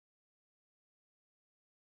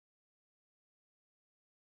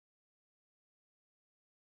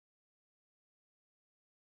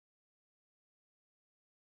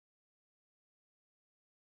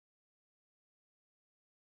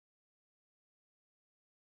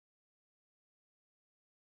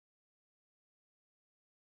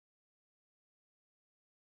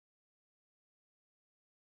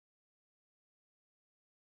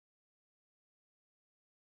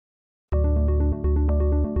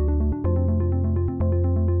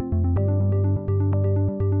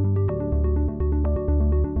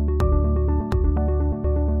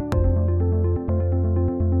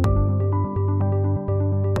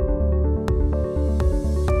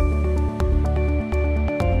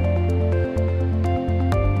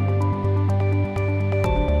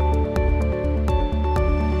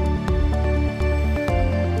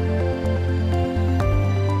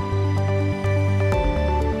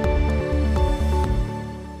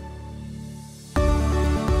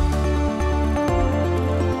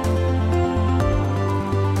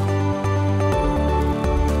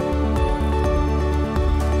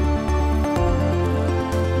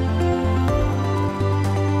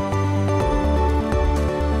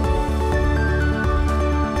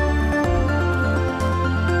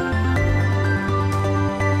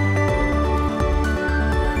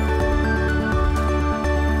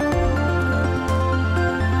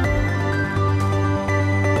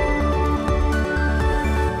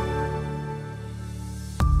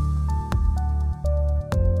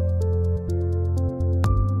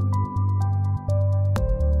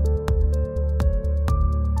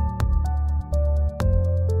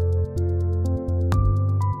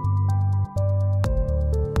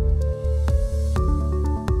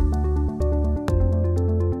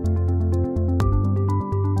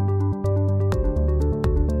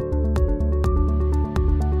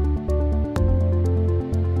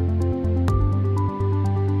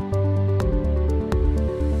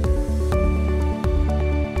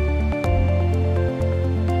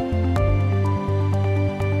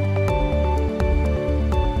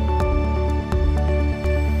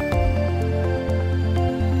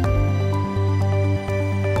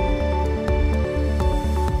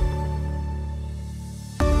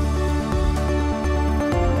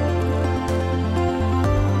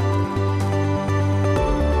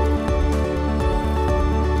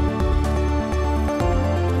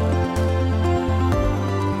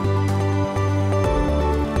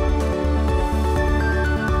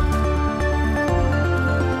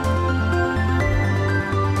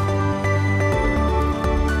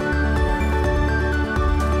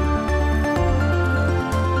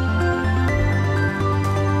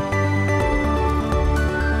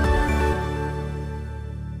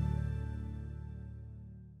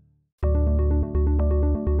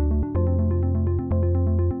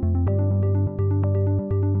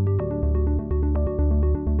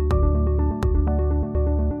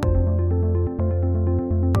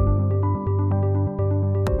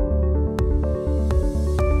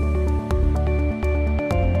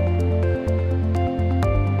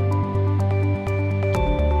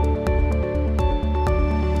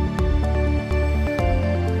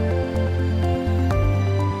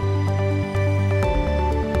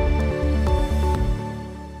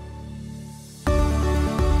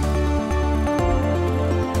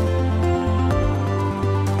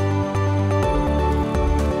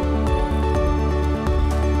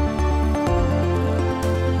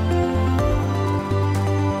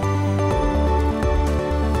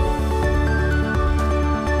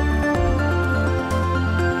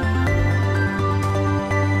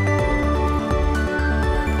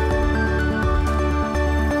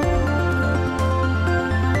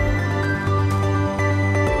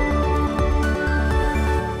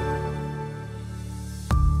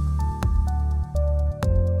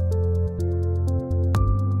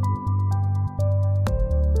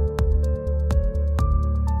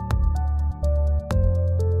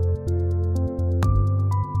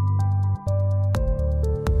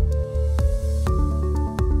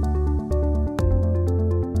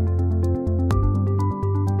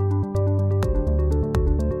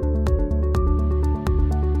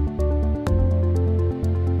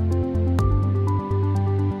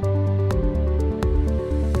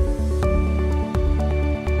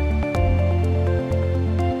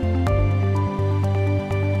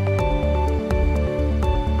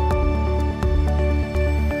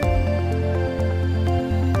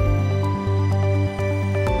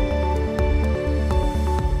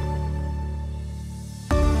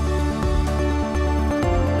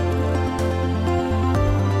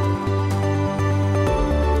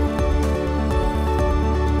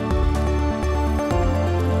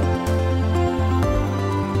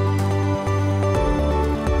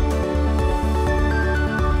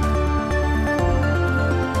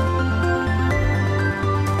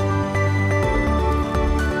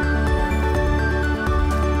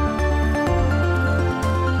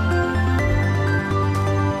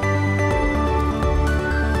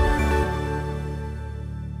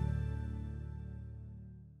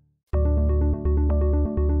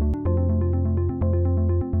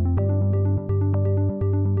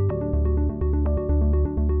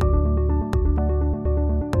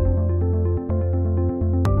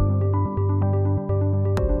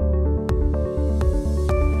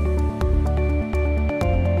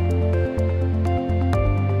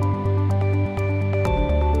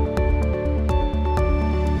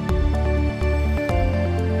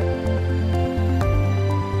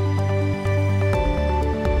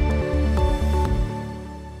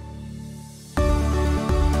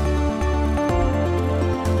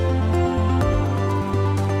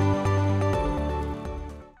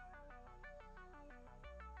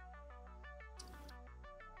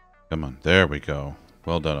Come on. There we go.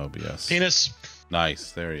 Well done, OBS. Penis.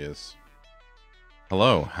 Nice. There he is.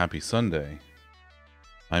 Hello. Happy Sunday.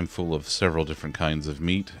 I'm full of several different kinds of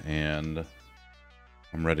meat, and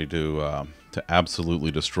I'm ready to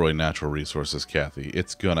absolutely destroy natural resources, Kathy.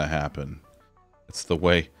 It's gonna happen. It's the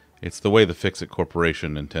way the Fix-It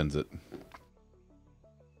Corporation intends it.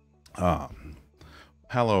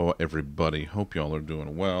 Hello, everybody. Hope y'all are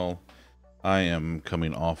doing well. I am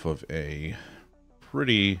coming off of a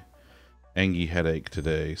pretty angy headache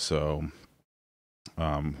today, so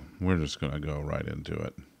we're just gonna go right into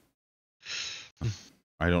it.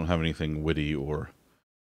 I don't have anything witty or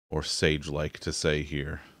sage-like to say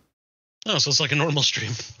here. Oh, so it's like a normal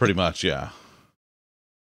stream. Pretty much, yeah.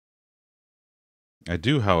 I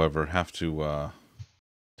do, however, have to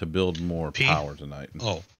build more power tonight.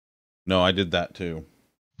 Oh. No, I did that too.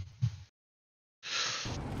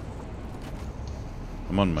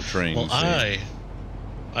 I'm on my train. Well,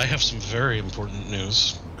 I have some very important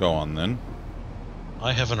news. Go on, then.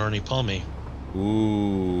 I have an Arnie Palmy.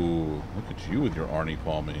 Ooh, look at you with your Arnie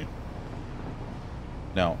Palmy.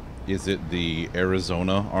 Now, is it the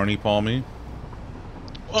Arizona Arnie Palmy?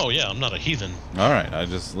 Oh, yeah, I'm not a heathen. Alright, I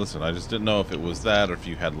just didn't know if it was that or if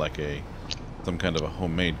you had like some kind of a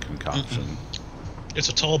homemade concoction. It's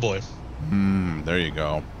a tall boy. There you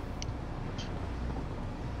go.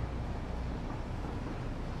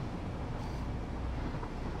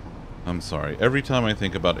 I'm sorry. Every time I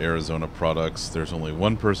think about Arizona products, there's only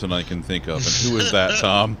one person I can think of, and who is that,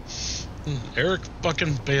 Tom? Eric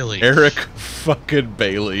fucking Bailey. Eric fucking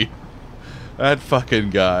Bailey. That fucking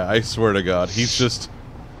guy. I swear to God, he's just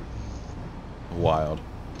wild.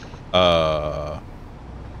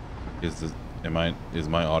 Is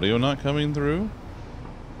my audio not coming through?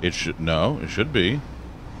 It should be.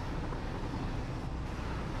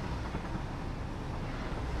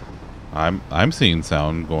 I'm seeing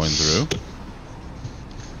sound going through.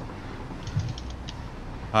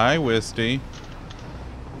 Hi, Wisty.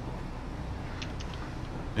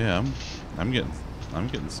 Yeah, I'm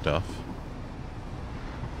getting stuff.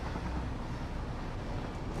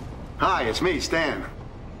 Hi, it's me, Stan.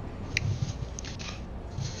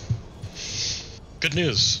 Good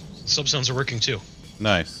news. Sub sounds are working too.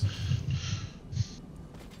 Nice.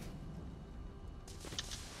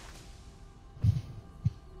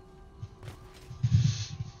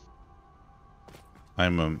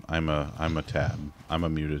 I'm a tab. I'm a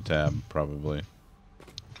muted tab, probably.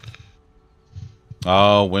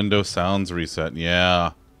 Oh, Windows sounds reset.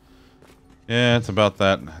 Yeah. Yeah, it's about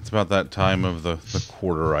that time of the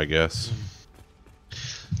quarter, I guess.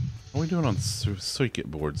 What are we doing on circuit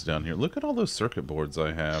boards down here? Look at all those circuit boards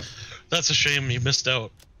I have. That's a shame you missed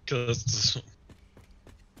out, because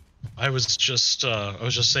I was just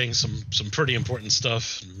saying some pretty important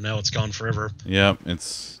stuff. And now it's gone forever. Yep,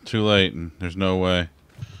 it's too late, and there's no way.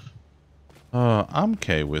 I'm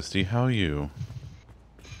Kay Wisty. How are you?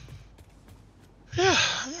 Yeah,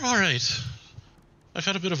 I'm all right. I've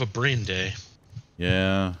had a bit of a brain day.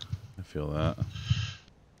 Yeah, I feel that.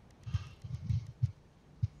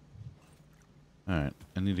 Alright,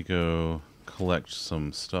 I need to go collect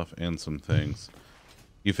some stuff and some things.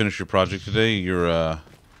 You finished your project today? Your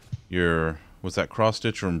was that cross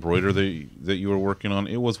stitch or embroider that you were working on?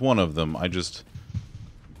 It was one of them. I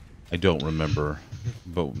don't remember.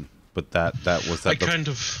 But that was that. kind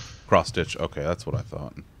of cross stitch. Okay, that's what I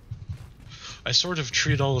thought. I sort of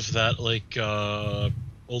treat all of that like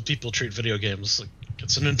old people treat video games. Like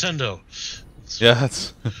it's a Nintendo. Yeah,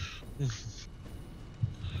 that's.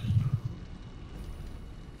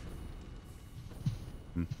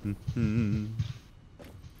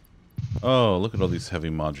 Oh, look at all these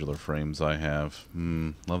heavy modular frames I have.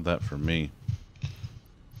 Love that for me.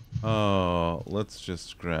 Oh, let's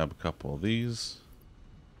just grab a couple of these.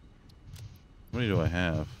 How many do I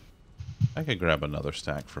have? I could grab another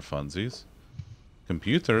stack for funsies.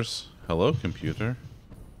 Computers. Hello, computer.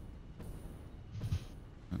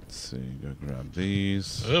 Let's see. Go grab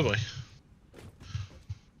these. Oh boy.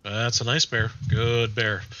 That's a nice bear. Good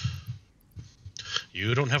bear.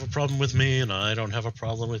 You don't have a problem with me, and I don't have a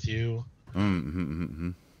problem with you.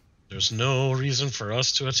 There's no reason for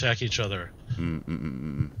us to attack each other.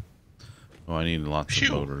 Oh, I need lots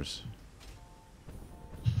of motors.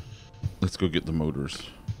 Let's go get the motors.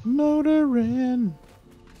 Motorin'.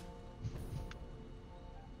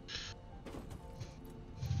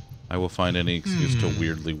 I will find any excuse to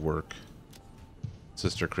weirdly work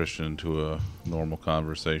Sister Christian into a normal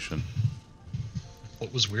conversation.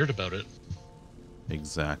 What was weird about it?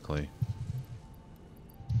 Exactly.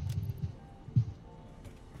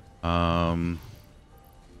 Ooh,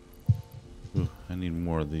 I need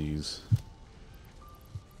more of these.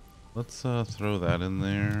 Let's throw that in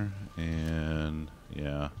there, and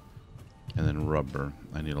yeah, and then rubber.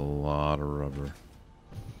 I need a lot of rubber.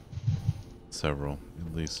 Several,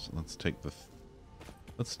 at least. Let's take the.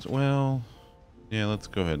 Well, yeah. Let's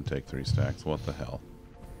go ahead and take 3 stacks. What the hell?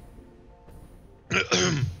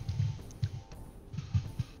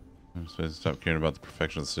 I'm supposed to stop caring about the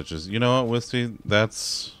perfection of the stitches. You know what, Wisty?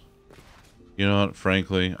 That's. You know what?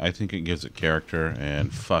 Frankly, I think it gives it character,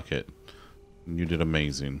 and fuck it. You did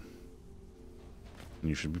amazing.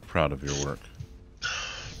 You should be proud of your work.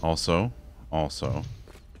 Also, welcome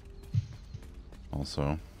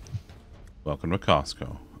to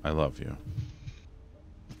Costco. I love you.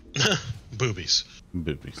 Boobies.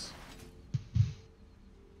 Boobies.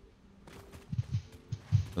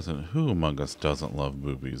 Listen, who among us doesn't love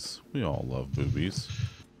boobies? We all love boobies.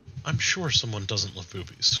 I'm sure someone doesn't love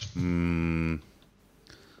boobies.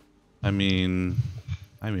 I mean,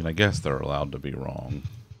 I guess they're allowed to be wrong.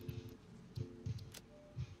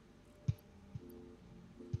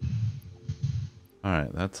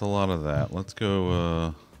 Alright, that's a lot of that. Let's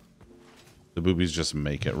go, the boobies just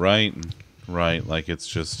make it, right? Right, like it's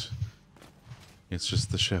just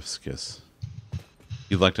the chef's kiss.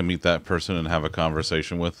 You'd like to meet that person and have a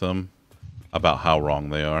conversation with them about how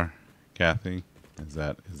wrong they are, Kathy? Is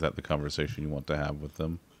that the conversation you want to have with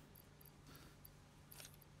them?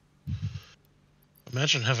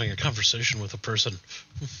 Imagine having a conversation with a person.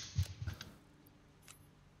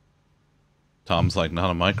 Tom's like,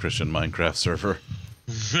 not on my Christian Minecraft server.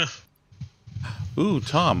 Ooh,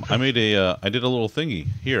 Tom, I did a little thingy.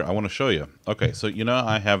 Here, I want to show you. Okay, so you know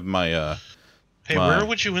I have my Hey, where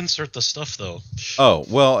would you insert the stuff though? Oh,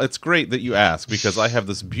 well, it's great that you ask because I have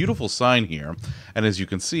this beautiful sign here, and as you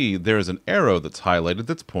can see, there is an arrow that's highlighted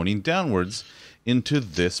that's pointing downwards into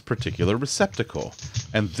this particular receptacle.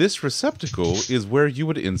 And this receptacle is where you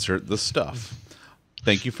would insert the stuff.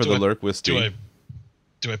 Thank you for the lurk, Wisty.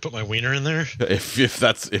 Do I put my wiener in there?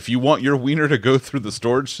 If you want your wiener to go through the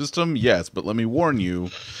storage system, yes, but let me warn you.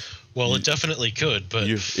 Well, it definitely could, but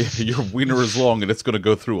your wiener is long and it's going to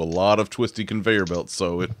go through a lot of twisty conveyor belts,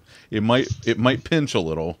 so it might pinch a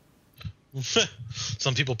little.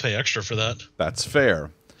 Some people pay extra for that. That's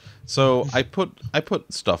fair. So I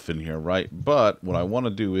put stuff in here, right? But what I want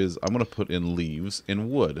to do is I'm going to put in leaves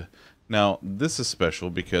and wood. Now, this is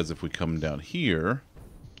special because if we come down here,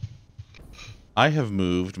 I have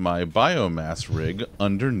moved my biomass rig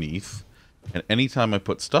underneath, and anytime I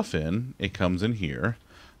put stuff in, it comes in here,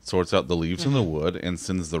 sorts out the leaves and the wood, and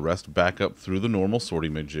sends the rest back up through the normal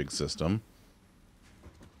sorting jig system,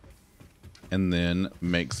 and then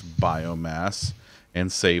makes biomass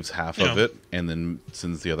and saves half of it, and then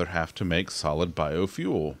sends the other half to make solid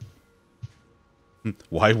biofuel.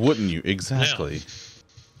 Why wouldn't you? Exactly. Yeah.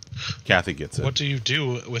 Kathy gets it. What do you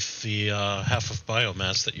do with the half of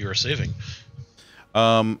biomass that you are saving?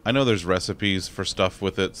 I know there's recipes for stuff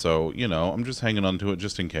with it, so, you know, I'm just hanging on to it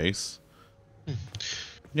just in case.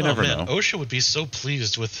 You never know. OSHA would be so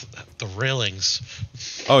pleased with the railings.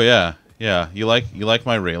 Oh, yeah. Yeah. You like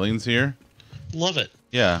my railings here? Love it.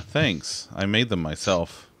 Yeah, thanks. I made them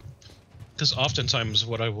myself. Because oftentimes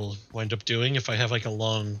what I will wind up doing if I have like a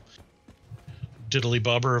long diddly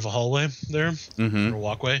bobber of a hallway there, or a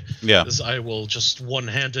walkway, is I will just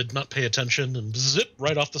one-handed not pay attention and zip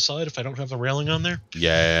right off the side if I don't have the railing on there.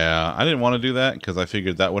 Yeah, I didn't want to do that because I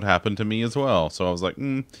figured that would happen to me as well. So I was like,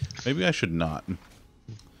 maybe I should not.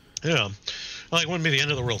 Yeah. Like, it wouldn't be the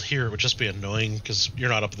end of the world here. It would just be annoying because you're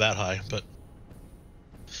not up that high, but...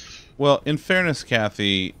 Well, in fairness,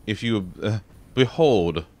 Kathy, if you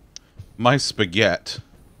behold my spaghetti,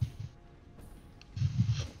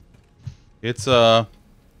 it's oh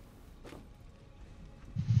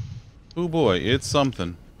boy, it's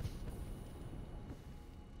something.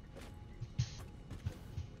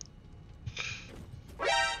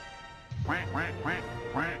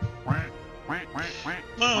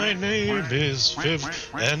 My name is Viv,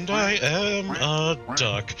 and I am a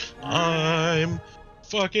duck. I'm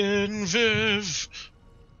fucking Viv.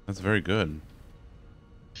 That's very good.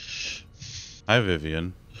 Hi,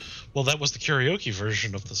 Vivian. Well, that was the karaoke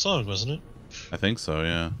version of the song, wasn't it? I think so,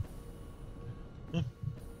 yeah.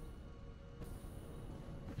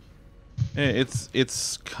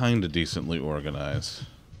 It's kind of decently organized.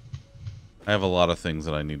 I have a lot of things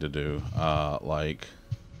that I need to do. Like,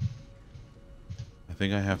 I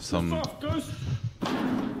think I have some... I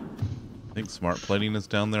think smart plating is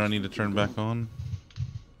down there I need to turn back on.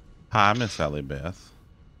 Hi, Miss Sally Beth.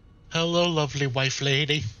 Hello, lovely wife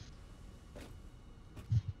lady.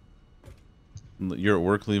 You're at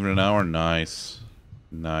work leaving an hour? Nice.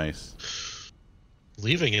 Nice.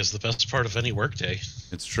 Leaving is the best part of any workday.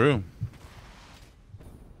 It's true.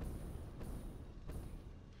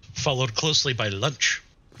 followed closely by lunch.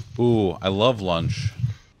 Ooh, I love lunch.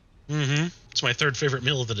 Mm-hmm. It's my third favorite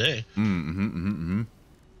meal of the day. Mm-hmm, mm-hmm.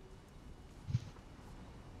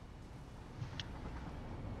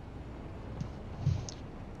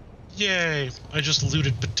 Yay! I just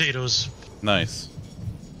looted potatoes. Nice.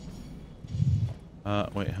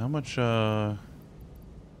 Wait, how much, copper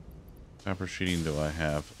sheeting do I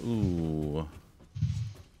have? Ooh.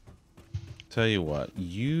 Tell you what,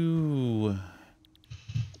 you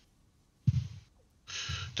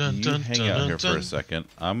hang out here for a second.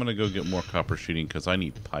 I'm gonna go get more copper sheeting because I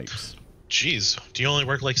need pipes. Jeez, do you only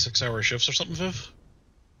work like 6-hour shifts or something, Viv?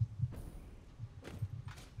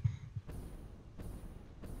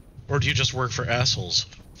 Or do you just work for assholes?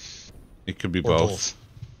 It could be both.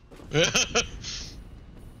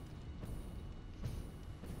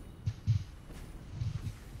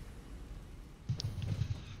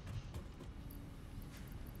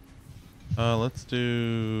 Let's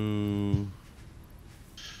do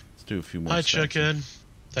a few more. Hi, check-in.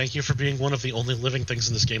 Thank you for being one of the only living things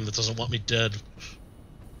in this game that doesn't want me dead.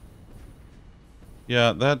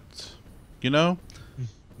 Yeah, that, you know,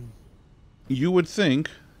 you would think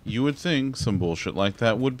some bullshit like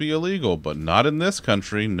that would be illegal, but not in this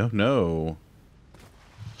country. No, no.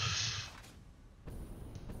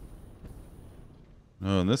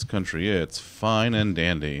 No, in this country, it's fine and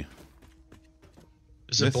dandy.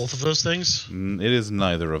 Is it both of those things? It is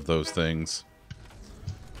neither of those things.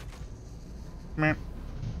 Meh.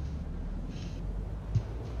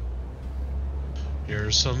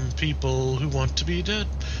 Here's some people who want to be dead,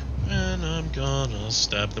 and I'm gonna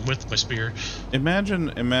stab them with my spear.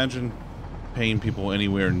 Imagine paying people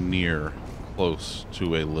anywhere near close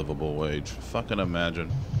to a livable wage. Fucking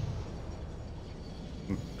imagine.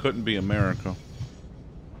 Couldn't be America.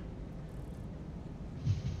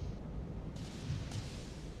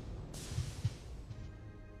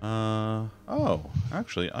 Oh,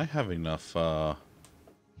 actually, I have enough, yeah.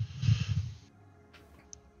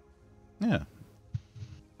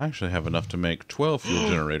 I actually have enough to make 12 fuel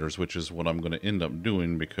generators, which is what I'm going to end up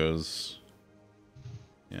doing because,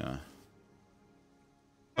 yeah.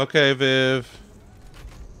 Okay, Viv.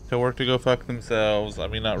 Tell work to go fuck themselves. I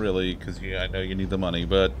mean, not really, because I know you need the money,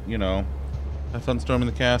 but, you know, have fun storming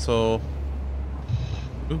the castle.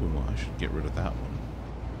 Ooh, I should get rid of that one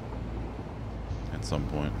at some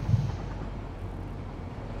point.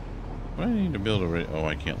 What do I need to build already? Oh,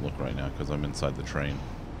 I can't look right now because I'm inside the train.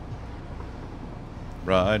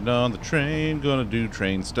 Riding on the train, gonna do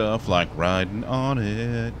train stuff like riding on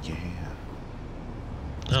it, yeah.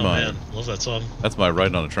 Oh man, love that song. That's my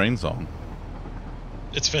riding on a train song.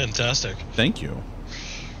 It's fantastic. Thank you.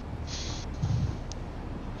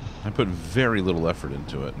 I put very little effort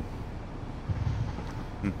into it.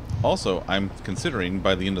 Also, I'm considering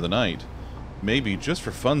by the end of the night, maybe just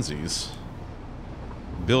for funsies,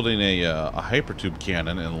 building a hypertube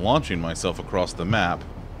cannon and launching myself across the map.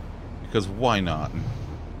 Because why not?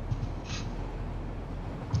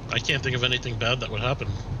 I can't think of anything bad that would happen.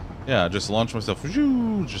 Yeah, just launch myself,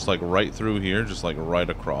 just like right through here, just like right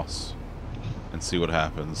across, and see what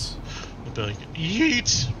happens. I'd be like,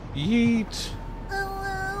 yeet! Yeet!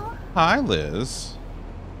 Hello. Hi, Liz.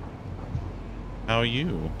 How are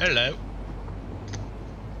you? Hello.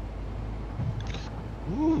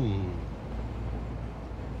 Ooh.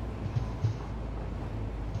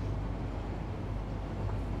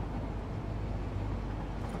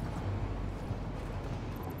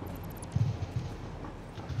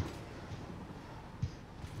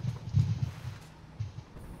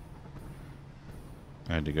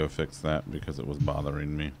 I had to go fix that because it was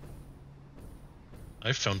bothering me.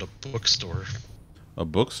 I found a bookstore. A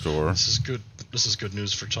bookstore? This is good. This is good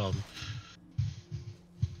news for Tom.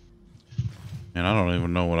 And I don't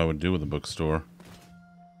even know what I would do with a bookstore.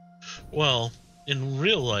 Well, in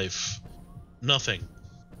real life, nothing.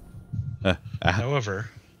 However,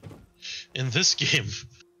 in this game,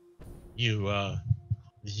 you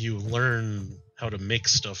learn how to make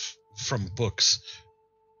stuff from books.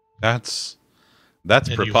 That's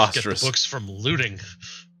and preposterous. You get the books from looting.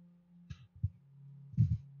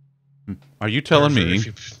 Are you telling me?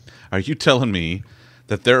 Are you telling me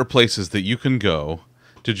that there are places that you can go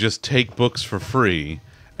to just take books for free,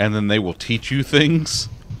 and then they will teach you things?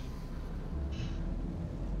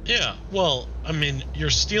 Yeah. Well, I mean,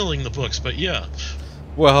 you're stealing the books, but yeah.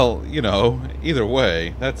 Well, you know, either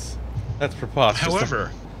way, that's preposterous.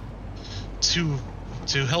 However, to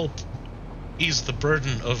help ease the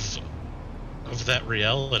burden of that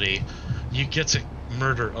reality, you get to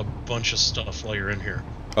murder a bunch of stuff while you're in here.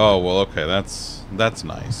 Oh, well, okay, that's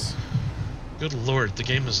nice. Good lord, the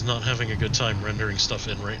game is not having a good time rendering stuff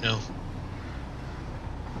in right now.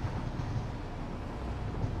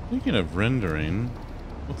 Speaking of rendering,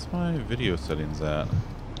 what's my video settings at?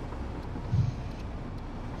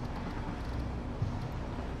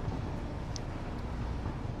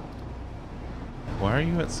 Why are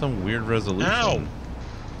you at some weird resolution? Ow!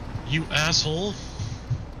 You asshole.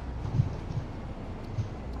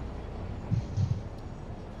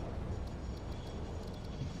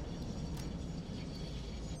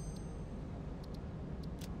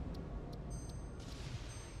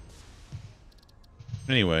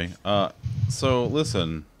 Anyway, so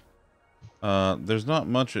listen, there's not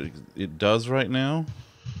much it does right now.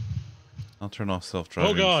 I'll turn off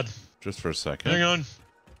self-driving. Oh God! Just for a second. Hang on.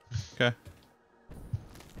 Okay.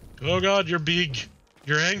 Oh God, you're big.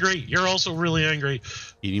 You're angry. You're also really angry.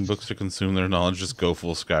 Eating books to consume their knowledge. Just go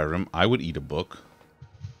full Skyrim. I would eat a book.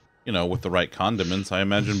 You know, with the right condiments, I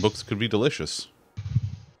imagine books could be delicious.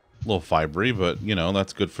 A little fibery, but you know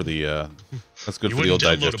that's good for the that's good for the old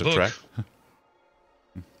digestive tract.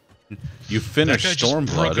 You finished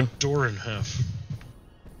Stormblood. Broke a door in half.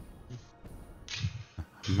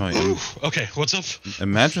 Okay, what's up?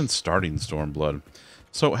 Imagine starting Stormblood.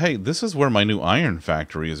 So, hey, this is where my new iron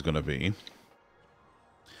factory is going to be.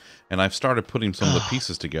 And I've started putting some of the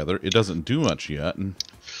pieces together. It doesn't do much yet.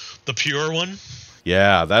 The pure one?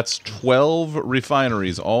 Yeah, that's 12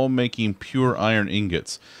 refineries all making pure iron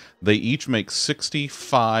ingots. They each make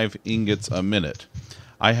 65 ingots a minute.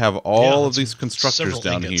 I have all of these constructors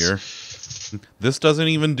down here. This doesn't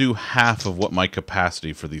even do half of what my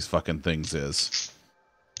capacity for these fucking things is.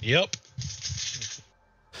 Yep.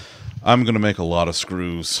 I'm going to make a lot of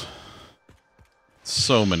screws.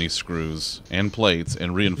 So many screws. And plates.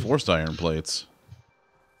 And reinforced iron plates.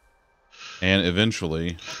 And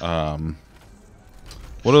eventually, what are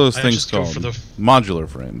those things called? Modular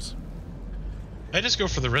frames. I just go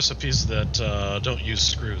for the recipes that don't use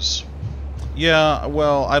screws. Yeah,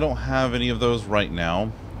 well, I don't have any of those right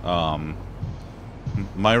now.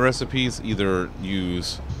 My recipes either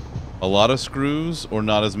use a lot of screws or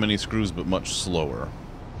not as many screws but much slower.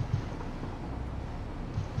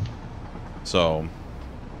 So,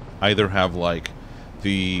 either have like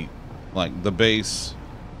the base,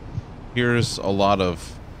 here's a lot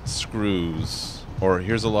of screws, or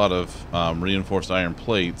here's a lot of reinforced iron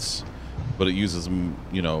plates, but it uses,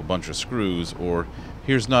 you know, a bunch of screws, or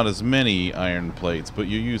here's not as many iron plates, but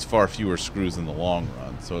you use far fewer screws in the long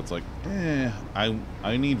run. So it's like,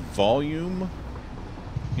 I need volume,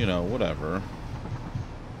 you know, whatever.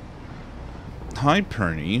 Hi,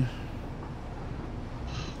 Perny.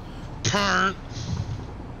 Pern.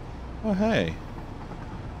 Oh, hey.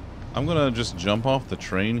 I'm gonna just jump off the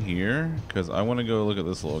train here, because I want to go look at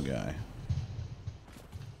this little guy.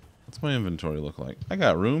 What's my inventory look like? I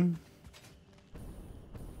got room.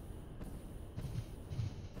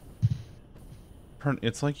 Pern,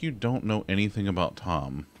 it's like you don't know anything about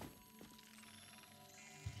Tom.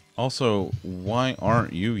 Also, why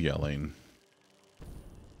aren't you yelling?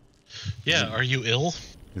 Yeah, are you ill?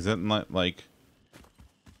 Is that not like...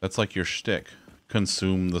 That's like your shtick.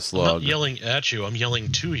 Consume the slug. I'm not yelling at you, I'm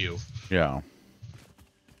yelling to you. Yeah.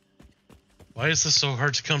 Why is this so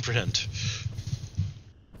hard to comprehend?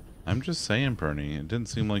 I'm just saying, Perny. It didn't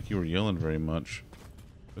seem like you were yelling very much.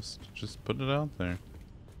 Just put it out there.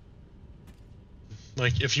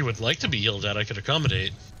 Like, if you would like to be yelled at, I could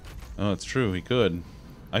accommodate. Oh, it's true. He could.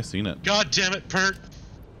 I seen it. God damn it, Pert!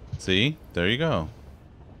 See? There you go.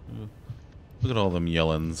 Look at all them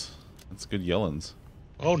yellins. That's good yellins.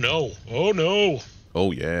 Oh no! Oh no!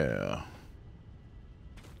 Oh yeah.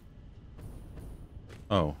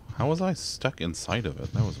 Oh, how was I stuck inside of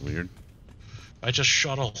it? That was weird. I just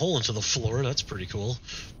shot a hole into the floor. That's pretty cool.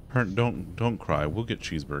 Don't cry. We'll get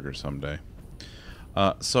cheeseburgers someday.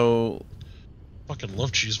 So... Fucking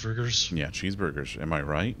love cheeseburgers. Yeah, cheeseburgers. Am I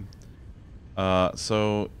right?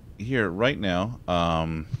 So here, right now,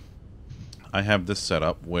 I have this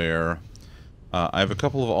setup where I have a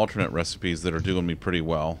couple of alternate recipes that are doing me pretty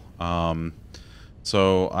well.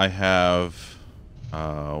 So I have,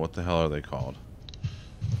 what the hell are they called?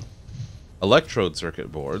 Electrode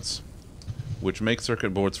circuit boards, which make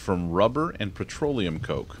circuit boards from rubber and petroleum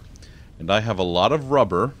coke. And I have a lot of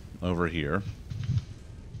rubber over here.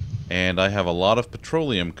 And I have a lot of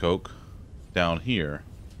petroleum coke down here.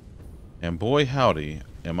 And boy howdy,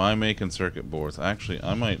 am I making circuit boards. Actually,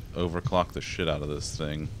 I might overclock the shit out of this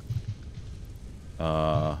thing.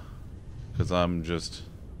 Because I'm just...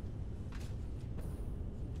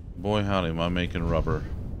 Boy howdy, am I making rubber.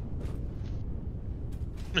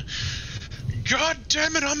 God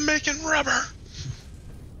damn it, I'm making rubber!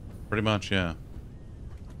 Pretty much, yeah.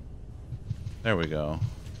 There we go.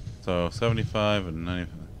 So, 75 and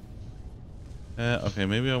 95. Okay,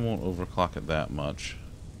 maybe I won't overclock it that much.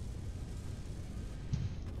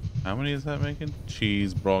 How many is that making?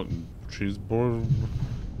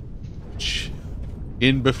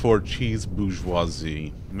 In before cheese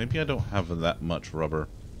bourgeoisie. Maybe I don't have that much rubber.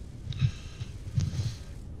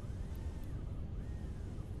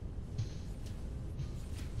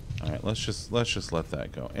 Alright, let's just let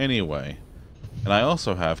that go. Anyway. And I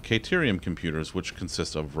also have Caterium computers, which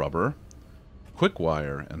consist of rubber, quick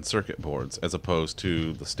wire, and circuit boards, as opposed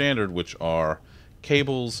to the standard, which are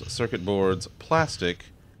cables, circuit boards, plastic,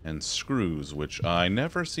 and screws, which I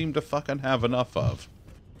never seem to fucking have enough of.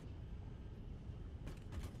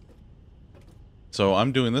 So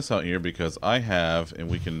I'm doing this out here because I have, and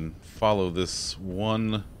we can follow this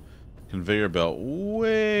one conveyor belt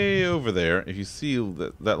way over there. If you see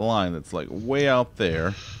that line that's like way out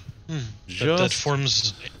there, that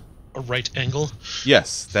forms a right angle.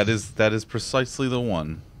 Yes, that is precisely the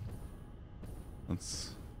one.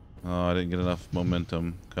 Let's. Oh, I didn't get enough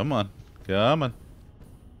momentum. Come on, come on.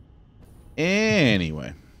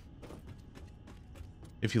 Anyway,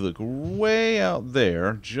 if you look way out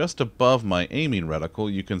there, just above my aiming reticle,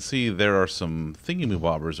 you can see there are some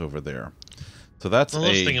thingamabobbers over there. So that's I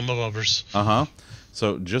love thingamabobbers. Uh-huh.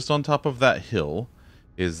 So just on top of that hill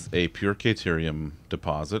is a pure Caterium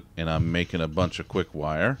deposit, and I'm making a bunch of quick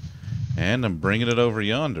wire, and I'm bringing it over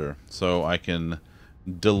yonder so I can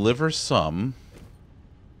deliver some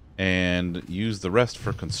and use the rest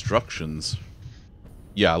for constructions.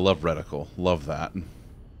 Yeah, I love reticle. Love that.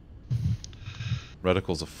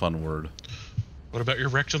 Reticle's a fun word. What about your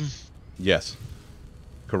rectum? Yes.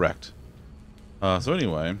 Correct. So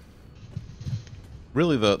anyway,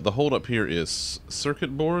 really the hold up here is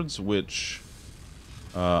circuit boards, which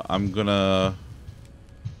I'm gonna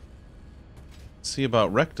see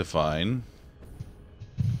about rectifying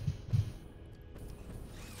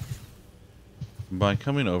by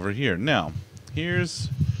coming over here. Now, here's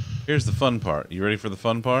the fun part. You ready for the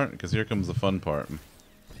fun part? Because here comes the fun part. So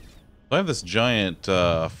I have this giant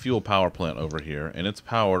fuel power plant over here, and it's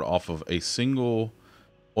powered off of a single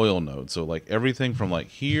oil node. So like everything from like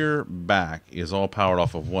here back is all powered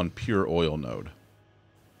off of one pure oil node.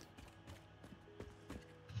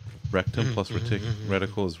 Rectum plus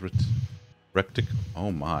reticle is rectic.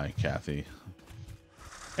 Oh my, Kathy.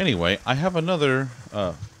 Anyway, I have another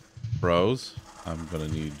bros. I'm gonna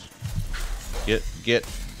need get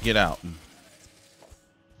out.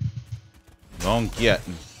 Don't get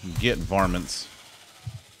varmints.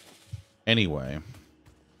 Anyway,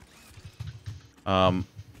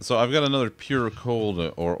 so I've got another pure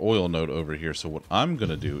coal or oil node over here. So what I'm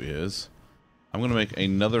gonna do is I'm going to make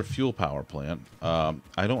another fuel power plant. I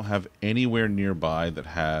don't have anywhere nearby that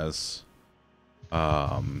has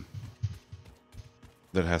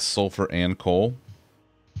sulfur and coal.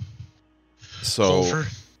 So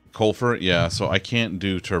sulfur, yeah. So I can't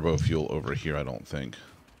do turbo fuel over here, I don't think.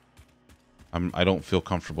 I don't feel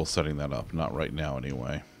comfortable setting that up, not right now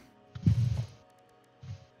anyway.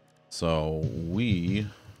 So we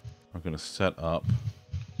are going to set up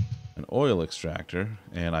an oil extractor,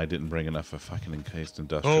 and I didn't bring enough of fucking encased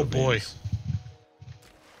industrial beams.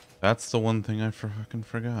 That's the one thing I fucking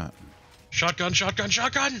forgot. Shotgun, shotgun,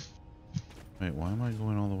 shotgun! Wait, why am I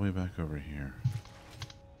going all the way back over here?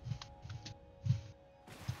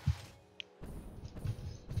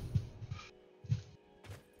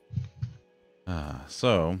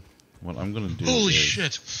 So what I'm gonna do Holy is...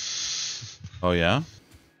 shit! Oh yeah?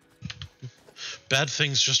 Bad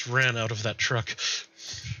things just ran out of that truck.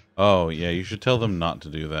 Oh, yeah, you should tell them not to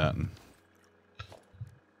do that.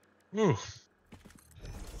 Ooh.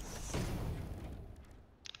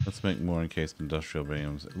 Let's make more encased industrial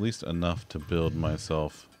beams. At least enough to build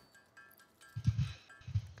myself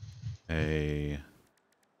a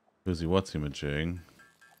Woozy Whatsy Majig.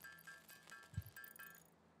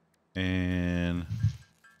 And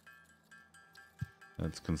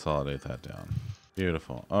let's consolidate that down.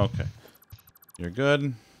 Beautiful. Okay. You're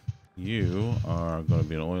good. You are going to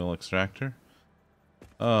be an oil extractor.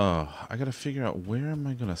 Oh, I got to figure out where am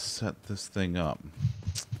I going to set this thing up.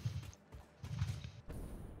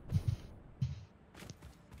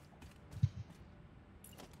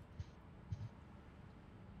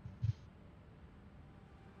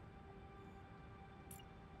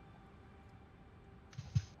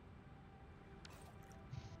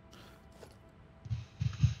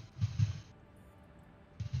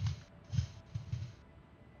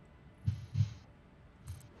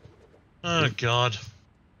 Oh, God.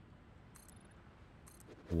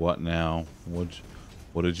 What now?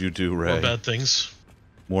 What did you do, Ray? More bad things.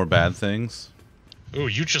 More bad things? Oh,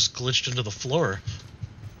 you just glitched into the floor.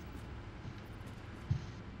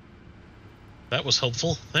 That was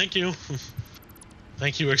helpful. Thank you.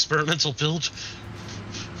 Thank you, experimental build.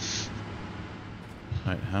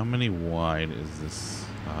 Alright, how many wide is this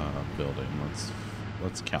building?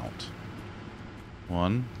 Let's count.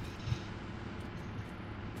 1.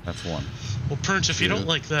 That's 1. Well, Pernt, if you don't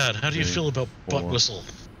like that, how do you feel about 4, butt whistle?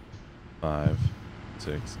 5,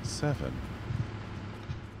 6, 7.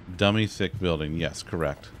 Dummy thick building. Yes,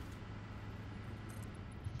 correct.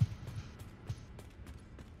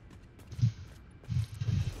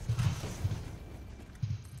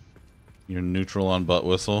 You're neutral on butt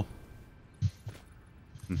whistle.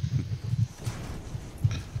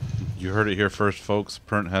 You heard it here first, folks.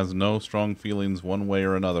 Pernt has no strong feelings one way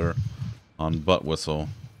or another on butt whistle.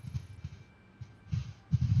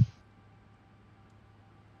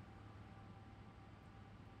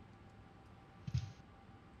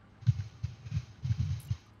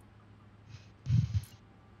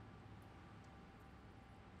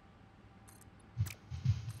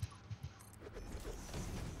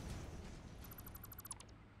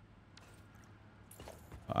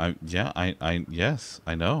 Yes,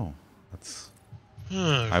 I know. That's.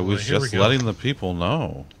 I was just letting the people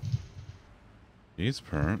know. Jeez,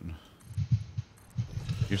 Pernt.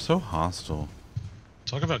 You're so hostile.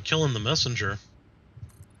 Talk about killing the messenger.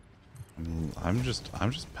 I'm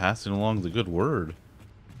just passing along the good word.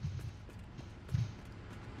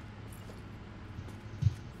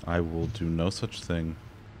 I will do no such thing.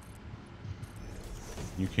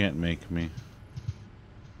 You can't make me.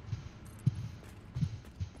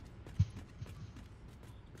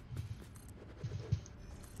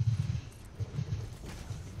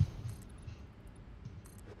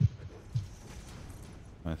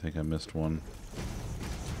 I think I missed one.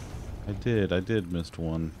 I did miss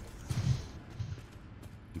one.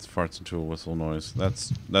 It farts into a whistle noise.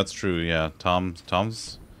 That's true, yeah. Tom's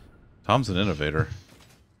an innovator.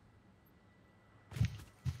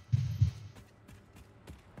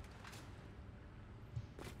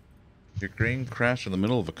 Your green crashed in the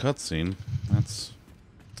middle of a cutscene. That's...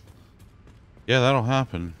 Yeah, that'll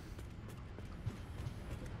happen.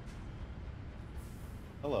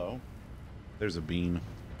 Hello. There's a bean.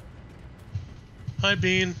 Hi,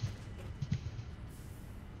 Bean.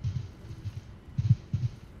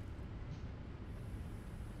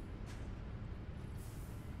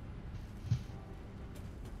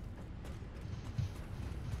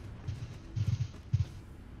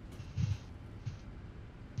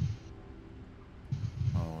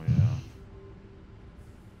 Oh, yeah.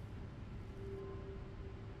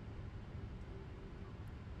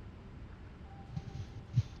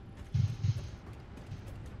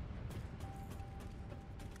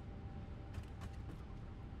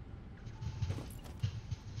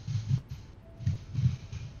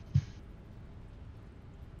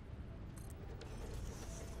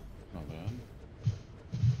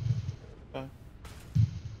 Not bad.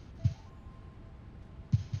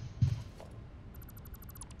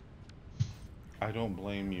 I don't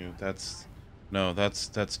blame you. That's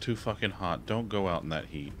too fucking hot. Don't go out in that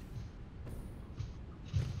heat.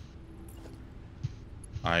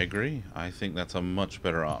 I agree. I think that's a much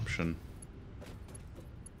better option.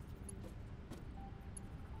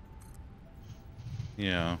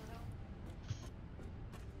 Yeah.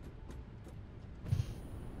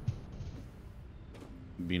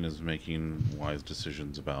 Bina's making wise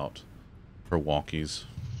decisions about her walkies.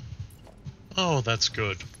 Oh, that's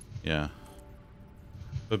good. Yeah.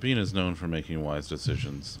 But Bina's known for making wise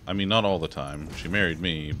decisions. I mean, not all the time. She married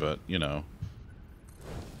me, but, you know.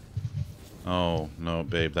 Oh, no,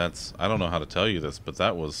 babe, that's... I don't know how to tell you this, but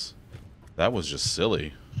that was just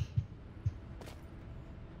silly.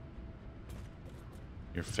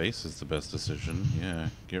 Your face is the best decision. Yeah,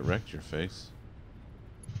 get wrecked, your face.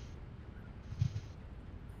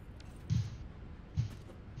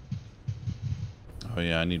 Oh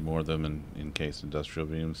yeah, I need more of them in encased industrial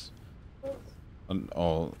beams. And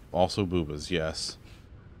also boobas, yes.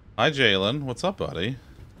 Hi Jalen, what's up, buddy?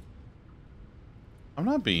 I'm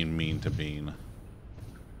not being mean to Bean.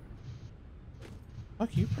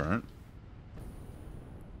 Fuck you, Pernt.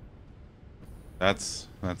 That's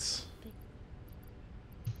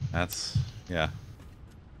yeah.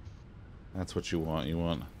 That's what you want. You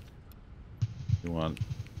want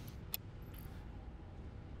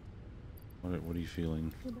what are you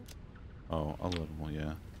feeling? Oh, a little,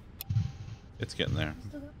 yeah. It's getting there.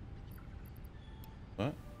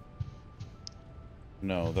 What?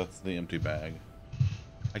 No, that's the empty bag.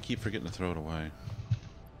 I keep forgetting to throw it away.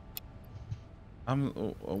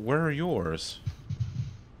 Where are yours?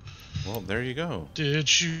 Well, there you go.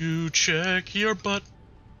 Did you check your butt?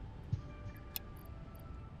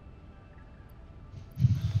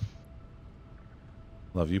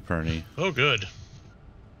 Love you, Pernie. Oh, good.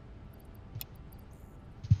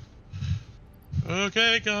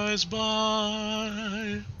 Okay, guys,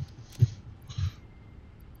 bye.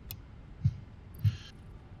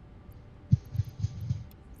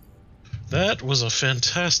 That was a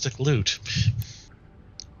fantastic loot.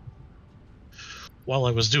 While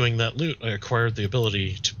I was doing that loot, I acquired the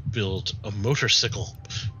ability to build a motorcycle.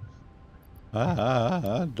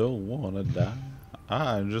 I don't want to die.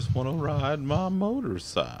 I just want to ride my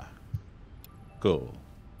motorcycle. Cool.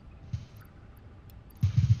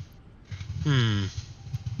 Who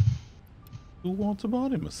wants a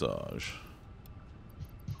body massage?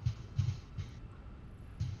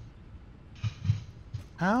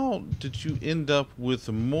 How did you end up with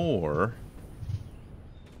more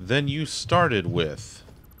than you started with?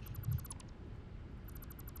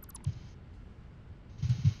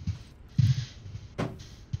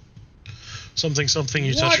 Something,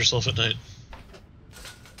 you touch yourself at night.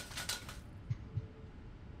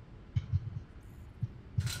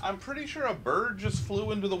 I'm pretty sure a bird just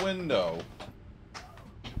flew into the window.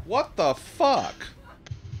 What the fuck?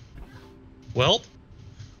 Well,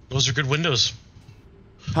 those are good windows.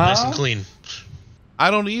 Huh? Nice and clean. I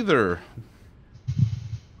don't either.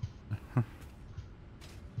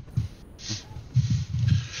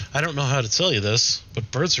 I don't know how to tell you this,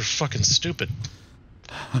 but birds are fucking stupid.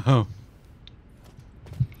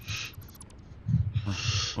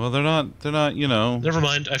 Well, they're not, you know. Never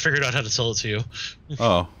mind, I figured out how to tell it to you.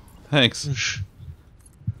 Oh, thanks.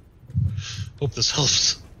 Hope this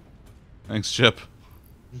helps. Thanks, Chip.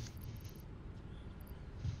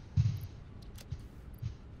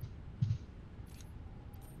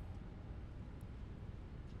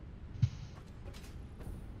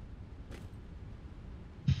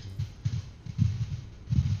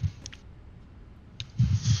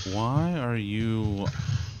 Why are you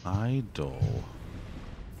idle?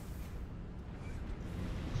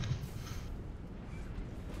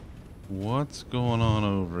 What's going on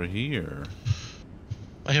over here?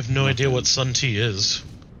 I have no idea what sun tea is.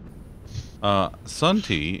 Sun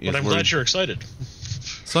tea is but I'm glad you're excited.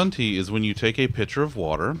 Sun tea is when you take a pitcher of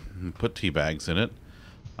water and put tea bags in it.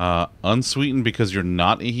 Unsweetened because you're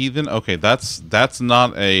not a heathen. Okay, that's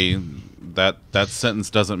not a that sentence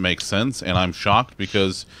doesn't make sense, and I'm shocked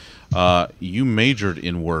because you majored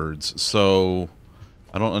in words, so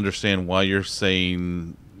I don't understand why you're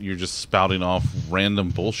saying you're just spouting off random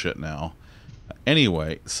bullshit now.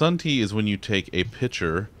 Anyway, sun tea is when you take a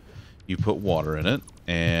pitcher, you put water in it,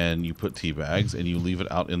 and you put tea bags, and you leave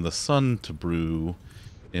it out in the sun to brew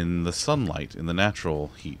in the sunlight, in the natural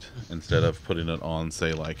heat, instead of putting it on,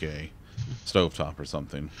 say, like a stovetop or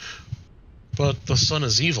something. But the sun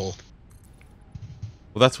is evil.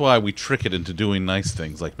 Well, that's why we trick it into doing nice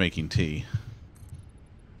things, like making tea.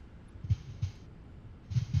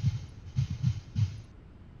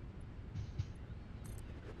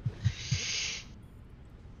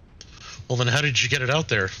 Well, then how did you get it out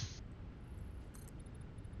there?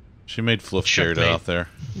 She made Fluff carry it out there.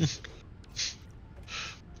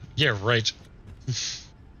 Yeah, right.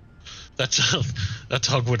 That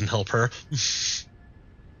dog wouldn't help her.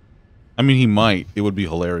 I mean, he might. It would be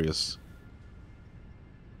hilarious.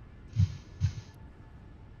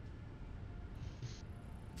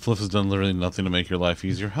 Fluff has done literally nothing to make your life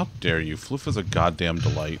easier. How dare you? Fluff is a goddamn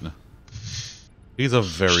delight. He's a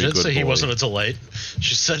very good boy. She didn't say he wasn't a delight.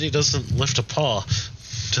 She said he doesn't lift a paw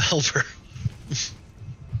to help her.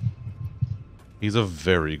 He's a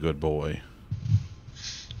very good boy.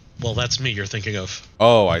 Well, that's me you're thinking of.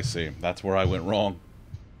 Oh, I see. That's where I went wrong.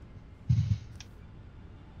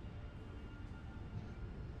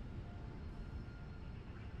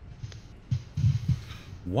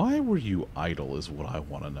 Why were you idle is what I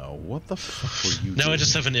want to know. What the fuck were you doing? Now I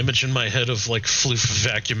just have an image in my head of, like, Floof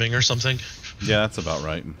vacuuming or something. Yeah, that's about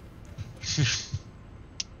right.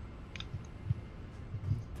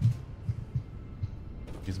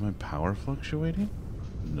 Is my power fluctuating?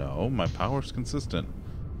 No, my power's consistent.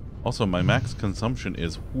 Also, my max consumption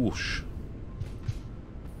is whoosh.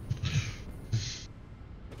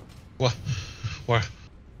 What?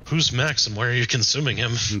 Who's Max and why are you consuming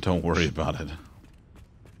him? Don't worry about it.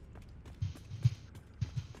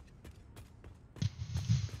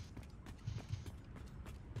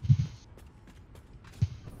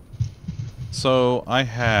 So I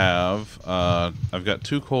have, I've got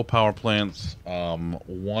 2 coal power plants,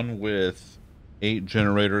 one with 8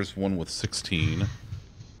 generators, one with 16.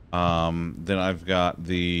 Then I've got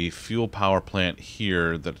the fuel power plant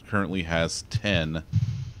here that currently has 10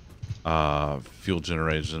 fuel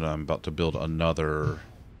generators, and I'm about to build another,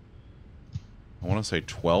 I want to say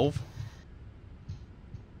 12?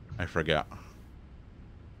 I forget.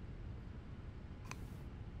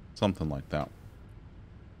 Something like that.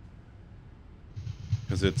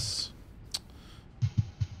 Because it's...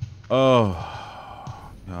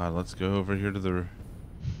 Oh, God, let's go over here to the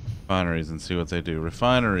refineries and see what they do.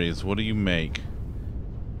 Refineries, what do you make?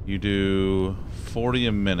 You do 40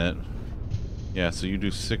 a minute. Yeah, so you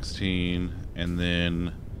do 16, and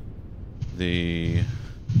then the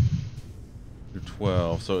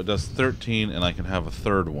 12. So it does 13, and I can have a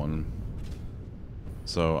third one.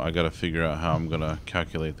 So I got to figure out how I'm going to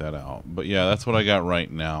calculate that out. But yeah, that's what I got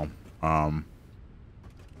right now.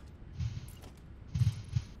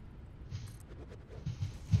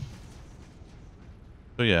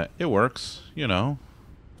 So yeah, it works, you know.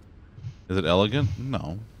 Is it elegant?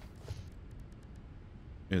 No.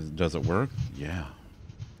 Does it work? Yeah.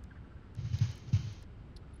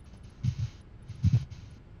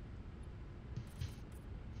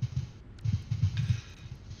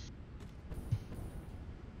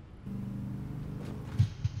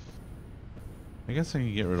 I guess I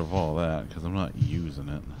can get rid of all that because I'm not using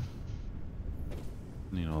it.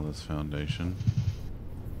 Need all this foundation.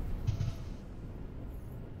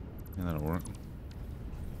 Yeah, that'll work.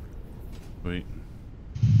 Sweet.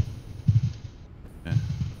 Okay.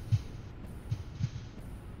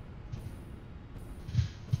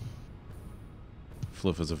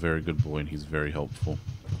 Fliff is a very good boy and he's very helpful.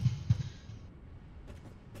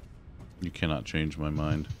 You cannot change my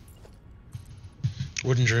mind.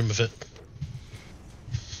 Wouldn't dream of it.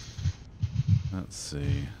 Let's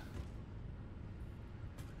see.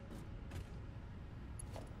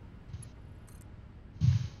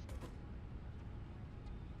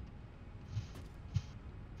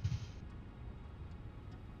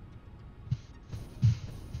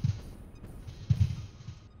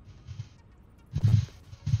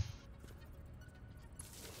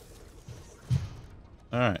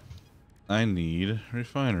 Alright. I need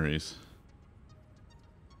refineries.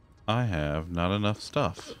 I have not enough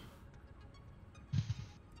stuff.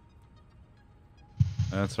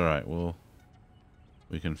 That's alright.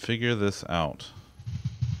 We can figure this out.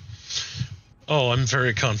 Oh, I'm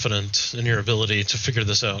very confident in your ability to figure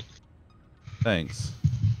this out. Thanks.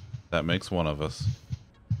 That makes one of us.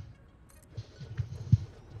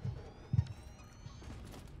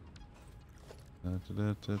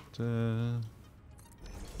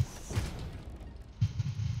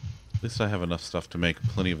 At least I have enough stuff to make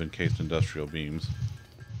plenty of encased industrial beams.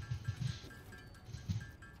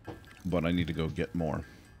 But I need to go get more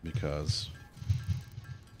because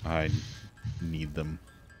I need them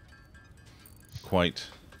quite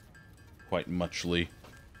muchly.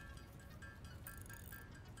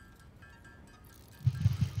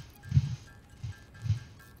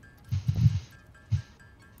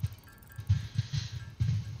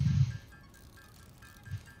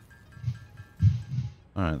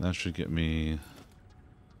 Alright, that should get me...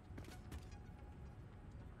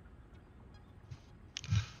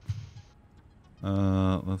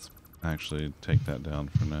 let's actually take that down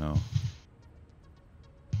for now.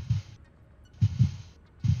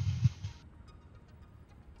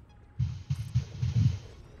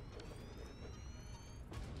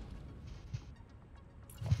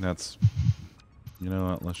 That's... You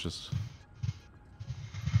know what, let's just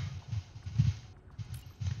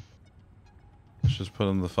put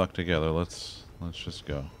them the fuck together. Let's just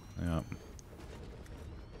go. Yeah.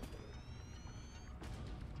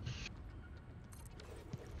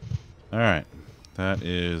 Alright. That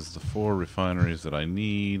is the 4 refineries that I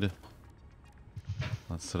need.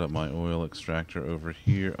 Let's set up my oil extractor over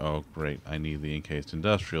here. Oh, great. I need the encased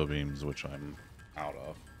industrial beams, which I'm out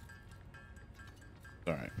of.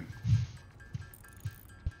 Alright.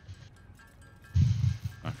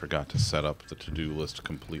 I forgot to set up the to-do list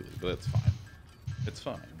completely, but it's fine. It's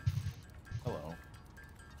fine. Hello.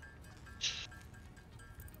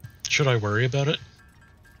 Should I worry about it?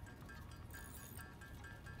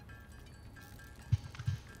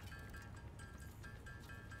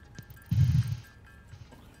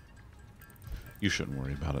 You shouldn't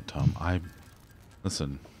worry about it, Tom.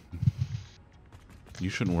 Listen. You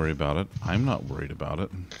shouldn't worry about it. I'm not worried about it.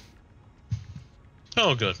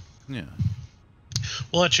 Oh, good. Yeah.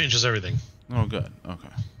 Well, that changes everything. Oh, good. Okay.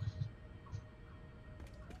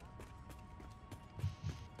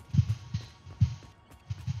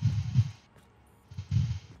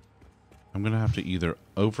 I'm going to have to either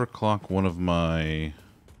overclock one of my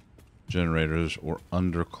generators or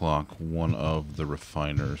underclock one of the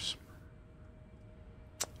refiners.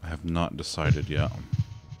 I have not decided yet.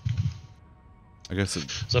 I guess it...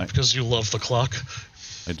 Is that because you love the clock?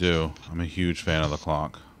 I do. I'm a huge fan of the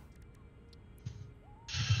clock.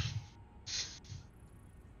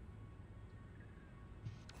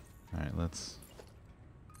 Alright, let's...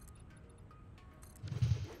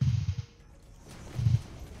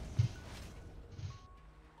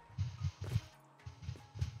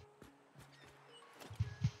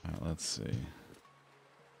 Let's see.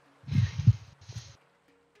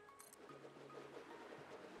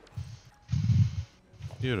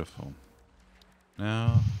 Beautiful.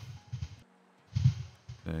 Now,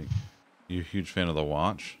 you a huge fan of the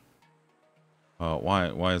watch?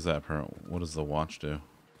 Why is that, Parent? What does the watch do?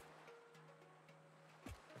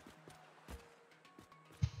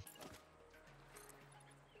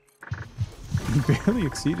 You barely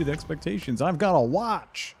exceeded expectations. I've got a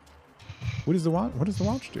watch. What does the watch? What does the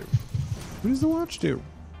watch do? What does the watch do?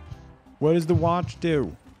 What does the watch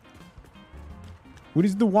do? What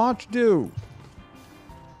does the watch do?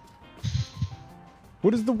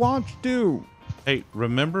 What does the watch do? Hey,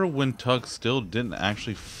 remember when Tug still didn't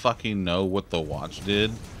actually fucking know what the watch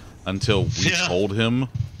did until we told him?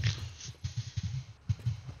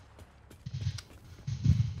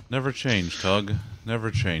 Never change, Tug. Never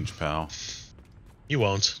change, pal. You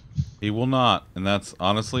won't. He will not, and that's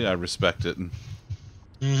honestly, I respect it.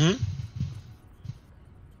 Mm-hmm.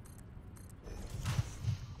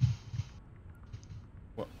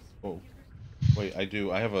 What? Oh, wait, I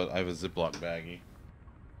do. I have a Ziploc baggie.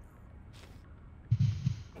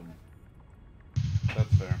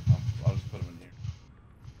 That's fair. I'll just put them in here.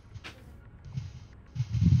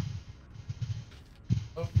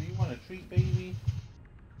 Oh, do you want a treat, baby?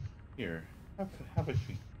 Here, have a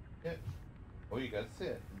treat. Sit. Oh, you gotta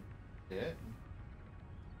sit. Sit.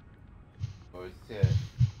 Oh, sit.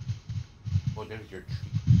 Oh, there's your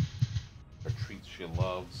treat. Her treats she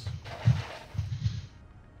loves.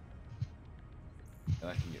 And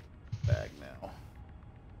I can get the bag now.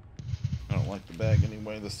 I don't like the bag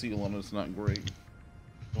anyway. The seal on it's not great.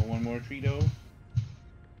 Want one more Treato?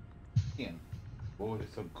 Stand. Oh,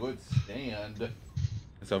 it's a good stand.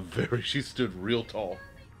 It's a very... She stood real tall.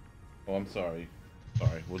 Oh, I'm sorry.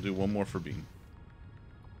 Sorry. We'll do one more for Bean.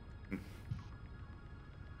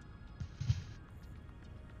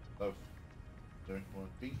 Oh. There, one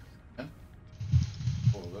feet. Oh,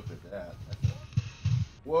 look at that.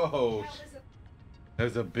 Whoa. That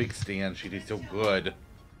was a big stand. She did so good.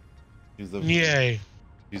 Yay.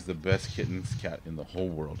 She's the best kitten's cat in the whole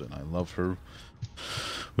world, and I love her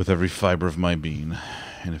with every fiber of my being.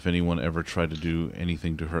 And if anyone ever tried to do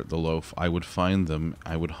anything to hurt the loaf, I would find them,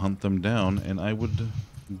 I would hunt them down, and I would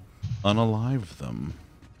unalive them.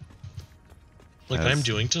 Like I'm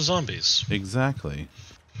doing to zombies. Exactly.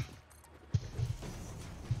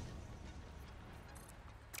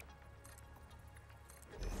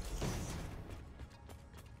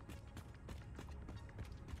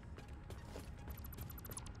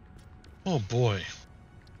 Oh boy.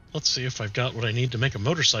 Let's see if I've got what I need to make a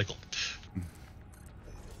motorcycle.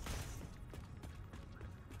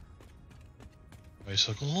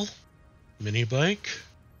 Bicycle. Mini bike.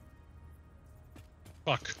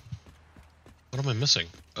 Fuck. What am I missing?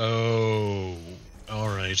 Oh.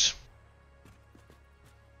 Alright.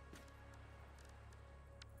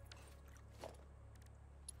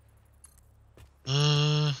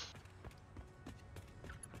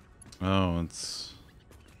 Oh, it's...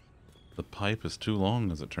 The pipe is too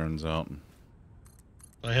long, as it turns out.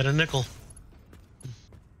 I had a nickel.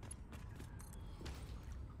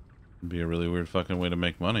 It'd be a really weird fucking way to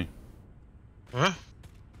make money. Huh?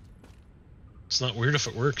 It's not weird if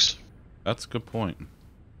it works. That's a good point.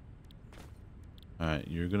 Alright,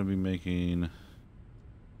 you're gonna be making...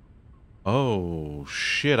 Oh,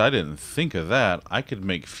 shit, I didn't think of that. I could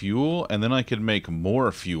make fuel, and then I could make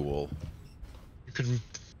more fuel.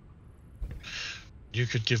 You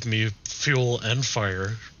could give me fuel and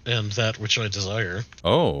fire, and that which I desire.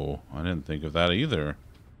 Oh, I didn't think of that either.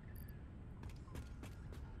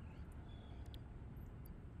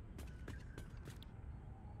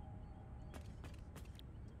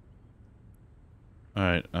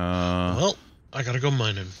 Alright, Well, I gotta go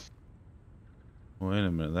mining. Wait a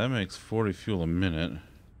minute, that makes 40 fuel a minute.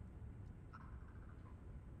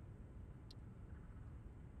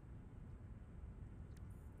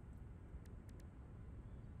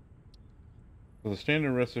 So the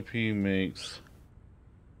standard recipe makes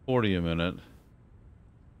 40 a minute.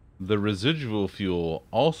 The residual fuel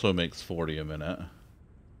also makes 40 a minute.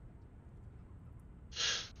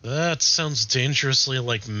 That sounds dangerously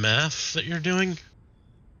like math that you're doing.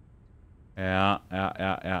 Yeah.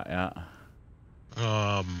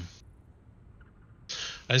 I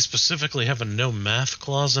specifically have a no math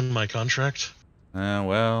clause in my contract.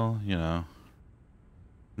 Well, you know.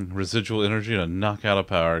 Residual energy to knock out a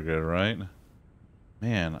power grid, right?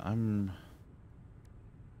 Man,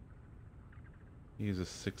 uses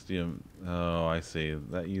 60 oh, I see.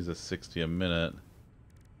 That uses 60 a minute.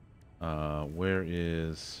 Where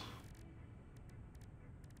is...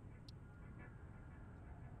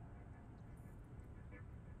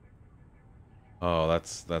 Oh,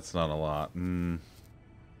 that's not a lot.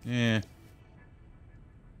 Yeah.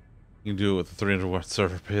 You can do it with the 300 watt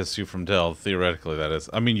server PSU from Dell. Theoretically, that is.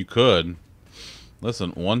 I mean, you could. Listen,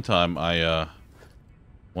 one time I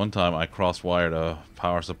cross-wired a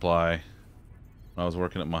power supply when I was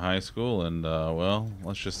working at my high school, and well,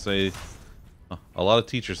 let's just say a lot of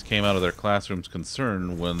teachers came out of their classrooms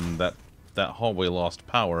concerned when that hallway lost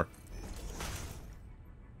power.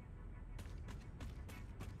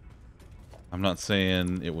 I'm not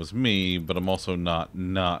saying it was me, but I'm also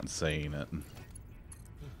not saying it.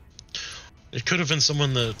 It could have been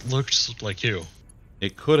someone that looked like you.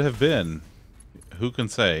 It could have been. Who can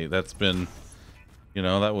say? That's been, you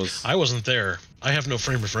know, that was... I wasn't there. I have no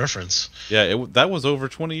frame of reference. Yeah, that was over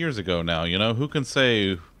 20 years ago now, you know? Who can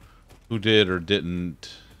say who did or didn't,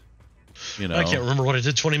 you know? I can't remember what I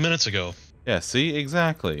did 20 minutes ago. Yeah, see?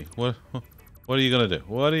 Exactly. What are you gonna do?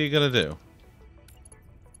 What are you gonna do?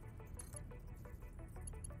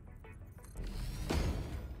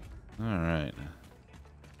 Alright.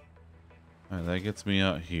 Alright, that gets me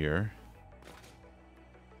out here.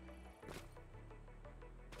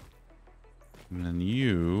 And then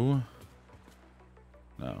you...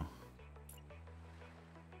 No.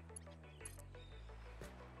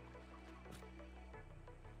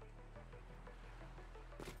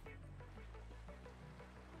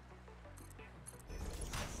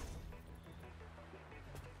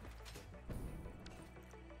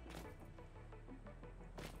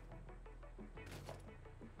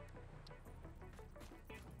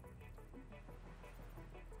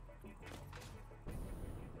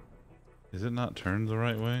 Is it not turned the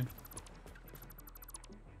right way?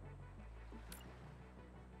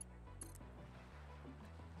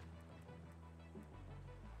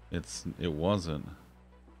 It wasn't.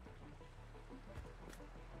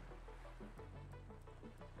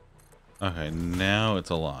 Okay, now it's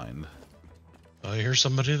aligned. I hear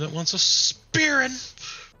somebody that wants a spearing.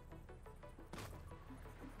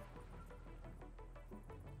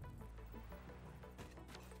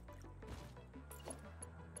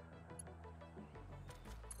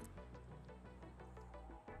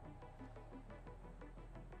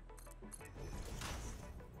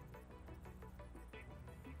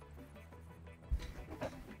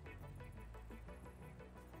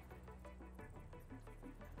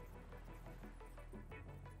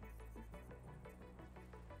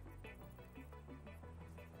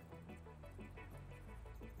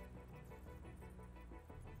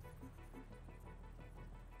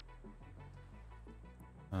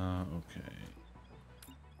 Okay.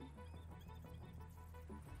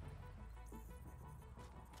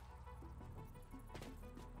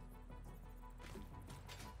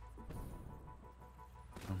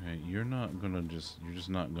 Okay, you're just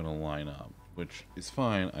not gonna line up, which is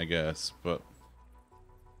fine, I guess, but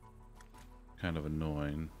kind of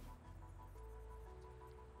annoying.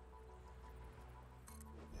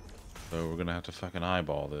 So we're gonna have to fucking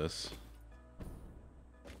eyeball this.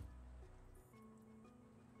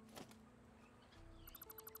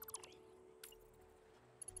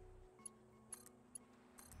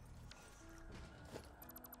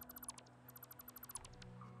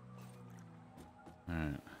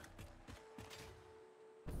 Alright.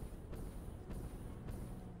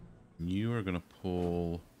 You are gonna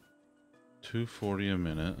pull 240 a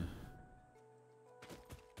minute.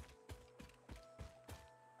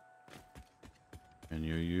 And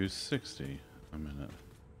you use 60 a minute.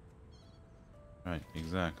 Right,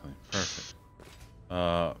 exactly. Perfect.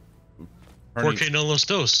 4K no los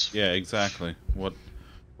dos. Yeah, exactly. What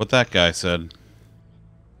that guy said.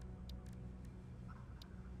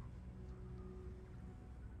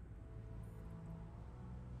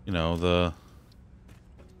 You know, the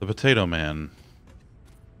potato man.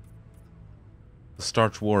 The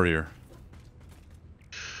starch warrior.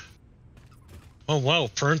 Oh wow,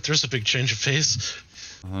 Pernt, there's a big change of pace.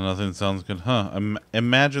 Nothing sounds good, huh?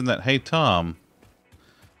 Imagine that. Hey, Tom.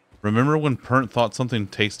 Remember when Pernt thought something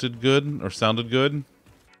tasted good or sounded good?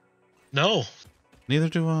 No. Neither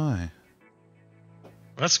do I.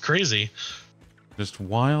 That's crazy. Just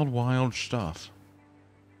wild, wild stuff.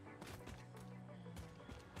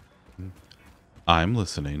 I'm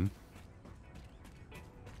listening.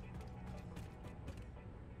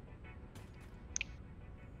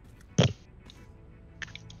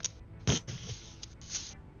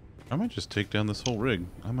 I might just take down this whole rig.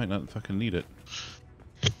 I might not fucking need it.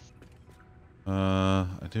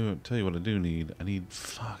 Tell you what I do need. I need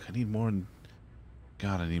more.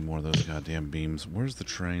 God, I need more of those goddamn beams. Where's the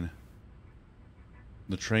train?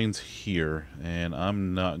 The train's here, and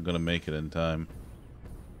I'm not gonna make it in time.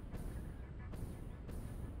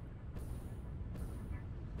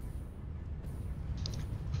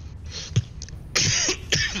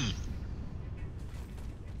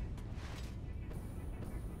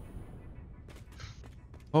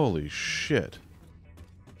 Holy shit.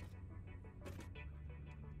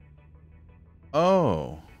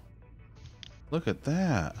 Oh. Look at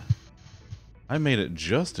that. I made it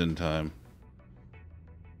just in time.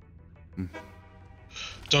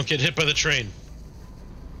 Don't get hit by the train.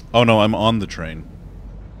 Oh no, I'm on the train.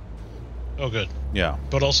 Oh, good. Yeah.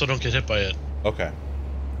 But also don't get hit by it. Okay.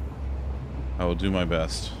 I will do my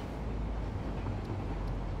best.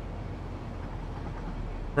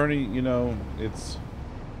 Bernie, you know, it's...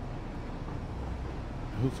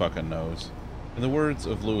 Who fucking knows? In the words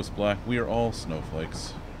of Lewis Black, we are all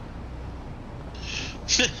snowflakes.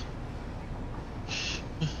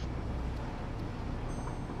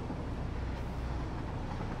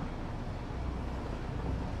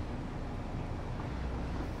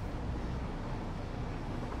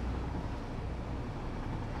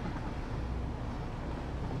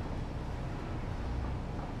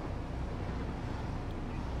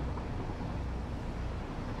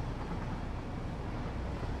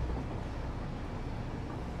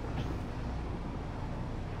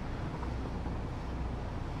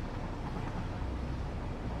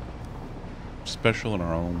 Special in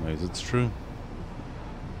our own ways. It's true.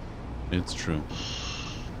 It's true.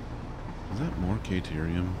 Is that more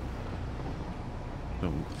Caterium? I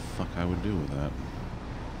don't know what the fuck I would do with that.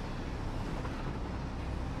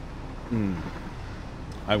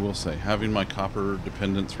 I will say, having my copper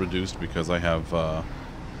dependence reduced because I have,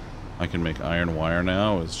 I can make iron wire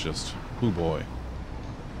now is just, hoo boy.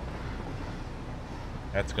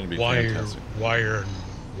 That's going to be fantastic. Wiren.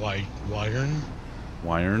 Wiren.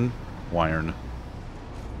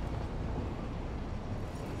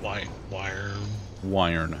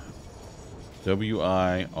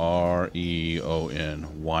 W-I-R-E-O-N.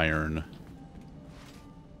 Wiren.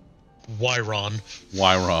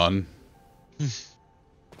 Wyron.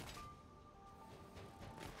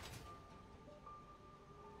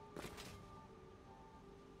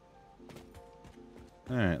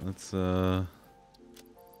 Alright, let's yeah,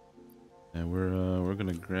 we're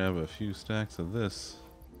gonna grab a few stacks of this.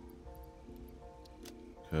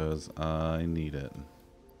 'Cause I need it.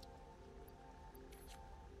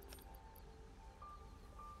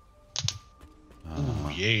 Ooh,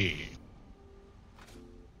 yeah.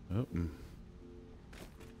 Oh.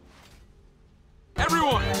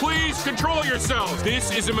 Everyone, please control yourselves.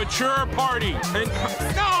 This is a mature party. And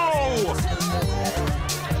no!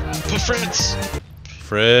 Fritz.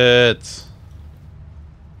 Fritz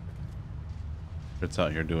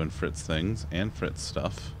out here doing Fritz things and Fritz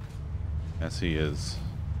stuff, as he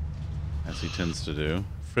tends to do.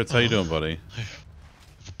 Fritz, how you doing, buddy?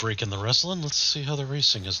 Breaking the wrestling. Let's see how the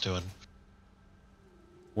racing is doing.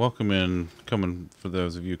 Welcome in, for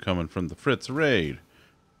those of you coming from the Fritz Raid.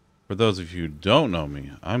 For those of you who don't know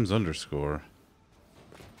me, I'm Zunderscore,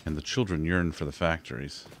 and the children yearn for the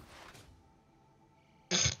factories.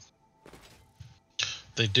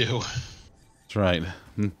 They do. That's right.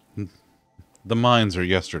 The mines are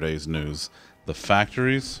yesterday's news. The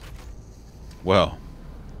factories? Well,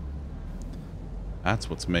 that's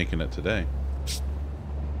what's making it today.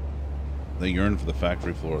 They yearn for the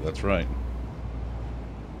factory floor, that's right.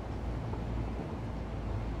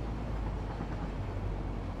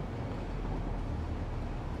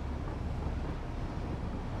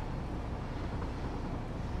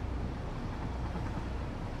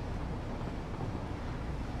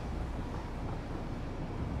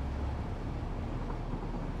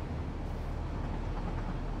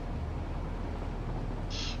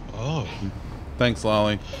 Thanks,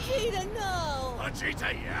 Lolly. Vegeta, no!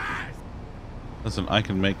 Vegeta, yes! Listen, I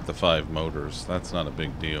can make the 5 motors. That's not a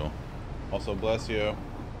big deal. Also, bless you.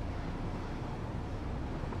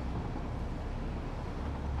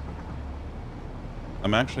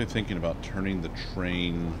 I'm actually thinking about turning the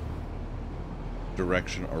train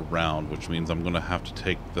direction around, which means I'm going to have to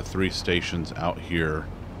take the 3 stations out here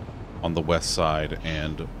on the west side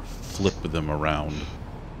and flip them around.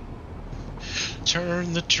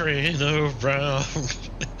 Turn the train around.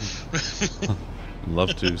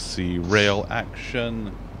 Love to see rail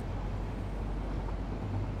action.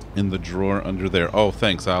 In the drawer under there. Oh,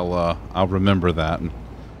 thanks. I'll remember that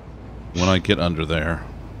when I get under there.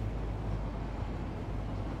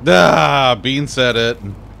 Ah, Bean said it.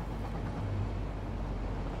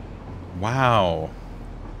 Wow.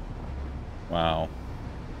 Wow.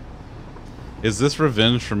 Is this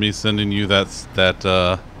revenge for me sending you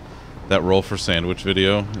that roll for sandwich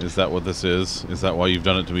video? Is that what this is? Is that why you've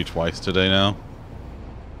done it to me twice today now?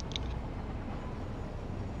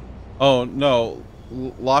 Oh, no.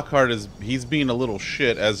 Lockhart he's being a little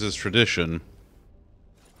shit, as is tradition.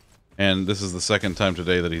 And this is the second time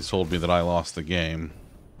today that he's told me that I lost the game.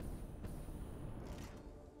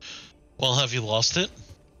 Well, have you lost it?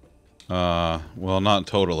 Well, not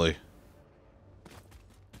totally.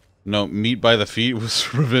 No, meat by the feet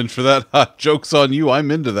was revenge for that. Ha, joke's on you.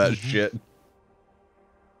 I'm into that shit.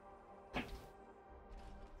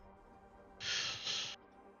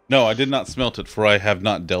 No, I did not smelt it, for I have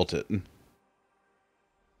not dealt it.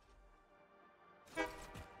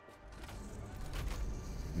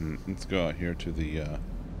 Let's go out here to the,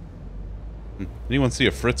 anyone see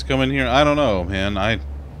a Fritz come in here? I don't know, man.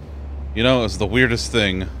 You know, it's the weirdest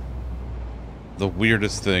thing. The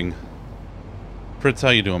weirdest thing. Fritz, how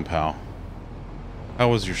you doing, pal? How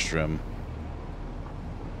was your stream?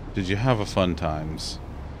 Did you have a fun times?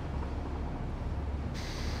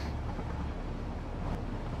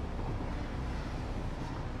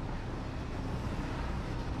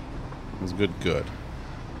 It was good, good.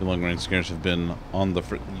 The long-range scanners have been on the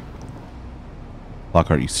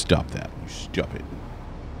Lockhart, you stop that. You stop it.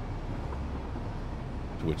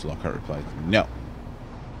 To which Lockhart replies, no.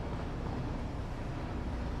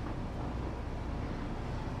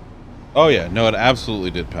 Oh yeah, no, it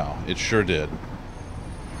absolutely did, pal. It sure did.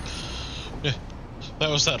 Yeah, that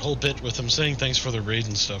was that whole bit with him saying thanks for the raid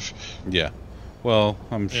and stuff. Yeah. Well,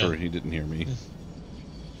 I'm sure he didn't hear me.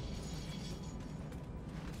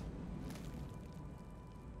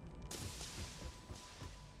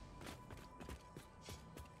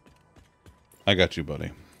 I got you,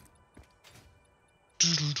 buddy.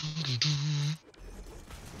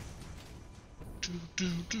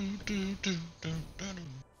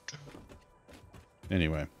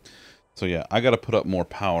 Anyway, so yeah, I gotta put up more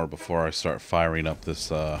power before I start firing up this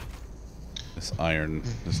this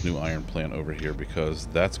new iron plant over here, because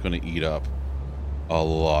that's gonna eat up a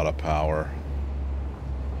lot of power.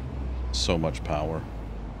 So much power.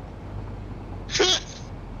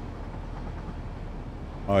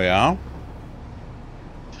 Oh yeah?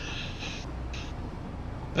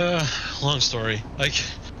 Long story. I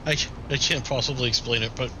can't possibly explain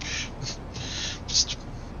it, but just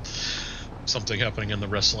something happening in the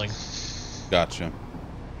wrestling. Gotcha.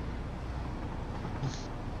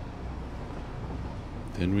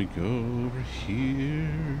 Then we go over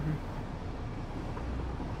here.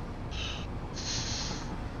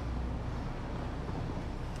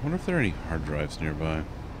 I wonder if there are any hard drives nearby.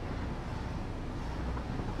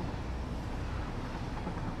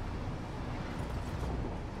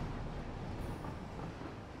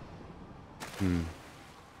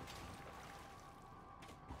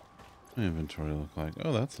 My inventory look like?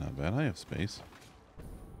 Oh, that's not bad. I have space.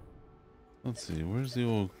 Let's see. Where's the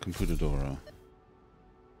old computadora?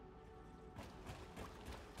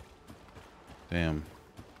 Damn.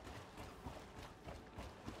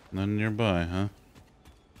 None nearby, huh?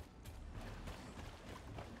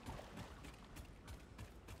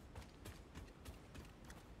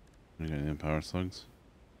 We got any power slugs?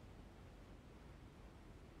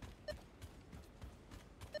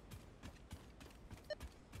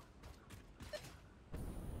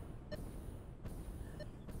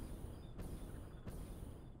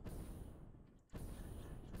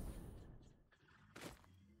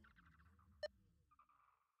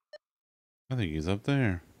 I think he's up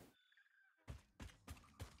there.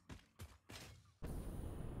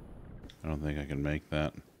 I don't think I can make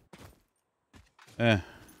that. Alright,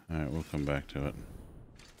 we'll come back to it.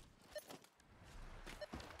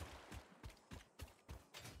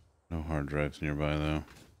 No hard drives nearby, though.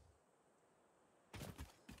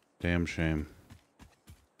 Damn shame.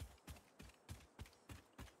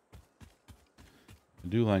 I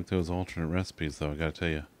do like those alternate recipes, though, I gotta tell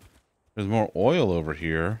you. There's more oil over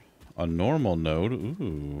here. A normal node.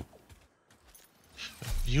 Ooh.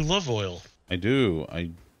 You love oil. I do.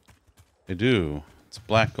 I do. It's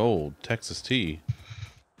black gold. Texas tea.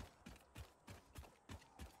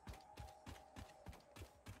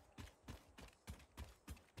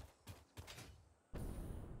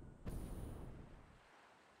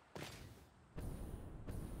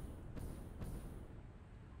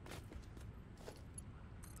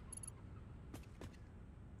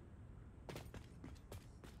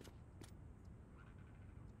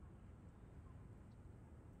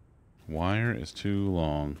 Wire is too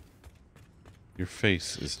long. Your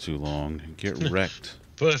face is too long. Get wrecked.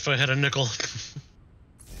 But if I had a nickel.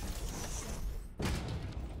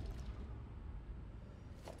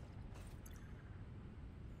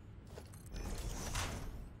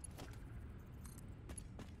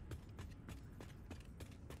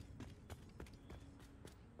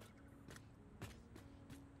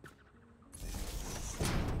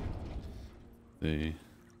 See.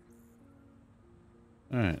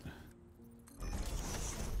 Alright.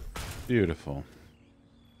 Beautiful.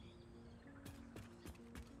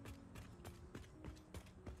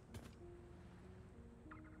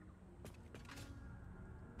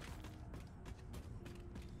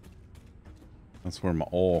 That's where my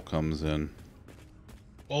oil comes in.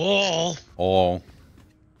 Oil. Oil.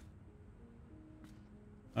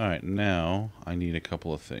 Alright, now I need a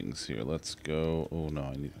couple of things here. Let's go. Oh no,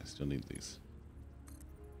 I still need these.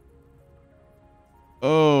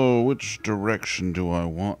 Oh, which direction do I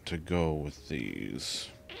want to go with these?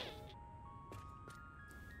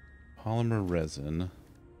 Polymer resin.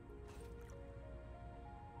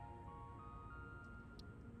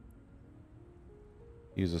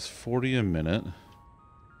 Uses 40 a minute.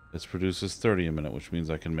 This produces 30 a minute, which means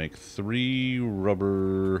I can make 3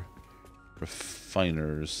 rubber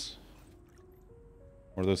refiners.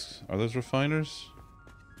 Are those refiners?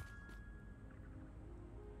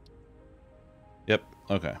 Yep,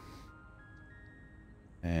 okay.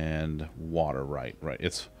 And water, right.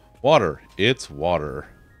 It's water. It's water.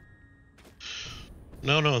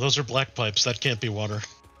 No, those are black pipes. That can't be water.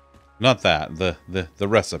 Not that. The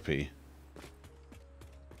recipe.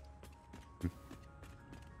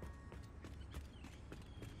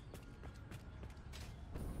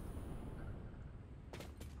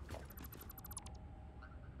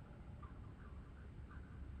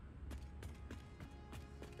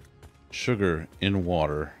 Sugar in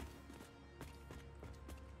water.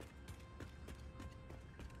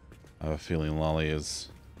 I have a feeling Lolly is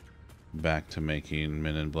back to making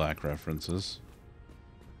Men in Black references.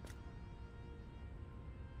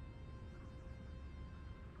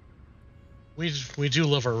 We do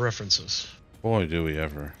love our references. Boy, do we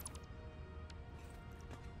ever.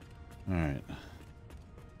 Alright.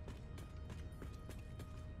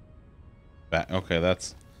 Okay,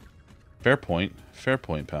 that's... Fair point. Fair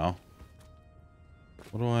point, pal.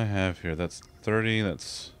 What do I have here? That's 30,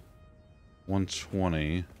 that's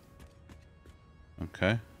 120.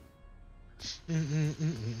 Okay.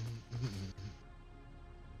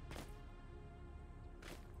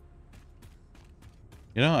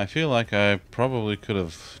 You know, I feel like I probably could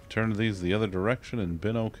have turned these the other direction and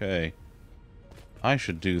been okay. I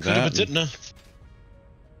should do that. But didn't.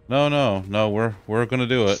 No, we're gonna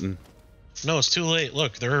do it. And no, it's too late.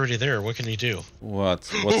 Look, they're already there. What can you do? What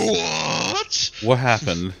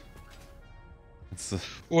happened?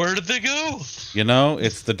 Where did they go? You know,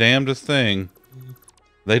 it's the damnedest thing.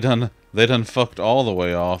 They done fucked all the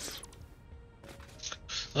way off.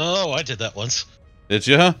 Oh, I did that once. Did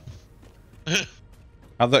ya?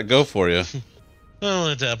 How'd that go for you? Well,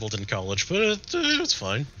 I dabbled in college, but it was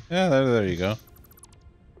fine. Yeah, there you go.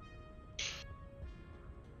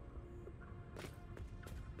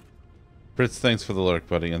 Fritz, thanks for the lurk,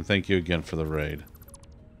 buddy, and thank you again for the raid.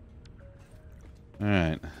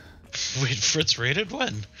 Alright. Wait, Fritz raided?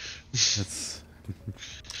 When? It's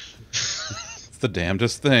the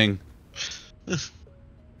damnedest thing.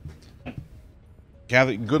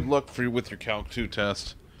 Kathy, good luck with your Calc 2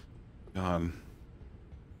 test. God.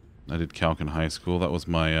 I did Calc in high school. That was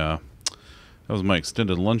my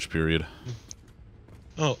extended lunch period.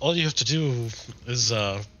 Oh, all you have to do is,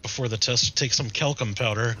 before the test, take some talcum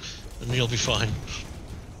powder, and you'll be fine.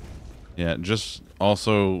 Yeah, just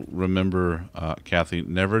also remember, Kathy,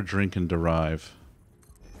 never drink and derive.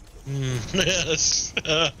 Yes.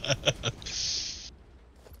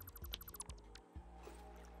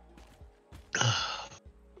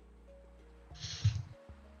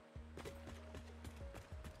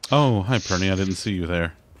 Oh, hi, Perny. I didn't see you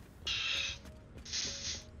there.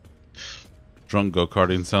 Drunk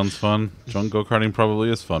go-karting sounds fun. Drunk go-karting probably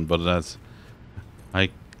is fun, but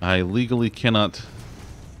I legally cannot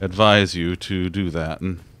advise you to do that.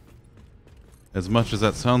 And as much as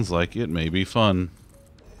that sounds like, it may be fun.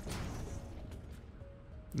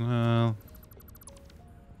 Well...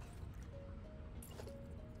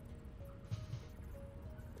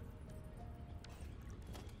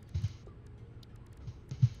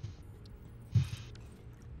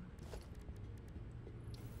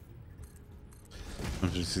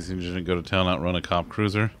 You didn't go to town, outrun a cop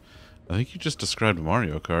cruiser. I think you just described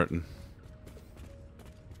Mario Kart.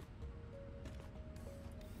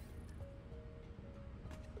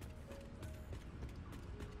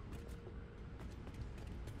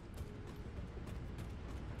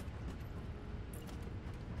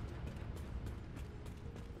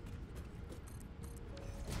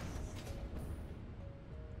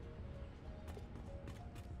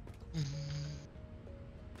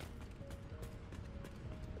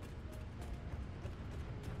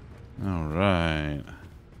 All right.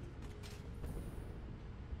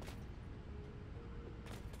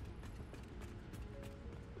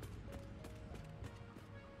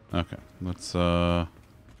 Okay, let's go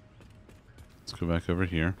back over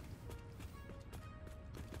here.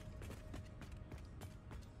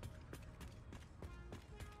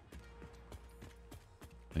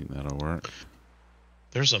 I think that'll work.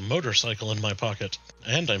 There's a motorcycle in my pocket,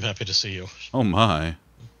 and I'm happy to see you. Oh my.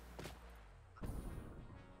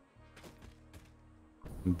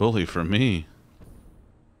 Bully for me.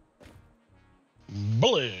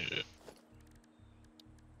 Bully!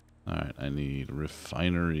 Alright, I need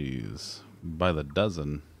refineries by the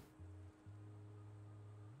dozen.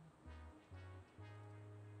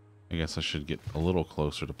 I guess I should get a little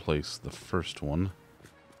closer to place the first one.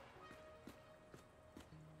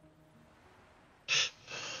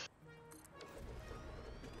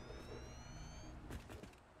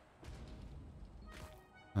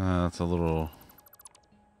 That's a little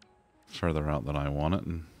further out than I want it.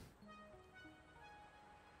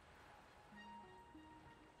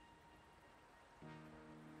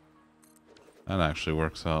 That actually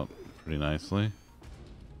works out pretty nicely.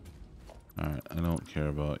 Alright, I don't care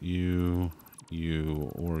about you, you,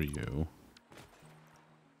 or you.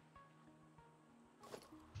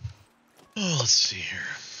 Oh, let's see here.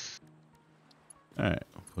 Alright,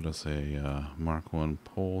 put us a Mark 1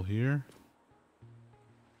 pole here.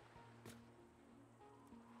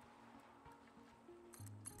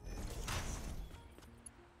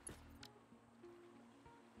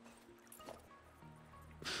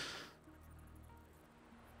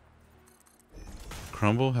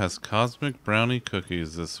 Crumble has cosmic brownie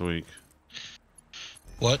cookies this week.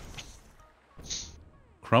 What?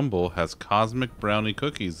 Crumble has cosmic brownie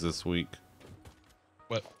cookies this week.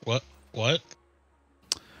 What?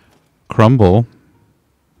 Crumble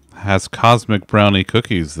has cosmic brownie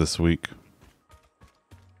cookies this week.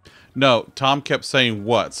 No, Tom kept saying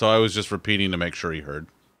what, so I was just repeating to make sure he heard.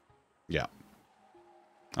 Yeah.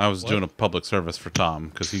 I was doing a public service for Tom,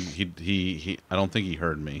 because he I don't think he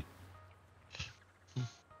heard me.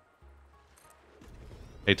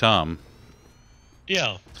 Hey, Tom.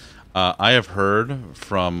 Yeah. I have heard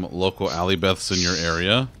from local Alley Beths in your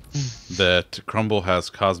area that Crumble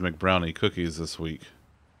has cosmic brownie cookies this week.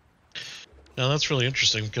 Now that's really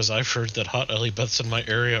interesting because I've heard that hot Alley Beths in my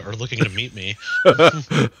area are looking to meet me.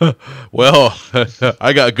 Well,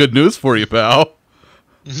 I got good news for you, pal.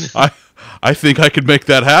 I think I could make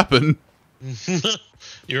that happen.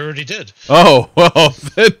 You already did. Oh, well,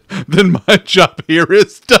 then my job here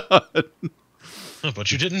is done.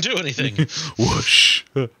 But you didn't do anything. Whoosh.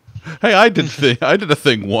 Hey, I did a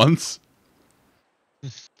thing once.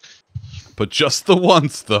 But just the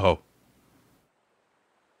once, though.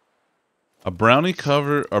 A brownie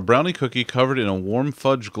cookie covered in a warm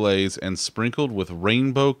fudge glaze and sprinkled with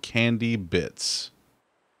rainbow candy bits.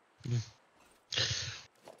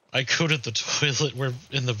 I coated the toilet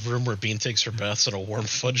in the room where Bean takes her baths in a warm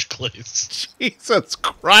fudge glaze. Jesus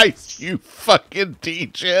Christ, you fucking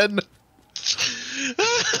degen.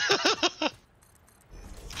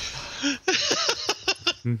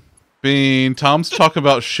 Bean, Tom's talking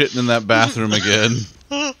about shitting in that bathroom again.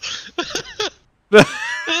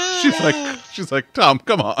 she's like, Tom,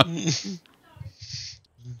 come on.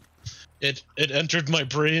 It entered my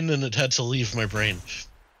brain and it had to leave my brain,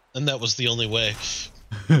 and that was the only way.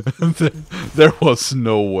 There was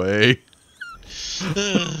no way.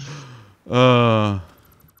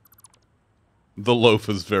 The loaf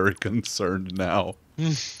is very concerned now.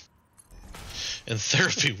 In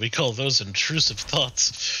therapy, we call those intrusive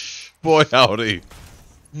thoughts. Boy, howdy.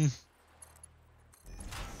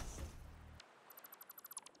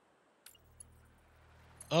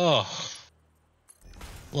 Oh.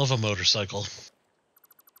 Love a motorcycle.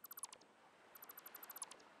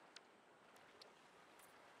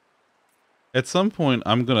 At some point,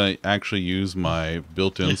 I'm going to actually use my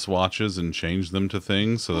built-in swatches and change them to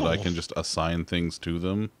things so that I can just assign things to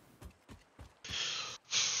them.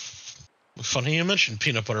 Funny you mentioned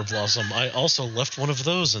Peanut Butter Blossom. I also left one of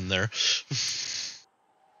those in there.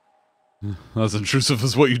 As intrusive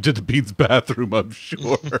as what you did to Bean's bathroom, I'm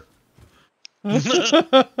sure.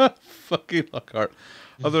 Fucking Lockhart.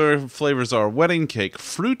 Other flavors are wedding cake,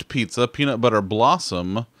 fruit pizza, peanut butter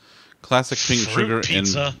blossom, classic pink sugar,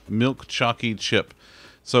 and milk chalky chip.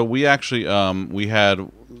 So we actually,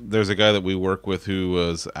 there's a guy that we work with who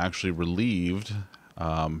was actually relieved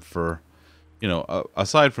for,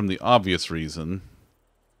 aside from the obvious reason,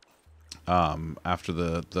 after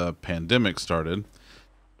the pandemic started,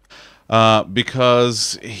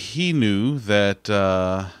 because he knew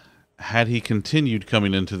that had he continued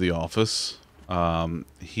coming into the office,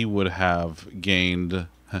 he would have gained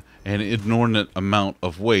an inordinate amount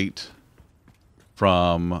of weight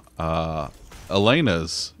from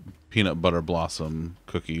Elena's peanut butter blossom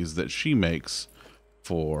cookies that she makes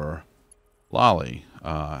for Lolly.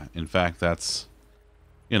 In fact, that's,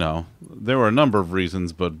 there were a number of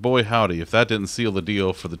reasons, but boy howdy, if that didn't seal the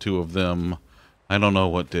deal for the two of them, I don't know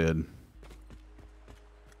what did.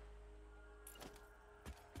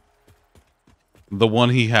 The one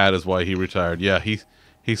he had is why he retired. Yeah,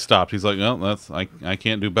 he stopped. He's like, no, I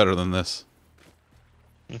can't do better than this.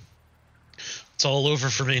 It's all over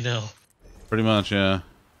for me now. Pretty much, yeah.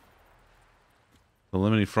 The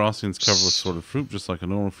lemony frosting is covered with sorted fruit, just like a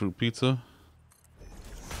normal fruit pizza.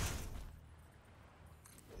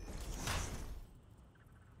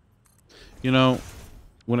 You know,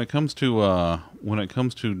 when it comes to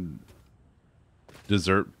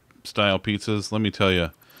dessert style pizzas, let me tell you,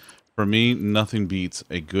 for me, nothing beats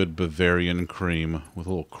a good Bavarian cream with a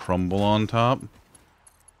little crumble on top.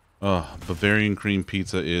 Bavarian cream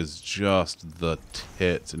pizza is just the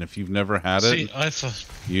tits, and if you've never had it, I thought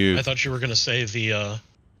you were gonna say the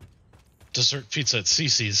dessert pizza at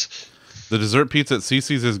Cece's. The dessert pizza at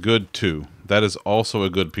Cece's is good too. That is also a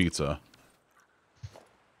good pizza.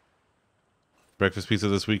 Breakfast pizza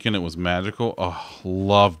this weekend, it was magical. Oh,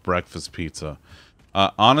 love breakfast pizza.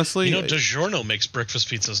 Honestly, you know, DiGiorno makes breakfast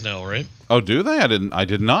pizzas now, right? Oh, do they? I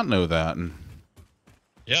did not know that.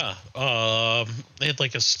 Yeah, they had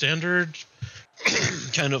like a standard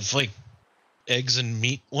kind of like eggs and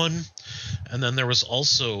meat one, and then there was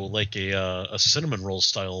also like a cinnamon roll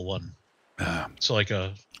style one. So like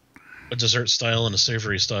a dessert style and a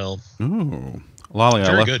savory style. Ooh, Lolly,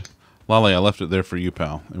 very good. Lolly, I left it there for you,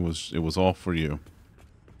 pal. It was all for you.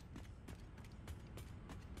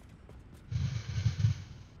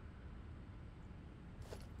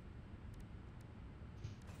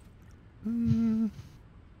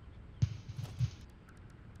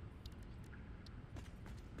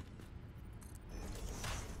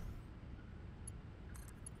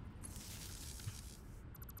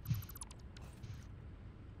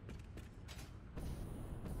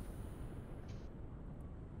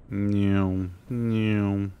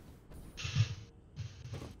 No.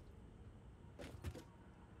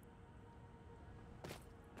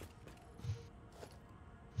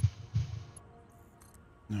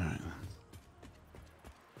 All right.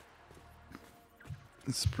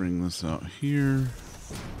 Let's bring this out here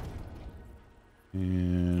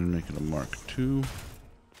and make it a Mark II.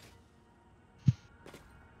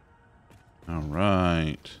 All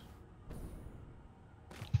right.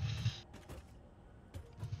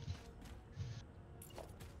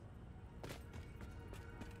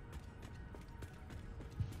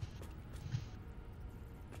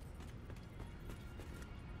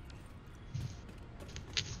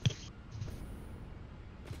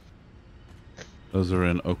 Those are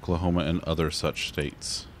in Oklahoma and other such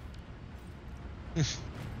states.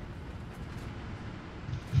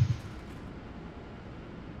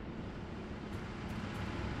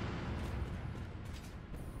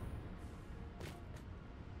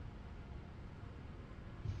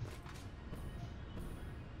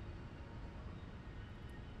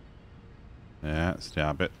 Yeah,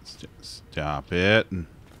 stop it. Stop it.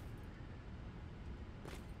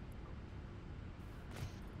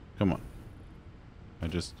 Come on. I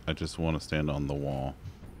just want to stand on the wall.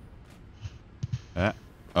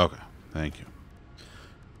 Okay. Thank you.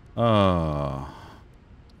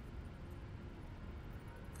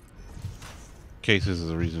 Cases is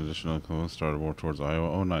a reason additional started war towards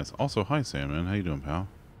Iowa. Oh, nice. Also, hi, Sandman. How you doing, pal?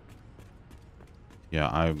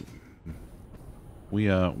 Yeah,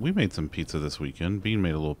 we made some pizza this weekend. Bean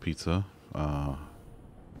made a little pizza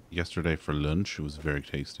yesterday for lunch. It was very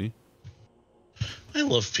tasty. I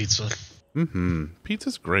love pizza.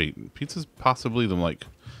 Pizza's great. Pizza's possibly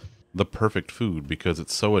the perfect food because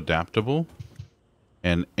it's so adaptable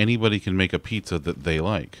and anybody can make a pizza that they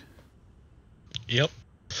like. Yep.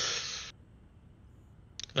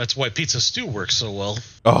 That's why pizza stew works so well.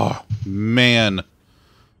 Oh, man.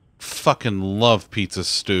 Fucking love pizza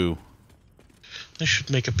stew. I should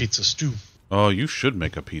make a pizza stew. Oh, you should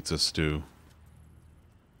make a pizza stew.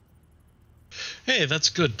 Hey, that's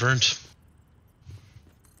good, Burnt.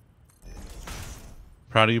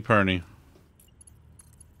 Proud of you, Perny.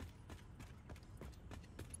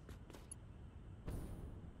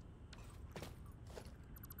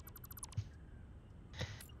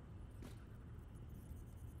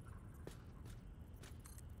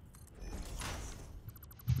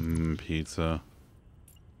 Pizza.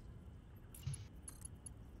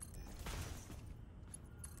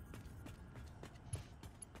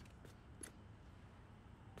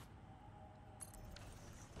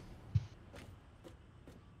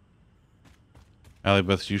 Allie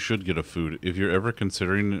Beth, you should get a food. If you're ever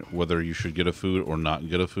considering whether you should get a food or not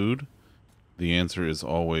get a food, the answer is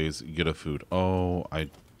always get a food. Oh,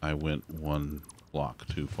 I went one block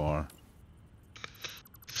too far.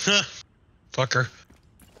 Fucker.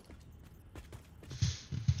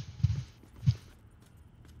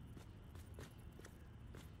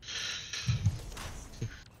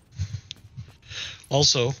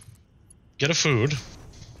 Also, get a food.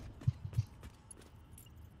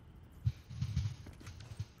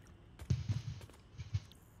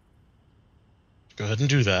 Go ahead and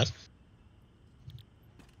do that.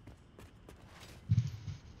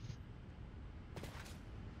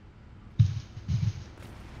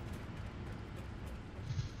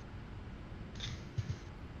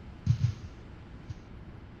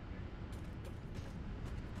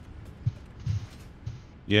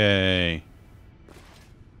 Yay.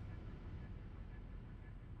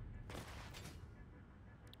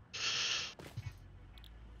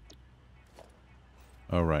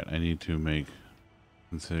 All right, I need to make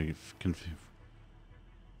Oh.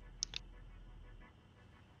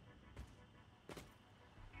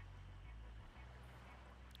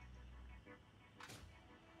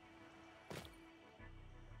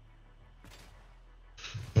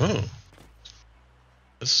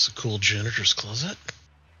 This is a cool janitor's closet.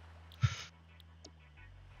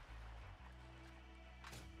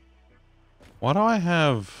 Why do I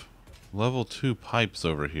have level 2 pipes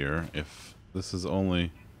over here if this is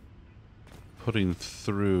only putting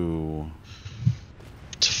through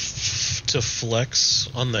to flex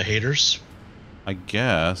on the haters? I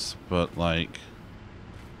guess, but like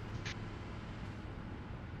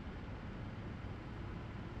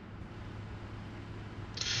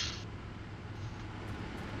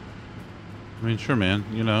I mean, sure, man,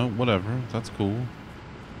 you know, whatever, that's cool.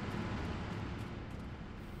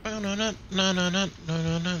 No.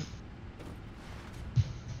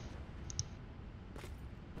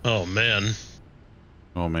 Oh man.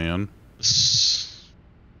 Oh man. This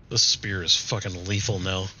spear is fucking lethal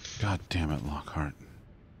now. God damn it, Lockhart.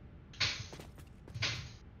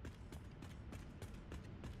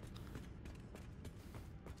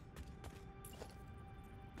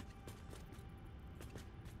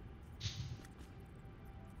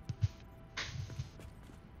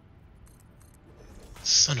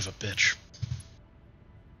 Son of a bitch.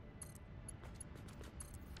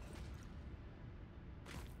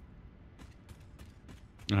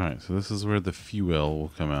 Alright, so this is where the fuel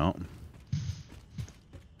will come out.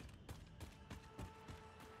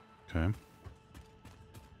 Okay.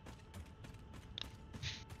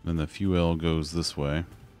 Then the fuel goes this way.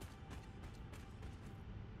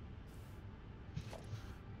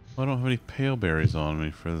 I don't have any pale berries on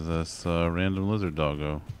me for this random lizard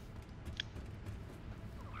doggo.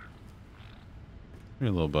 Here,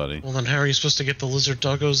 little buddy. Well, then how are you supposed to get the lizard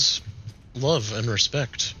doggo's love and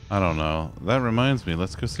respect? I don't know. That reminds me.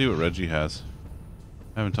 Let's go see what Reggie has.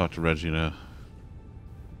 I haven't talked to Reggie in a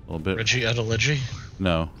little bit. Reggie Adeleggi?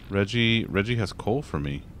 No. Reggie has coal for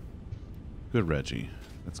me. Good Reggie.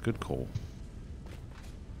 That's good coal.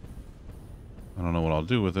 I don't know what I'll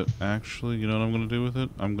do with it. Actually, you know what I'm going to do with it?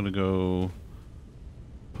 I'm going to go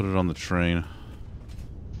put it on the train.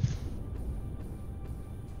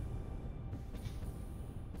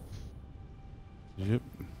 Yep.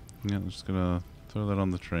 Yeah, I'm just gonna throw that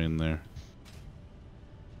on the train there.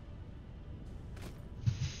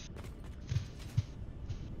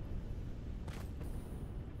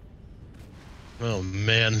 Oh,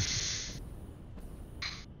 man.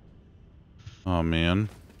 Oh, man.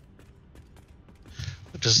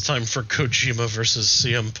 It is time for Kojima versus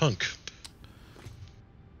CM Punk.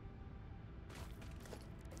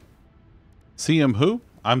 CM who?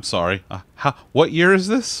 I'm sorry. What year is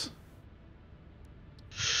this?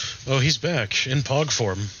 Oh, he's back in Pog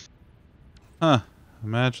form. Huh.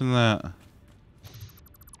 Imagine that.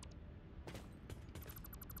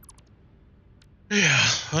 Yeah,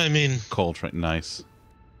 I mean... Coal train. Nice.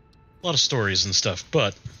 A lot of stories and stuff,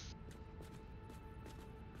 but...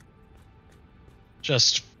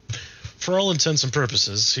 just... for all intents and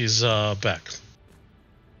purposes, he's back.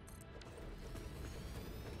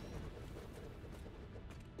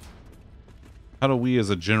 How do we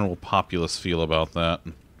as a general populace feel about that?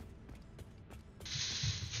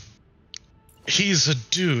 He's a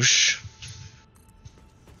douche.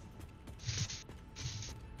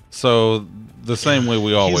 So, the same way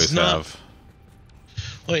we always have.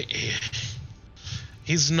 Like,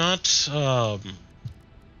 he's not,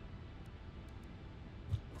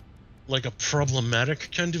 like a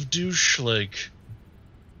problematic kind of douche. Like,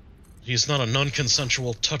 he's not a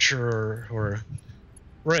non-consensual toucher or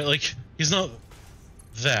right, like, he's not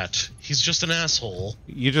that. He's just an asshole.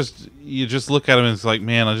 You just look at him and it's like,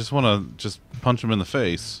 man, I just want to just punch him in the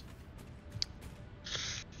face.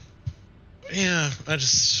 Yeah,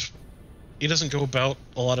 he doesn't go about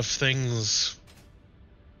a lot of things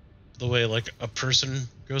the way, like, a person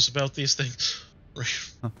goes about these things.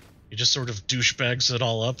 Huh. He just sort of douchebags it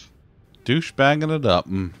all up. Douchebagging it up.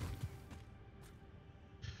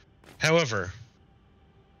 However,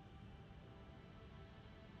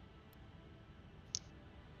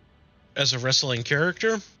 as a wrestling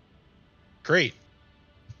character, great.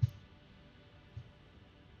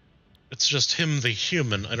 It's just him, the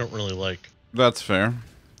human, I don't really like. That's fair.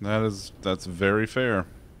 That's very fair.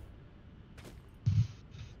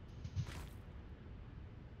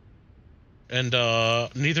 And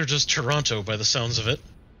neither does Toronto, by the sounds of it.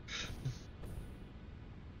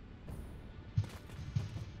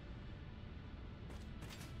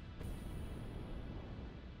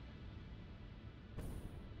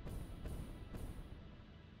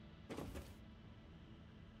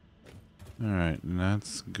 Alright,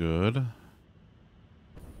 that's good.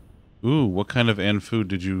 Ooh, what kind of ant food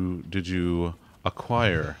did you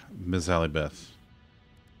acquire, Ms. Alibeth?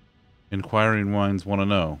 Inquiring minds want to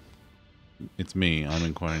know. It's me, I'm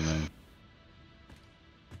inquiring mind.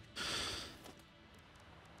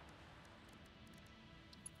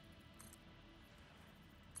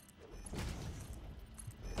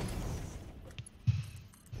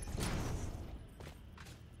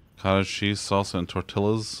 Cottage cheese, salsa, and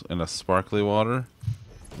tortillas in a sparkly water.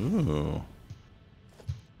 Ooh.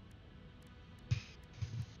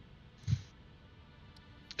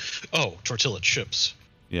 Oh, tortilla chips.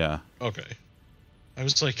 Yeah. Okay. I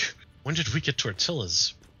was like, when did we get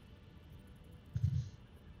tortillas?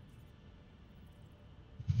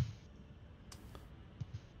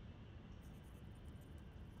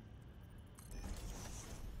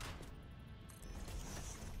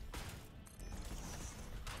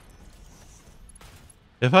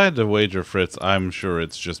 If I had to wager, Fritz, I'm sure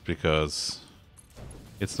it's just because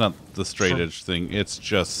it's not the straight edge thing. It's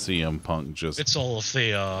just CM Punk. Just it's all of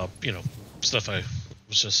the stuff I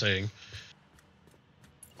was just saying.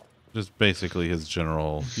 Just basically his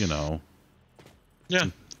general, Yeah,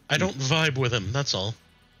 I don't vibe with him. That's all.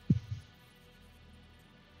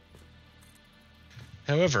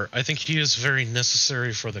 However, I think he is very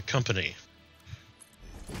necessary for the company.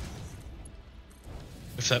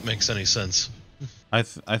 If that makes any sense. I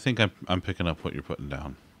think I'm picking up what you're putting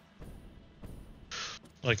down.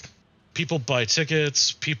 Like, people buy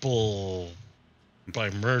tickets, people buy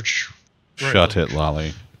merch. Shut it,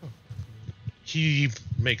 Lolly. He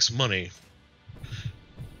makes money.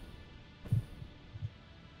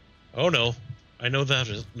 Oh no, I know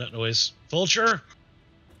that noise. Vulture!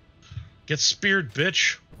 Get speared,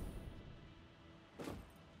 bitch!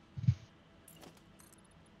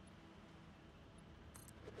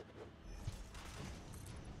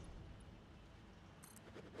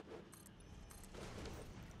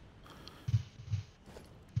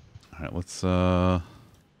 Alright, let's throw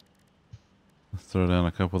down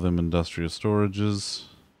a couple of them industrial storages.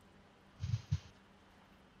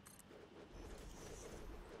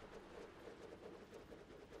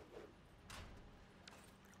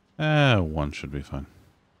 One should be fine.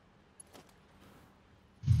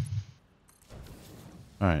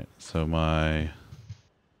 Alright, so my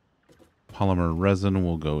polymer resin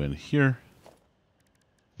will go in here.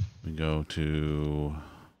 We go to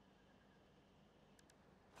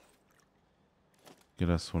get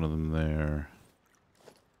us one of them there.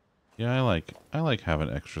 Yeah, I like having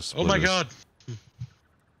extra splitters. Oh my god!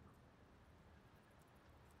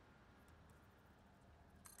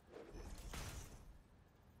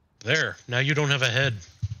 There, now you don't have a head.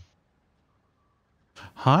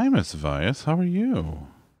 Hi, Miss Vias. How are you?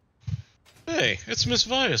 Hey, it's Miss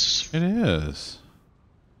Vias. It is.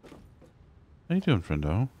 How you doing,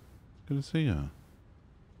 friendo? Good to see ya.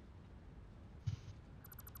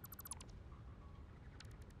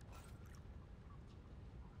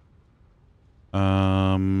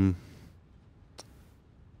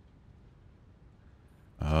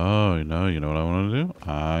 Oh, you know what I want to do?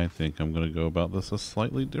 I think I'm going to go about this a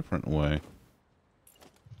slightly different way.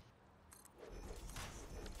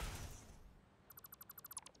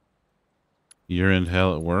 Year-end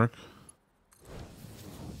hell at work?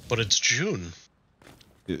 But it's June.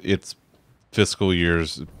 It's fiscal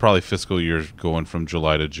years, probably fiscal years going from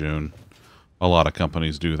July to June. A lot of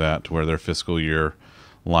companies do that to where their fiscal year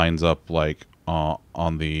lines up like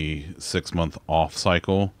on the 6-month off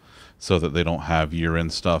cycle, so that they don't have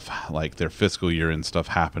year-end stuff, like their fiscal year-end stuff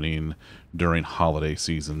happening during holiday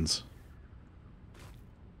seasons.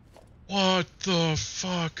 What the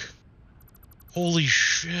fuck? Holy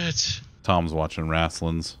shit. Tom's watching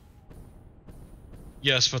wrestlings.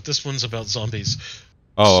 Yes, but this one's about zombies.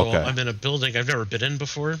 Oh, so okay. I'm in a building I've never been in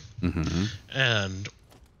before. Mm-hmm. And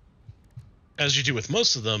as you do with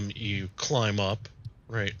most of them, you climb up.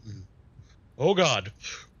 Right. Oh god.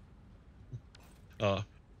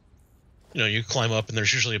 You climb up and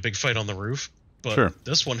there's usually a big fight on the roof. But sure.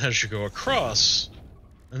 This one has you go across.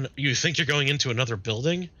 And you think you're going into another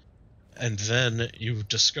building. And then you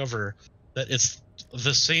discover that it's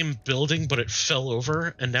the same building, but it fell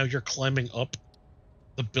over, and now you're climbing up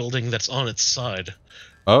the building that's on its side.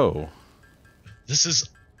 Oh. This is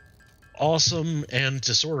awesome and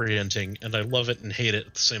disorienting, and I love it and hate it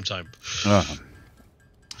at the same time.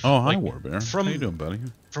 Oh, hi, Like, Warbear. How you doing, buddy?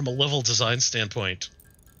 From a level design standpoint,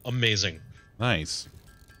 amazing. Nice.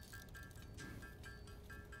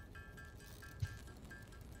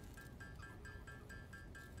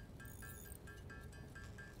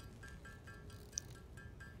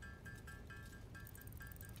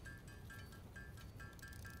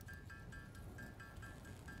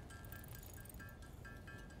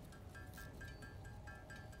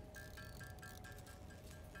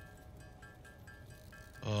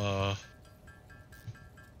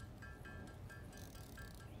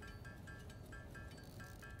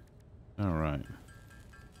 Alright.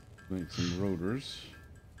 Make some rotors.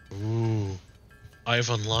 Ooh. I've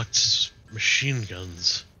unlocked machine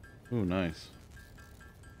guns. Ooh, nice.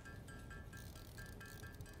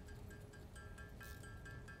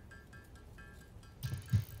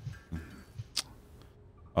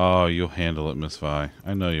 Oh, you'll handle it, Miss Vi.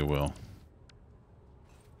 I know you will.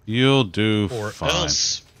 You'll do fine.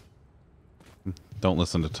 Else. Don't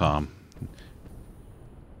listen to Tom.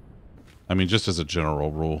 I mean, just as a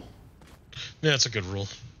general rule. Yeah, it's a good rule.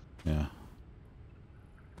 Yeah.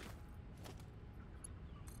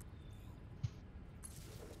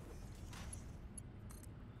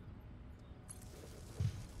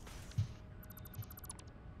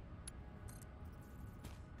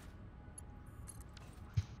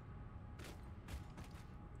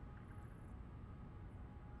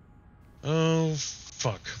 Oh,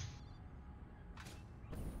 fuck.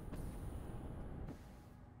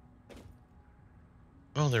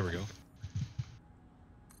 Oh, there we go.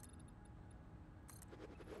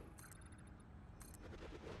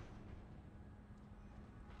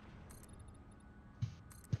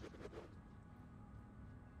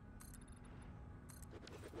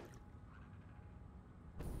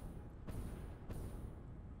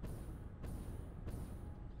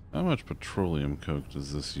 How much petroleum coke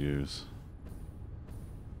does this use?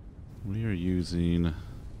 We are using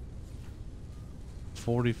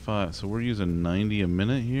 45, so we're using 90 a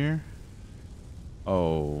minute here?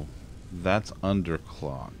 Oh, that's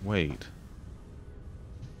underclocked. Wait.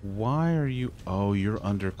 Why are you... Oh, you're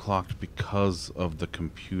underclocked because of the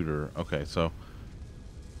computer. Okay, so...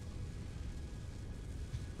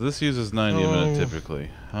 This uses 90 a minute typically.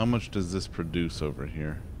 How much does this produce over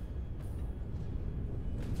here?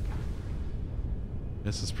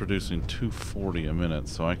 This is producing 240 a minute,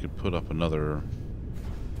 so I could put up another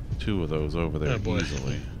 2 of those over there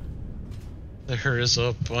easily. There is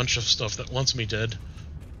a bunch of stuff that wants me dead.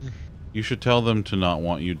 You should tell them to not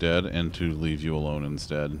want you dead and to leave you alone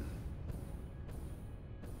instead.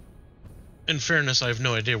 In fairness, I have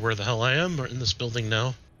no idea where the hell I am in this building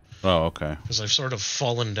now. Oh, okay. Because I've sort of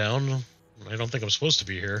fallen down. I don't think I'm supposed to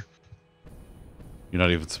be here. You're not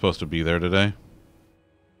even supposed to be there today?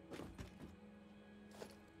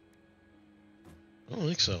 I don't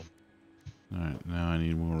think so. Alright, now I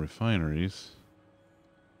need more refineries.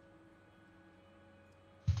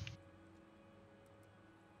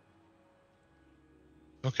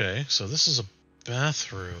 Okay, so this is a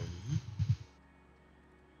bathroom.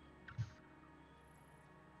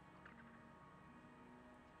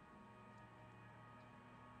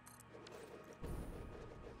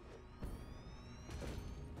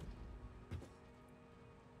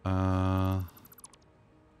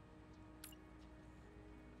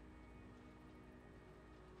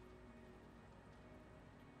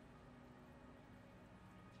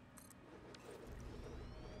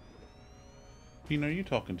 Pete, are you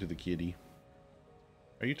talking to the kitty?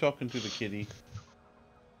 Are you talking to the kitty?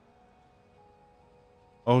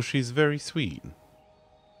 Oh, she's very sweet.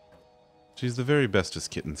 She's the very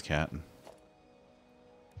bestest kitten's cat.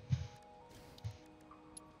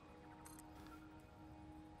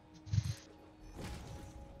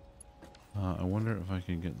 I wonder if I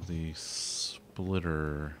can get the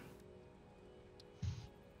splitter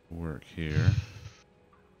to work here.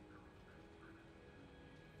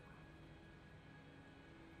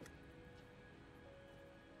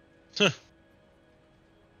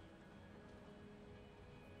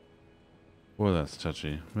 Boy, that's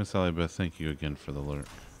touchy. Miss Allybeth, thank you again for the lurk.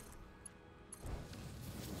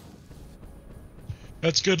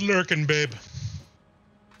 That's good lurking, babe.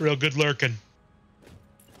 Real good lurking.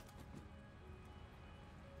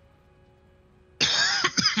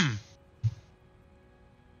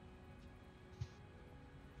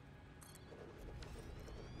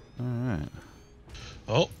 Alright.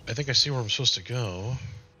 Oh, I think I see where I'm supposed to go.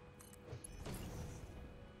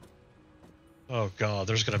 Oh god,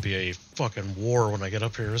 there's gonna be a fucking war when I get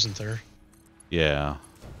up here, isn't there? Yeah.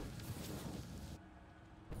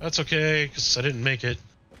 That's okay, because I didn't make it.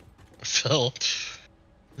 I fell.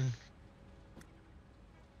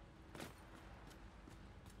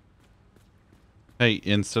 Hey,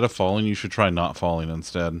 instead of falling, you should try not falling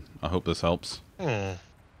instead. I hope this helps. Oh.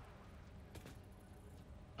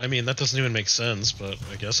 I mean, that doesn't even make sense, but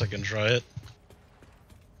I guess I can try it.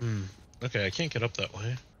 Okay, I can't get up that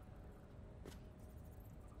way.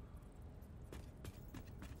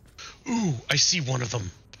 Ooh, I see one of them.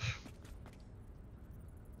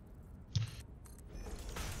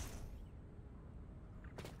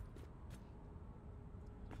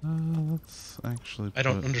 Let's actually I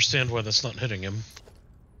don't understand why that's not hitting him.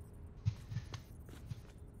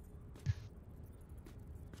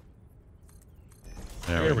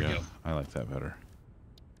 There we go. I like that better.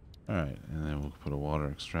 Alright, and then we'll put a water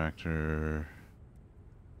extractor.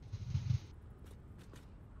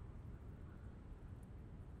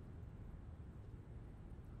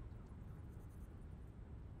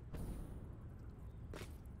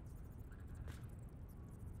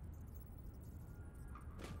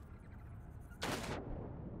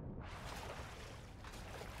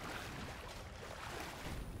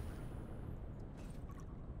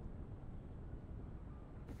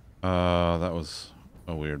 That was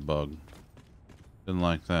a weird bug. Didn't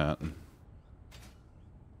like that.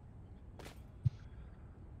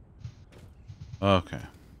 Okay.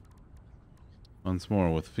 Once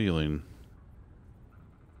more with feeling.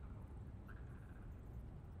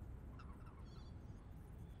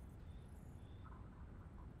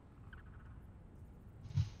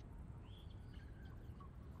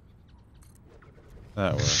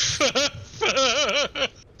 That works.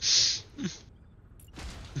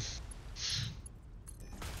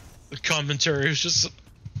 The commentary was just...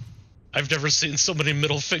 I've never seen so many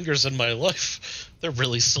middle fingers in my life. They're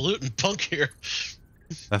really saluting Punk here.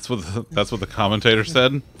 That's what the commentator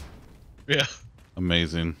said? Yeah.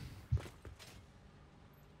 Amazing.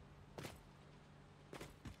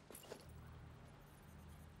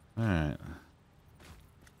 Alright.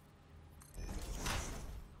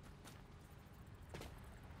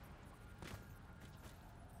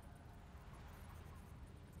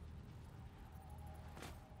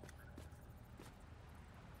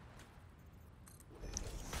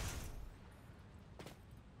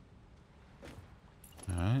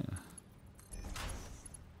 Alright.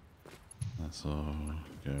 Let's all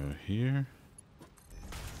go here.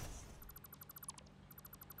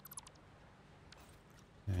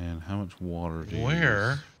 And how much water do you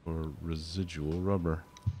use for residual rubber?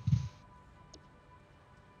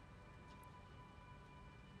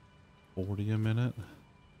 40 a minute.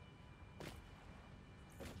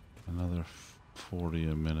 Another 40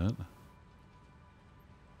 a minute.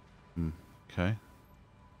 Okay.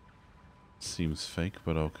 Seems fake,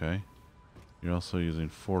 but okay. You're also using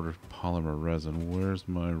polymer resin. Where's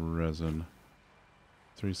my resin?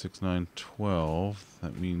 36912.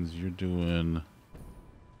 That means you're doing...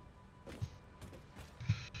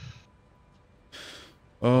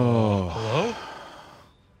 Oh. Hello?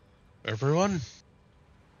 Everyone?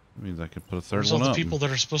 That means I could put a third Where's one all up. the people that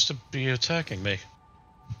are supposed to be attacking me?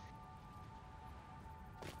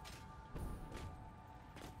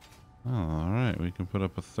 Oh, alright. We can put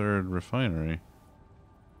up a third refinery.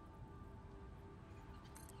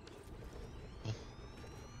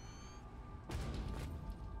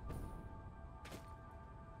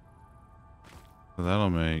 So that'll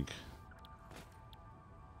make...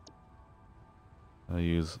 I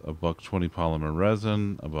use a $1.20 polymer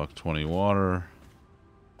resin, a $1.20 water,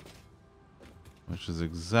 which is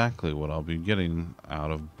exactly what I'll be getting out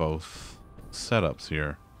of both setups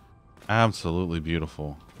here. Absolutely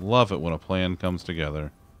beautiful. Love it when a plan comes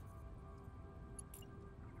together.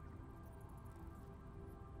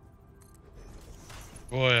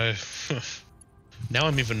 Boy, now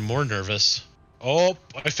I'm even more nervous. Oh,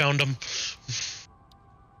 I found him.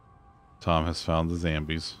 Tom has found the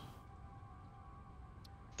zombies.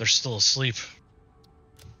 They're still asleep.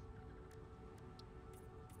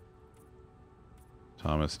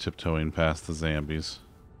 Tom is tiptoeing past the zombies.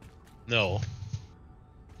 No.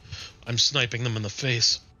 I'm sniping them in the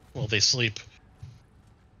face while they sleep.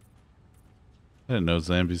 I didn't know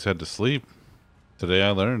zombies had to sleep. Today I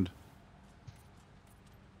learned.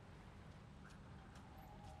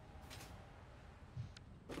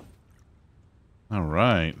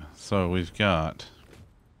 Alright, so we've got...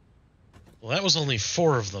 Well, that was only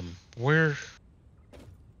 4 of them. Where...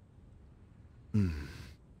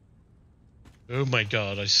 Oh my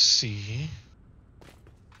god, I see.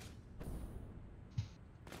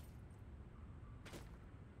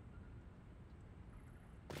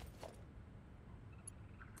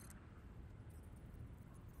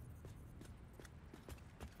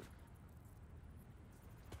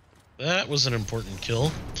 That was an important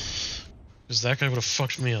kill. Because that guy would have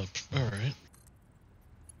fucked me up. Alright.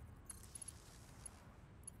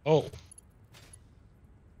 Oh.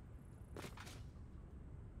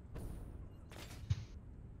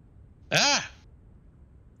 Ah!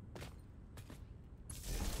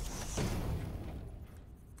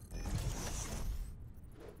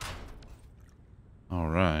 All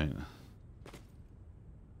right.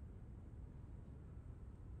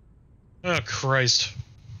 Oh, Christ.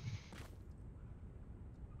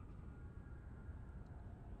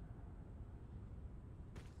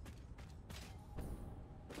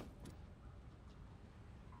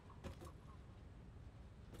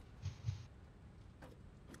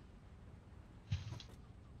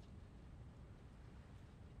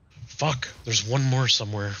 Fuck, there's one more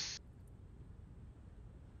somewhere.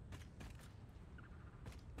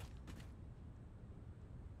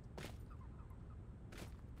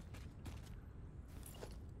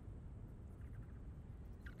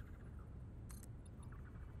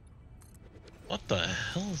 What the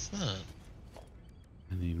hell is that?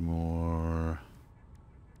 I need more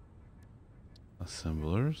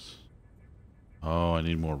assemblers. Oh, I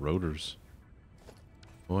need more rotors.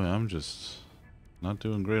 Boy, I'm just not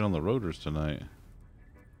doing great on the rotors tonight.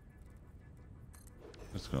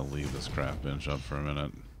 Just gonna leave this craft bench up for a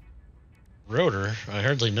minute. Rotor? I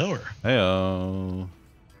hardly know her. Heyo.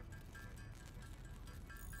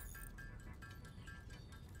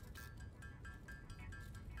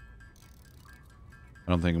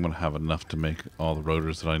 I don't think I'm gonna have enough to make all the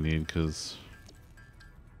rotors that I need because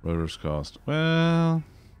rotors cost, well...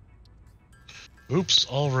 Oops,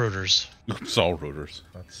 all rotors. Oops, all rotors.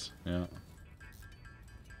 That's, yeah.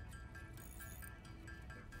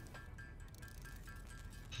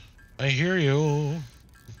 I hear you.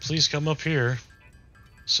 Please come up here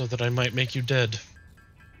so that I might make you dead.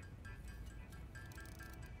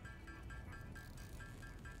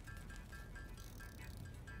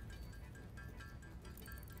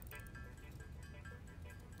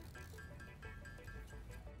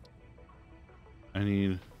 I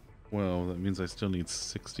need, well, that means I still need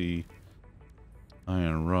 60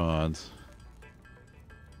 iron rods.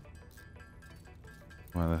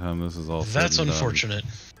 By the time this is all said That's and done. unfortunate.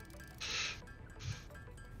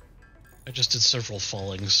 I just did several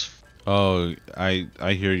fallings. Oh, I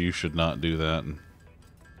hear you should not do that.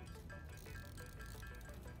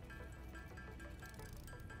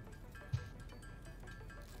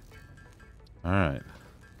 All right.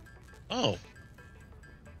 Oh.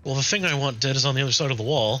 Well, the thing I want dead is on the other side of the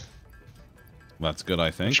wall. That's good,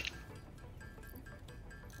 I think.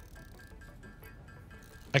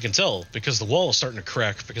 I can tell because the wall is starting to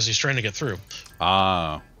crack because he's trying to get through.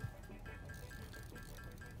 Ah.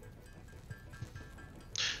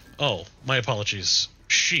 Oh, my apologies.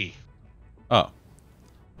 She. Oh.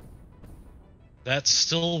 That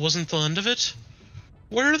still wasn't the end of it?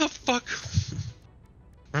 Where the fuck?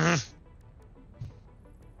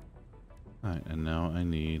 Alright, and now I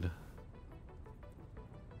need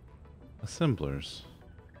assemblers.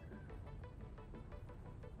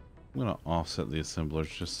 I'm gonna offset the assemblers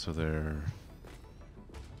just so they're...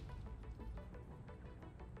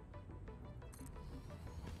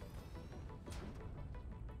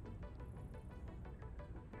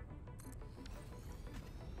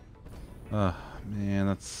 man,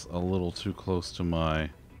 that's a little too close to my...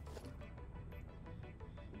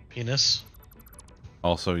 Penis?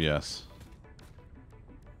 Also, yes.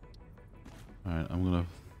 Alright, I'm gonna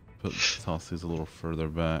toss these a little further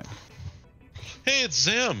back. Hey, it's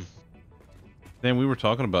Zam! Dan, we were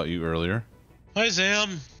talking about you earlier. Hi,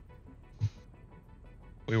 Zam!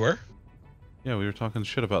 We were? Yeah, we were talking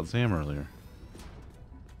shit about Zam earlier.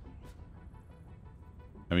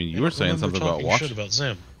 I mean, you were saying something about watching. Shit about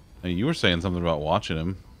Zam. I mean, you were saying something about watching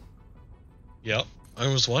him. Yep, I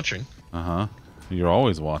was watching. Uh-huh. You're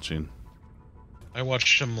always watching. I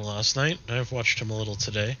watched him last night. I've watched him a little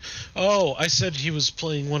today. Oh, I said he was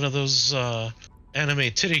playing one of those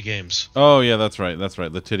anime titty games. Oh, yeah, that's right. That's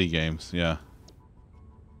right. The titty games, yeah.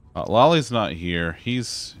 Lolly's not here.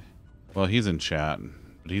 He's in chat,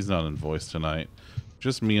 but he's not in voice tonight.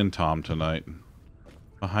 Just me and Tom tonight.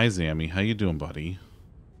 Oh, hi, Zammy. How you doing, buddy?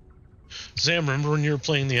 Zam, remember when you were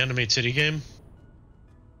playing the anime titty game?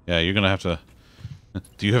 Yeah, you're gonna have to...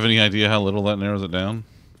 Do you have any idea how little that narrows it down?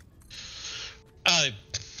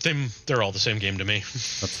 They're all the same game to me.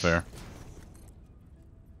 That's fair.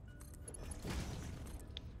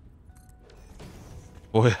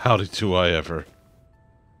 Boy, howdy do I ever.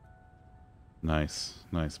 Nice.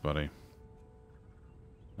 Nice, buddy.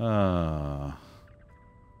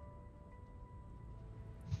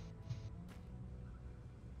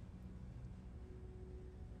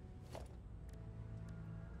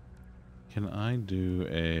 Can I do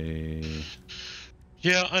a...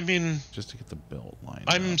 Yeah, I mean... Just to get the belt line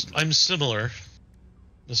I'm similar,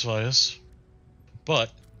 Misvias.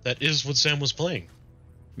 But that is what Sam was playing.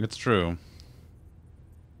 It's true.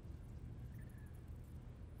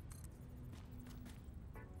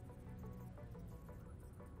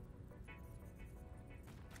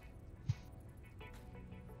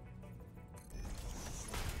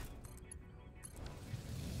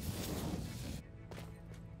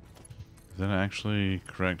 Is that actually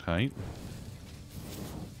correct height?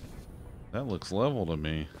 That looks level to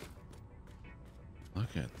me.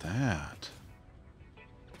 Look at that.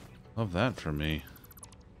 Love that for me.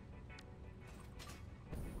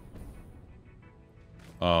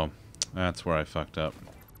 Oh, that's where I fucked up.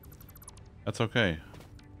 That's okay.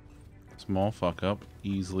 Small fuck up,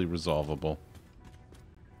 easily resolvable.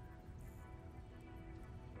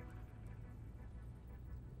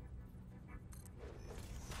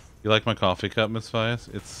 You like my coffee cup, Miss Fias?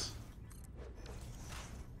 It's...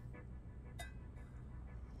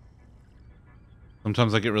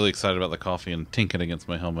 Sometimes I get really excited about the coffee and tink it against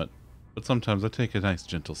my helmet. But sometimes I take a nice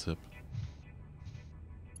gentle sip.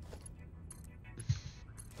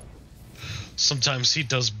 Sometimes he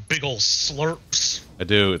does big ol' slurps. I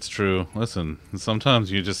do, it's true. Listen,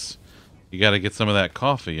 sometimes you gotta get some of that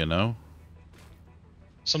coffee, you know?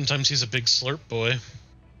 Sometimes he's a big slurp boy.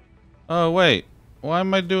 Oh, wait. Why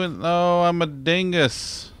am I doing... Oh, I'm a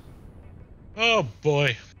dingus. Oh,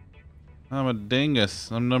 boy. I'm a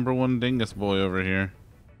dingus. I'm #1 dingus boy over here.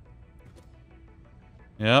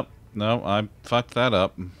 Yep. No, I fucked that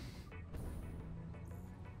up.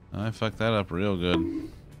 I fucked that up real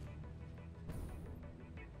good.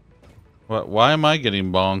 What? Why am I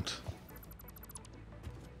getting bonked?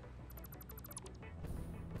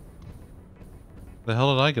 The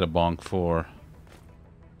hell did I get a bonk for?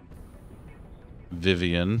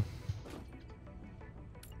 Vivian.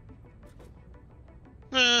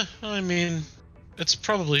 I mean, it's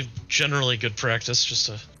probably generally good practice just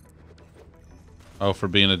to... Oh, for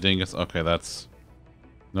being a dingus? Okay, that's...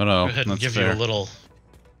 No, Go ahead and that's give fair. you a little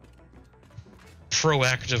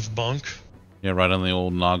proactive bunk. Yeah, right on the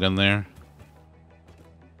old noggin there.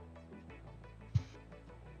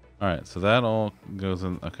 Alright, so that all goes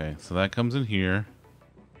in... Okay, so that comes in here.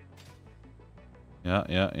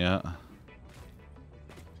 Yeah.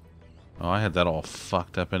 Oh, I had that all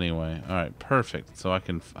fucked up anyway. Alright, perfect. So I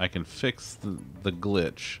can fix the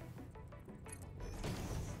glitch.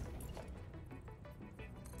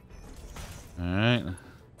 Alright.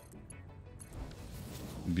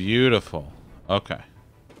 Beautiful. Okay.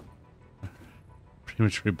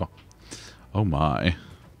 Premature bomb. Oh my.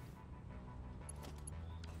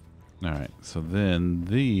 Alright, so then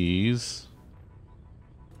these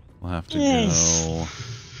will have to go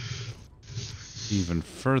even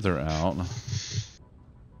further out.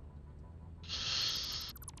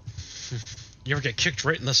 You ever get kicked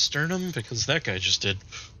right in the sternum? Because that guy just did.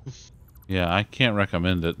 Yeah, I can't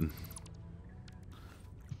recommend it.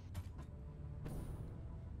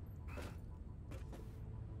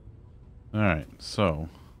 Alright, so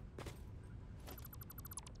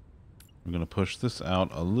I'm going to push this out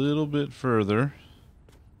a little bit further.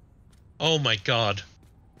 Oh my god.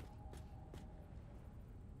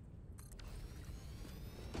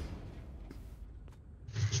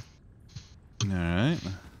 Alright.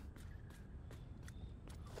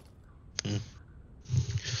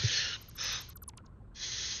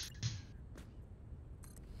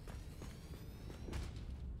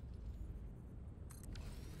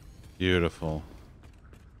 Beautiful.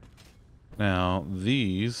 Now,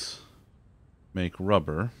 these make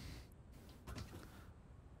rubber.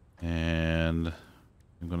 And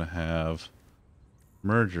I'm going to have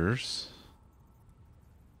mergers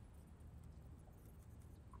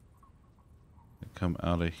that come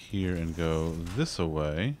out of here and go this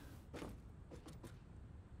away.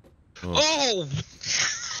 Oh!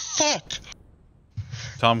 Fuck!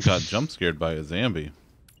 Tom got jump scared by a zombie.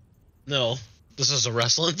 No, this is a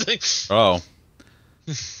wrestling thing. Oh.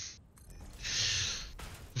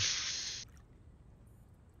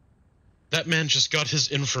 That man just got his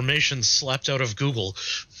information slapped out of Google.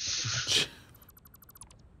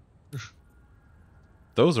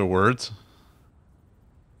 Those are words.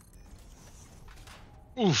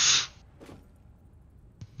 Oof.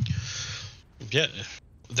 Yeah,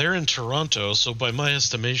 they're in Toronto, so by my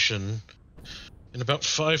estimation, in about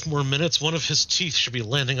 5 more minutes, one of his teeth should be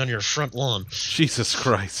landing on your front lawn. Jesus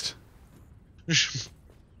Christ.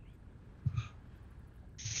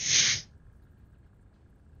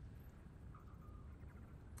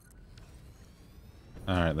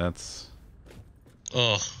 Alright, that's...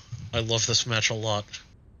 Oh, I love this match a lot.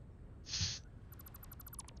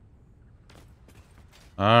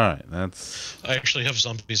 Alright, that's... I actually have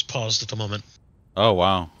zombies paused at the moment. Oh,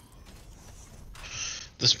 wow.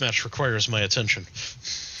 This match requires my attention.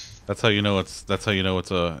 That's how you know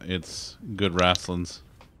it's good wrestlings.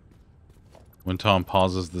 When Tom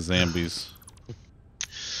pauses the zombies.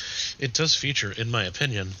 It does feature, in my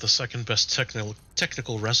opinion, the second best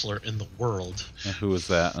technical wrestler in the world. And who is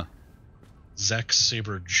that? Zack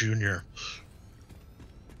Sabre Jr.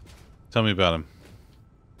 Tell me about him.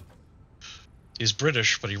 He's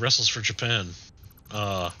British, but he wrestles for Japan.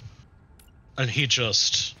 And he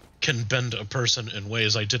just can bend a person in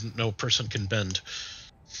ways I didn't know a person can bend.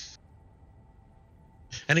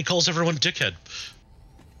 And he calls everyone dickhead.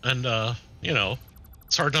 And, you know,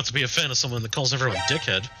 it's hard not to be a fan of someone that calls everyone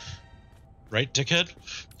dickhead. Right, dickhead?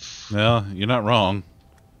 Yeah, you're not wrong.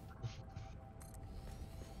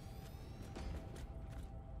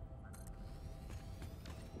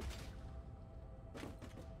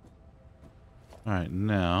 Alright,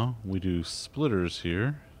 now we do splitters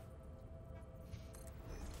here.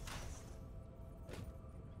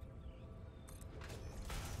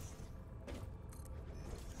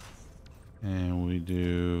 And we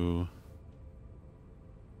do...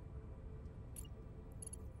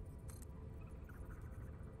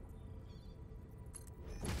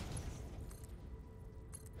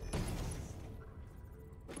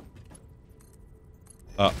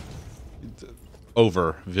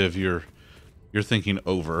 over, Viv, you're thinking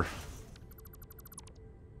over.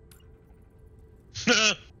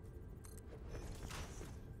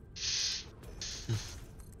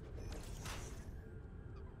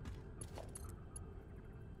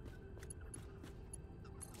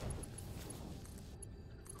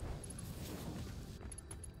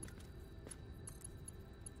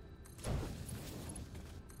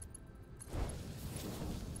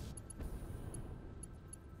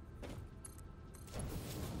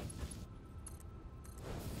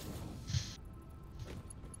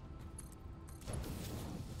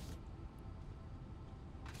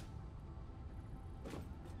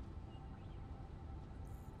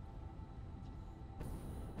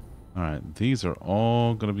 Alright, these are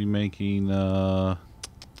all going to be making,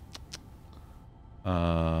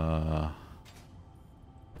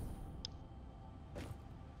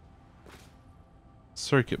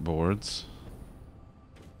 circuit boards.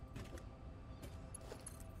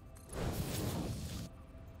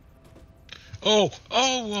 Oh,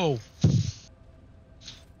 whoa.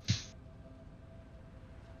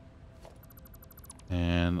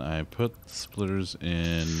 And I put the splitters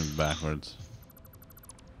in backwards.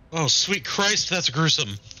 Oh, sweet Christ, that's gruesome.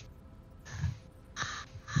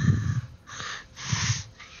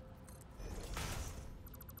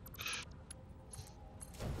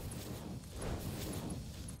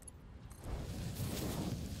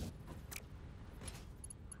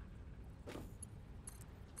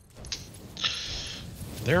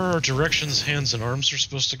 There are directions hands and arms are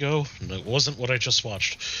supposed to go, and it wasn't what I just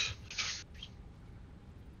watched.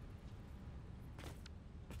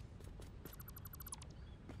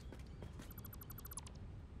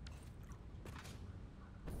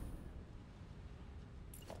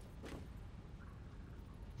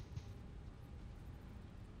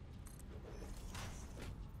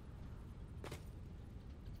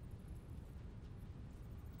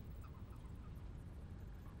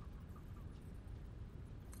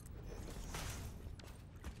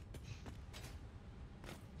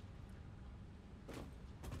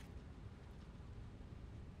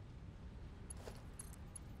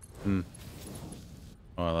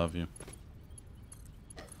 Oh, I love you.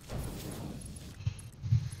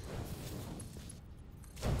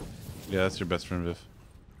 Yeah, that's your best friend, Viv.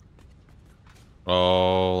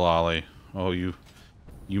 Oh, Lolly. Oh, you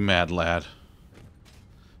mad lad.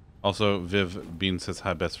 Also, Viv, Bean says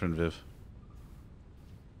hi, best friend Viv.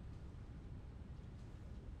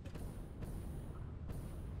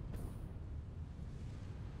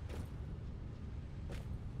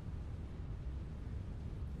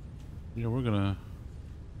 Yeah, we're gonna...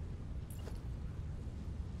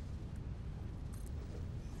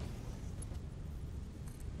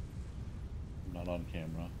 Not on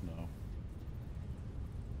camera,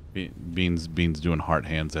 no. Bean's doing heart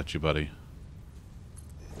hands at you, buddy.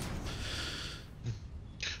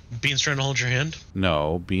 Bean's trying to hold your hand?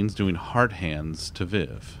 No, Bean's doing heart hands to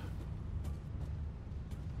Viv.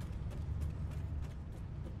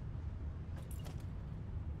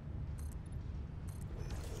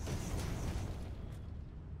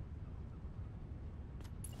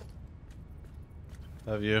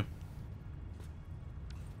 Love you.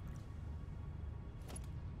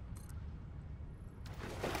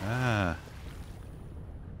 Ah.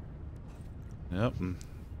 Yep.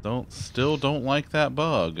 Still don't like that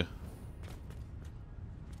bug.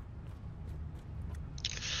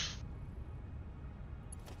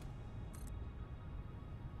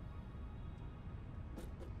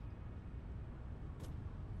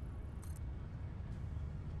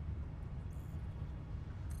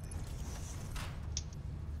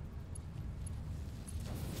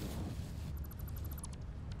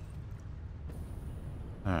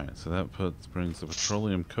 Alright, so that brings the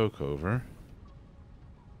petroleum coke over.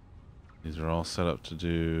 These are all set up to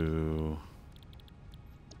do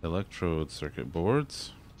electrode circuit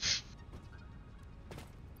boards.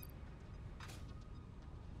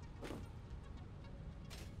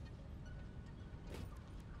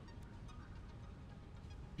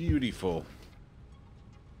 Beautiful.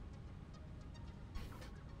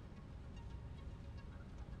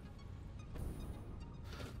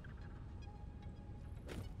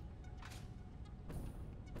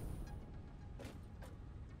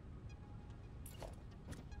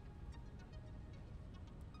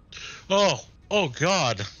 Oh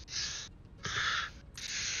God.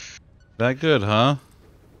 That good, huh?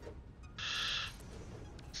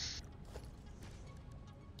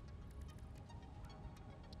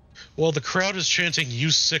 Well, the crowd is chanting, "You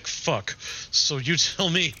sick fuck." So you tell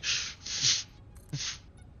me.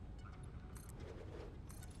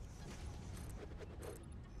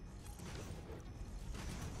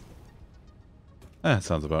 That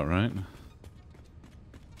sounds about right.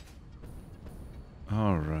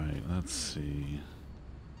 Alright, let's see.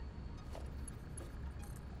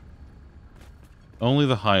 Only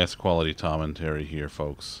the highest quality commentary here,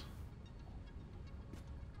 folks.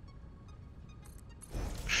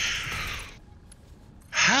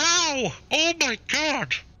 How? Oh my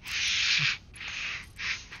God!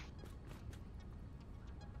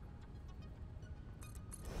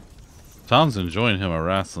 Tom's enjoying him a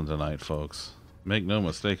wrestling tonight, folks. Make no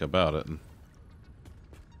mistake about it.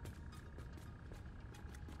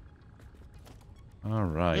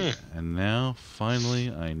 Alright, and now,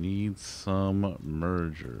 finally, I need some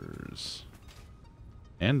mergers.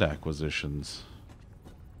 And acquisitions.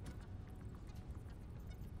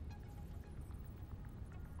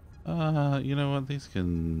 You know what? These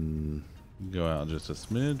can go out just a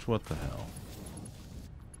smidge. What the hell?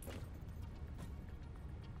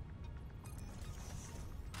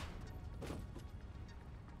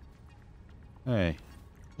 Hey.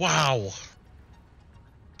 Wow.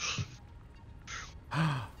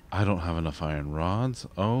 I don't have enough iron rods.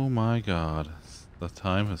 Oh my god. The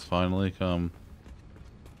time has finally come.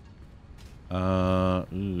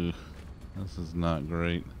 Ooh. This is not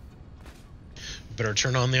great. Better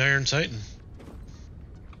turn on the Iron Titan.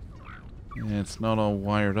 It's not all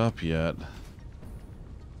wired up yet.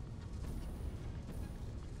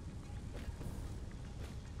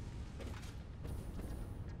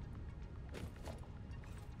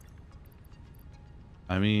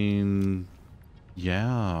 I mean,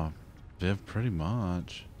 yeah, Viv, pretty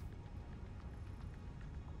much.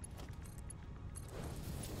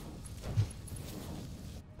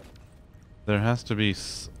 There has to be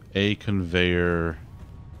a conveyor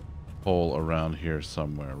hole around here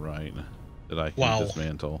somewhere, right? That I can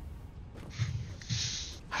dismantle.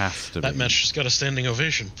 Has to be. That match just got a standing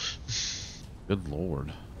ovation. Good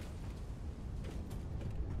lord.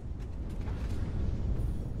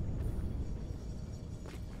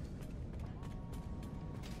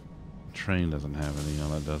 Train doesn't have any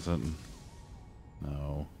on it, does it?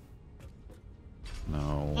 No.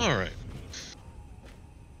 No. All right.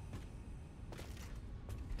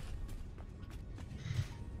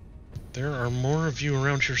 There are more of you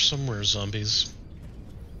around here somewhere, zombies.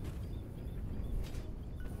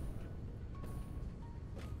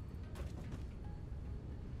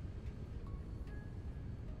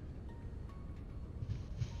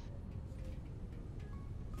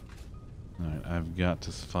 Alright, I've got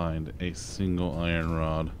to find a single iron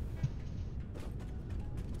rod.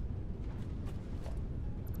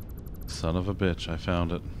 Son of a bitch, I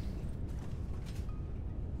found it.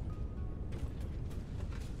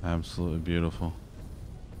 Absolutely beautiful.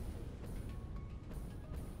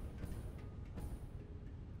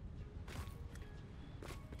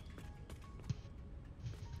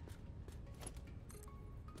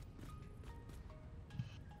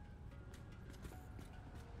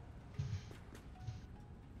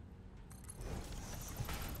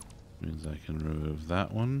 Means I can remove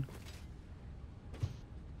that one.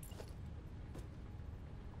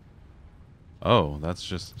 Oh, that's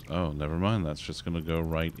just... Oh, never mind. That's just going to go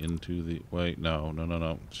right into the... Wait,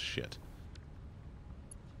 no. Shit.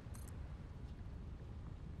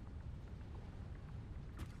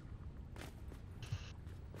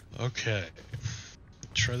 Okay.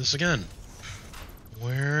 try this again.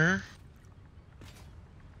 Where?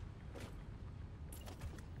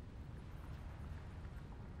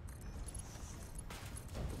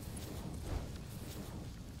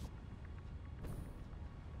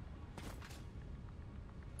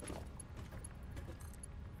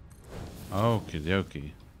 Okie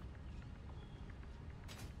dokie.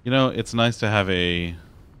 You know, it's nice to have a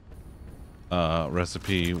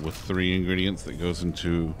recipe with 3 ingredients that goes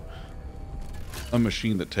into a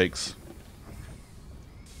machine that takes...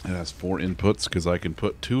 It has 4 inputs, because I can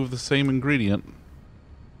put 2 of the same ingredient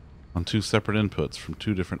on 2 separate inputs from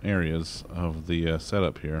 2 different areas of the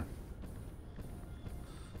setup here.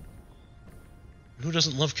 Who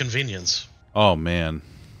doesn't love convenience? Oh, man.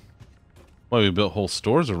 Well, we built whole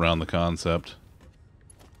stores around the concept.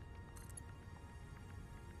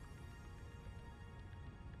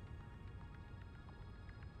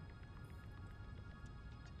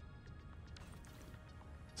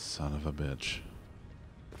 Son of a bitch.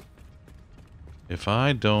 If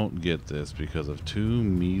I don't get this because of 2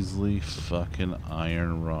 measly fucking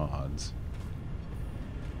iron rods...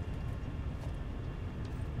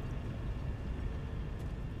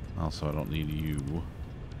 Also, I don't need you.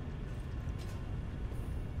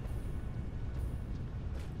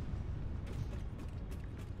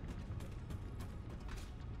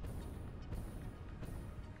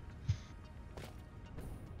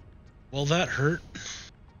 Well, that hurt.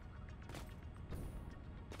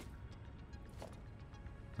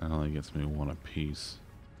 That only gets me 1 apiece.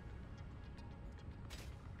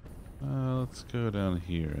 Let's go down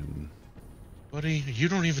here and... Buddy, you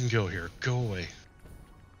don't even go here. Go away.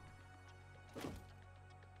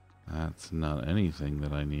 That's not anything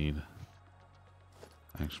that I need.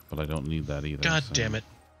 Actually, but I don't need that either. God damn it.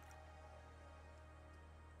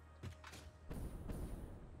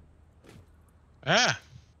 Ah!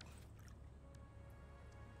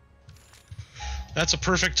 That's a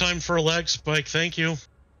perfect time for a lag spike, thank you.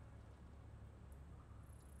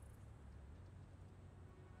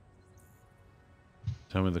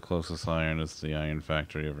 Tell me the closest iron is the iron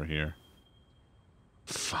factory over here.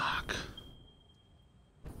 Fuck.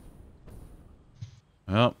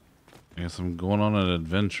 Well, I guess I'm going on an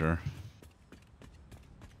adventure.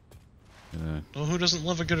 Well, who doesn't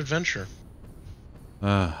love a good adventure?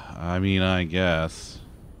 I mean, I guess.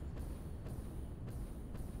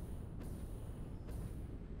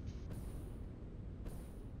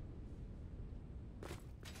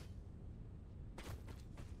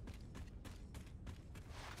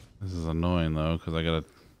 This is annoying though, because I gotta.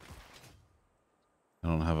 I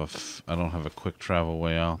don't have a quick travel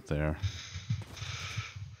way out there.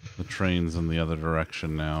 The train's in the other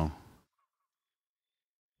direction now.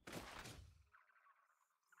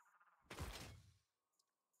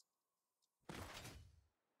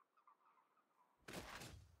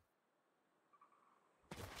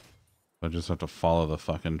 I just have to follow the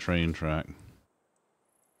fucking train track.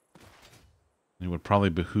 It would probably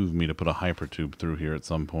behoove me to put a hypertube through here at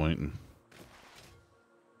some point.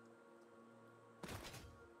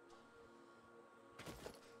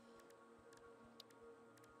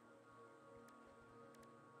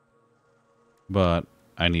 But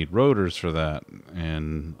I need rotors for that,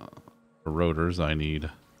 and for rotors I need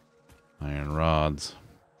iron rods.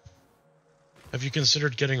 Have you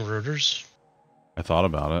considered getting rotors? I thought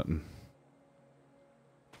about it.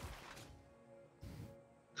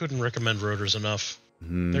 Couldn't recommend rotors enough.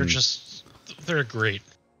 They're great.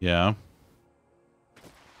 Yeah.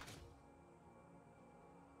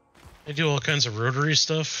 They do all kinds of rotary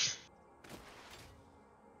stuff.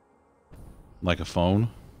 Like a phone?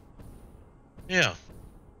 Yeah.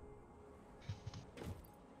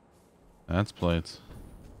 That's plates.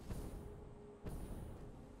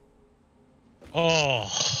 Oh,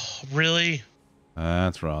 really?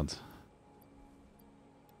 That's rods.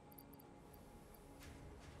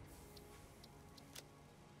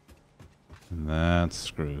 And that's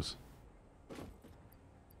screws.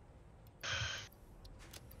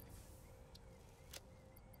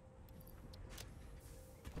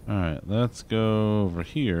 Alright, let's go over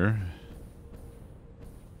here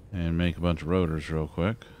and make a bunch of rotors real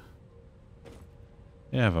quick.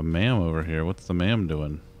 Yeah, I have a MAM over here. What's the MAM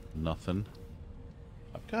doing? Nothing.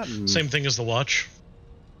 I've gotten... Same thing as the watch.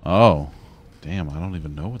 Oh. Damn, I don't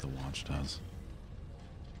even know what the watch does.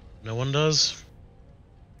 No one does?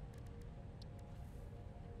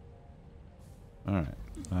 Alright.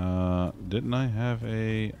 Didn't I have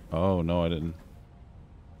a... Oh, no, I didn't.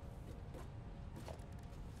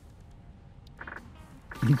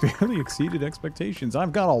 You barely exceeded expectations.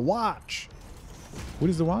 I've got a watch. What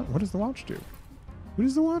does the watch? What does the watch do? What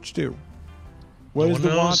does the watch do? What does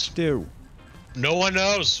the watch do? No one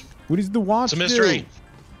knows. What does the watch It's a mystery. do?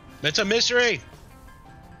 It's a mystery.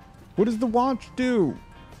 What does the watch do?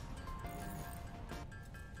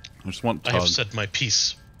 I just want I Tug. have said my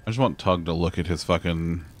piece. I just want Tug to look at his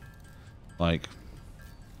fucking, like,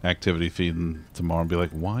 activity feed tomorrow and be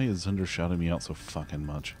like, why is Zunder shouting me out so fucking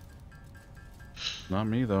much? Not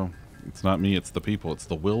me, though. It's not me, it's the people. It's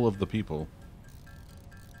the will of the people.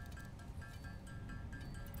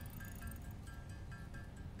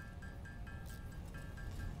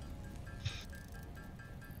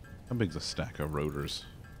 How big's a stack of rotors?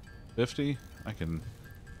 50? I can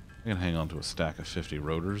hang on to a stack of 50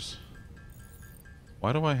 rotors.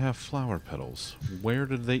 Why do I have flower petals? Where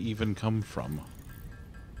did they even come from?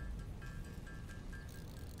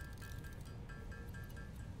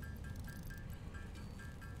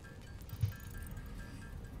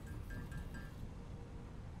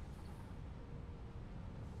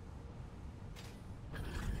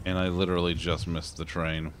 And I literally just missed the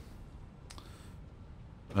train.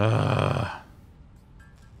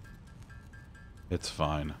 It's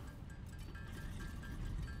fine.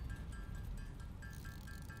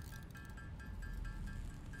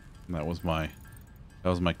 That was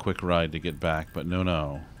my quick ride to get back, but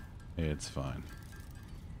no. It's fine.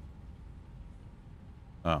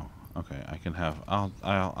 Oh, okay. I can have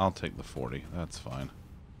I'll take the 40. That's fine.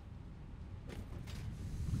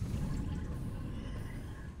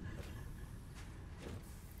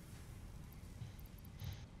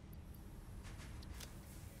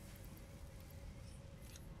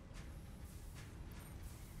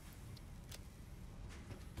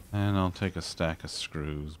 And I'll take a stack of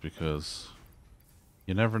screws because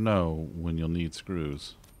you never know when you'll need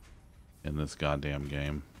screws in this goddamn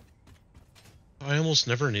game. I almost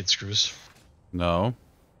never need screws. No?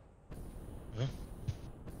 Huh?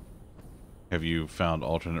 Have you found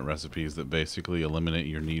alternate recipes that basically eliminate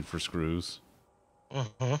your need for screws?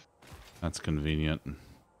 Uh-huh. That's convenient.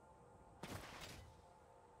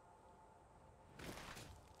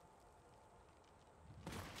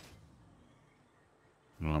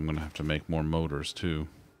 Well, I'm going to have to make more motors, too.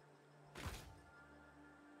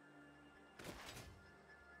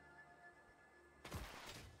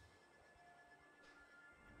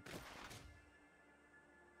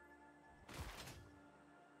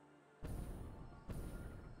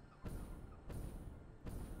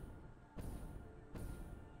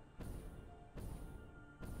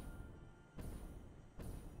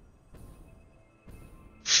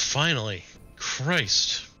 Finally.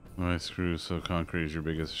 Christ. Why screws so concrete is your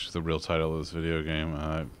biggest... The real title of this video game.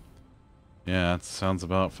 Yeah, that sounds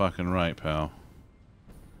about fucking right, pal.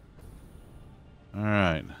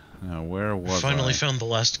 Alright. Now, where was I? Finally found the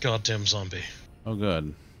last goddamn zombie. Oh,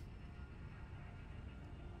 good.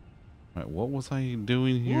 Alright, what was I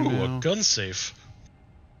doing here Ooh, now? a gun safe.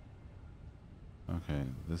 Okay,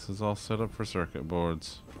 this is all set up for circuit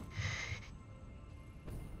boards.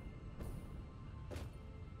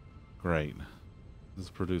 Great. This is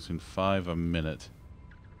producing 5 a minute.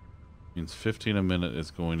 Means 15 a minute is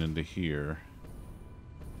going into here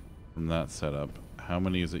from that setup. How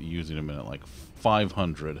many is it using a minute? Like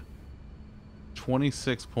 500.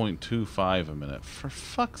 26.25 a minute. For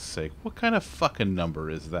fuck's sake, what kind of fucking number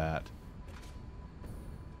is that?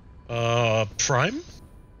 Prime?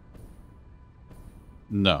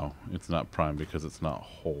 No, it's not prime because it's not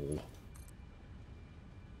whole.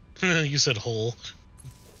 You said whole.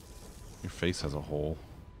 Your face has a hole.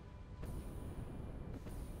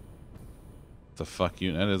 It's a fuck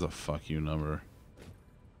you. That is a fuck you number.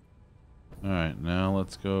 Alright, now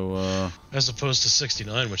let's go, As opposed to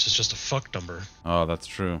 69, which is just a fuck number. Oh, that's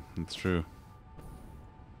true. That's true.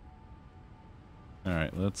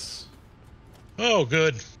 Alright, let's... Oh,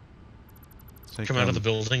 good. Take Come out of the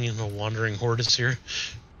building and a wandering horde is here.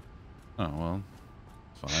 Oh, well.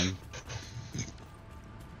 Fine.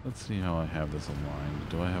 Let's see how I have this aligned.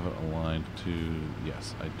 Do I have it aligned to...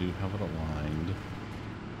 Yes, I do have it aligned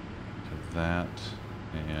to that.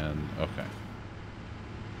 And... Okay.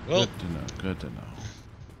 Well, good to know. Good to know.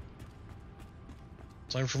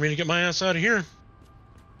 time for me to get my ass out of here.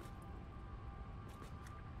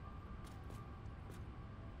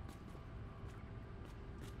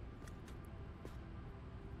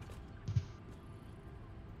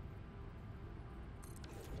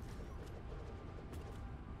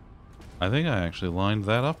 I think I actually lined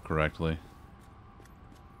that up correctly.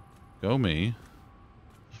 Go me.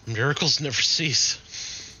 Miracles never cease.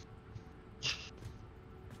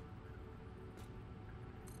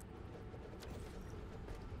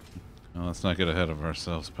 Well, let's not get ahead of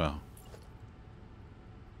ourselves, pal.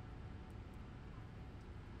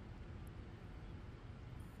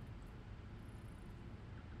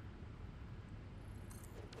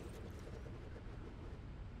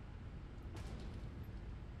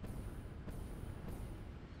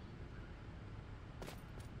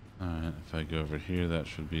 if I go over here, that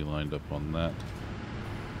should be lined up on that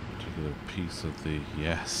particular piece of the...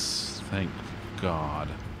 Yes, thank God.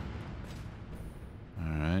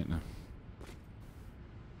 Alright.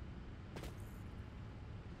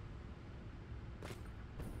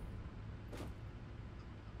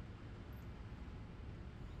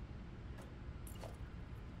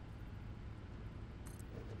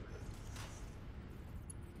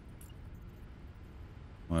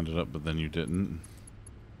 Lined it up, but then you didn't.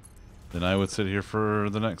 Then I would sit here for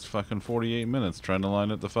the next fucking 48 minutes trying to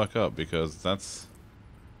line it the fuck up, because that's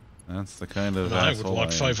the kind of I asshole would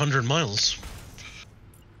walk 500 miles.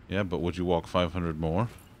 Yeah, but would you walk 500 more?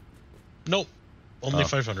 Nope. Only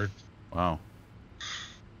 500. Wow.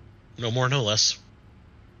 No more, no less.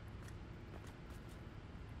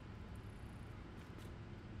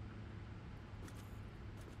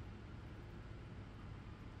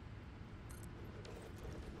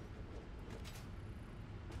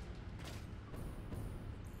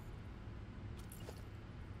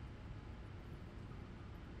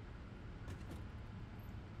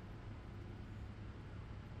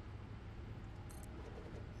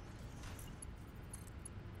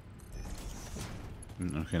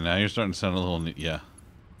 Okay, now you're starting to sound a little... Yeah.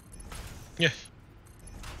 Yeah.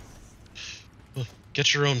 Well,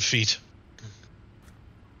 get your own feet.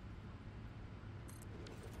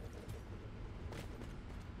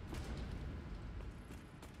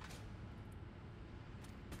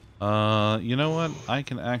 You know what? I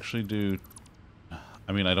can actually do...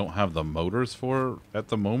 I mean, I don't have the motors for it at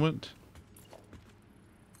the moment.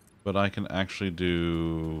 But I can actually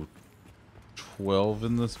do 12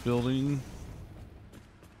 in this building.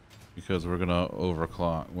 Because we're gonna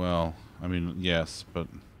overclock. Well, I mean, yes, but...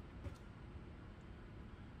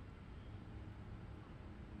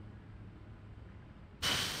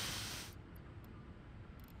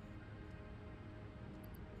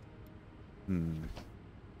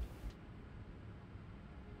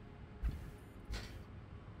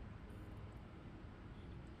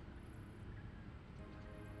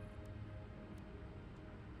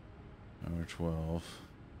 Number 12.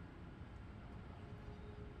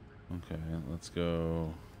 Okay, let's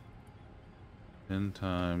go 10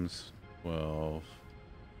 times 12,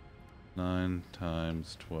 9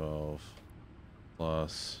 times 12,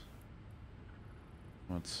 plus,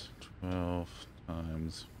 what's 12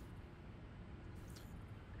 times,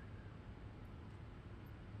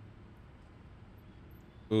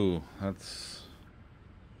 ooh, that's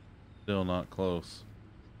still not close.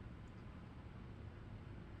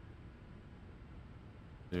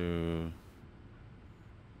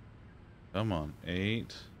 Come on,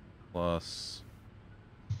 8 plus...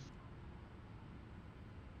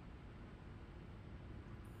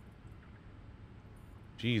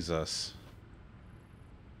 Jesus.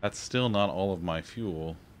 That's still not all of my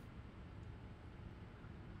fuel.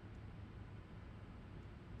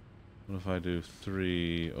 What if I do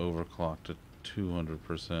 3 overclock to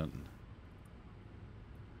 200%?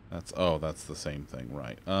 That's... Oh, that's the same thing,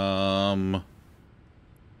 right.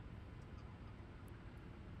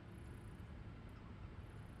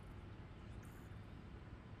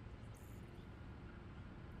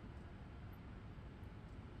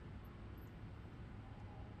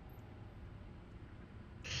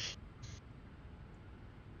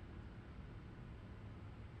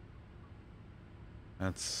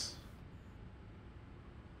 That's...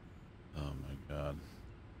 Oh my God.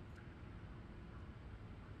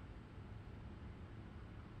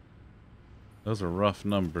 Those are rough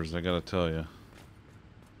numbers, I gotta tell you.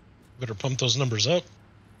 Better pump those numbers up.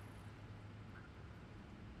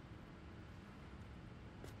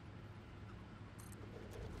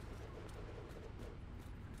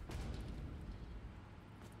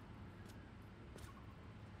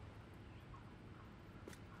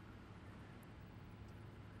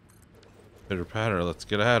 Pitter patter, let's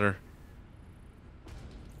get at her.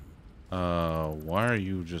 Why are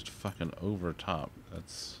you just fucking over top?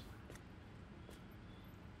 That's...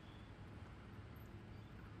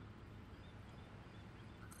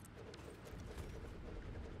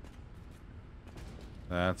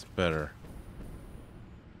 That's better.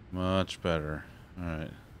 Much better.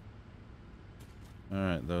 Alright.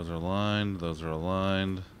 Alright, those are aligned, those are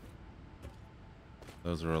aligned.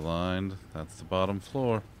 Those are aligned. That's the bottom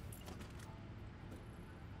floor.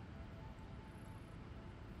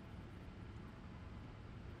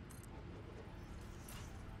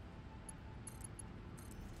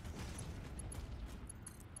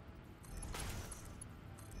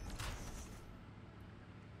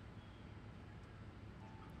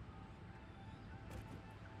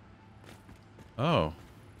 Oh.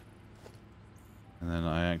 And then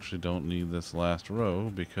I actually don't need this last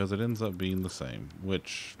row because it ends up being the same,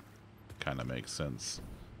 which kind of makes sense.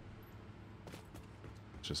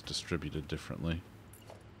 Just distributed differently.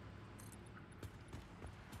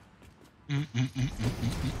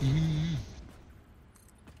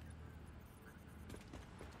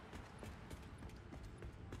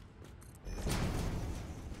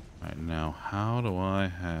 Alright, now how do I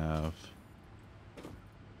have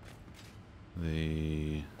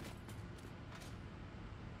the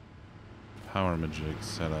power majig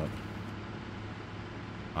set up?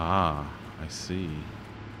 Ah, I see.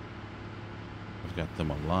 I've got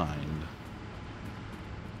them aligned.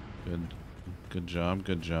 Good job,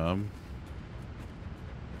 good job.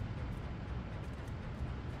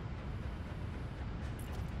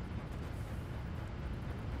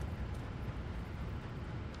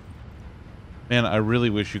 Man, I really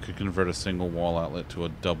wish you could convert a single wall outlet to a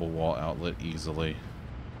double wall outlet easily.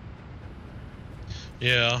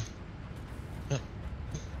 Yeah.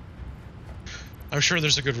 I'm sure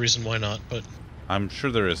there's a good reason why not, but... I'm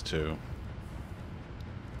sure there is too.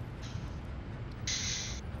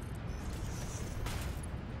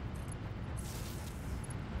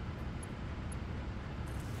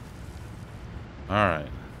 Alright.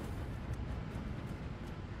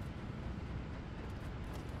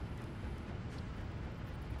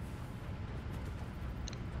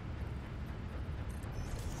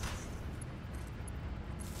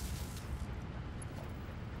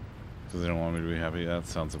 So they don't want me to be happy? That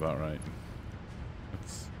sounds about right.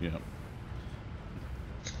 That's, yeah.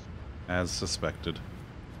 As suspected.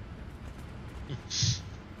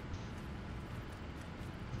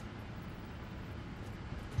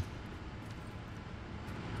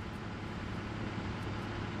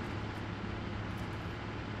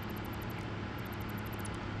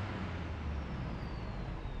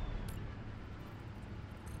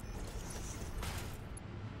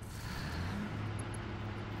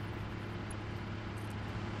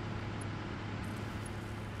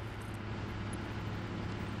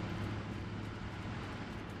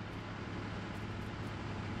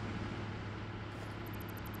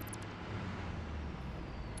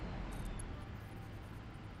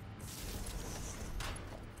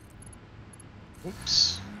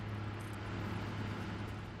 Oops.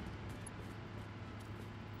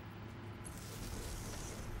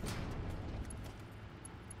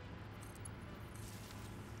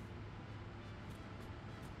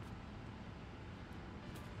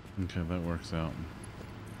 Okay, that works out.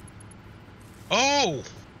 Oh!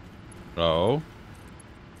 Oh?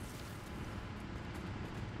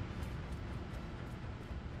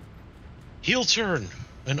 Heel turn!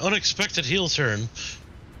 An unexpected heel turn.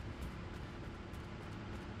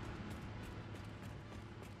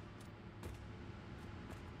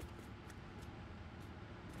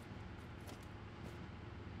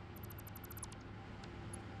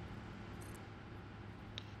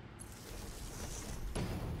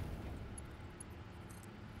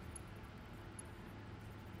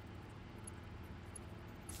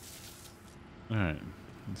 Alright,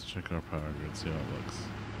 let's check our power grid, see how it looks.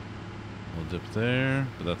 Little dip there,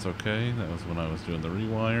 but that's okay. That was when I was doing the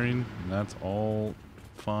rewiring, and that's all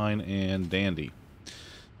fine and dandy.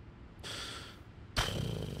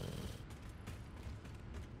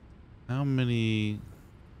 How many...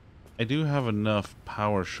 I do have enough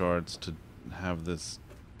power shards to have this...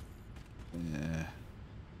 Yeah.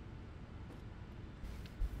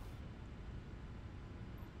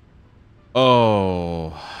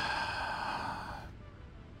 Oh...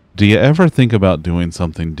 Do you ever think about doing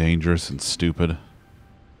something dangerous and stupid?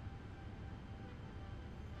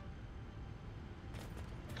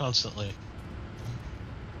 Constantly.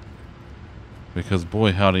 Because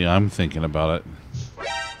boy howdy, I'm thinking about it.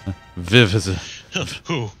 Viv is a...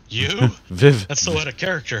 Who? You? Viv. That's so out of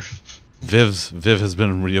character. Viv has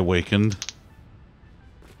been reawakened.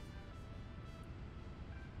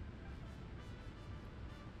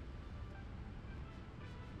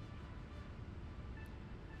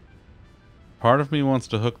 Part of me wants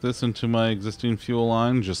to hook this into my existing fuel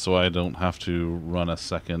line just so I don't have to run a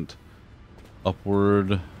second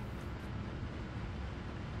upward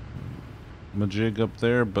majig up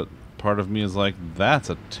there, but part of me is like,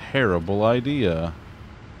 that's a terrible idea.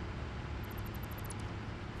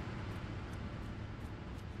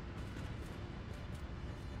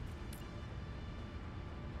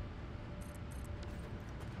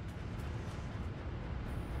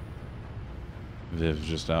 Viv's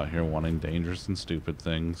just out here wanting dangerous and stupid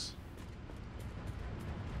things.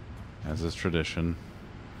 As is tradition.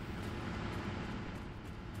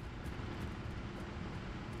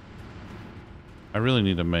 I really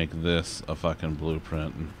need to make this a fucking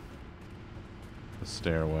blueprint. The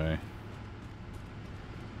stairway.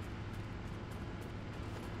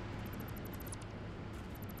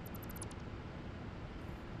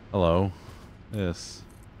 Hello. Yes.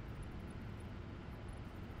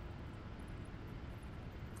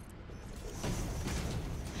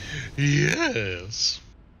 Yes.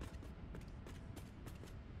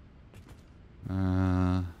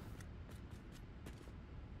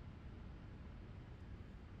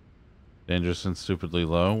 Dangerous and stupidly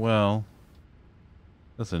low. Well,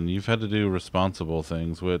 listen, you've had to do responsible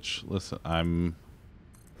things, which, listen,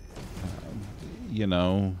 you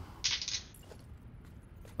know,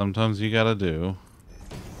 sometimes you gotta do.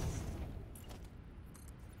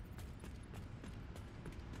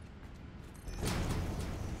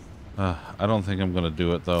 I don't think I'm gonna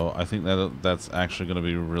do it though. I think that's actually gonna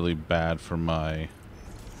be really bad for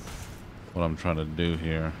what I'm trying to do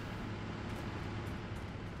here.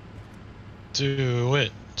 Do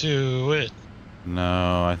it. Do it.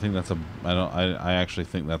 No, I think I actually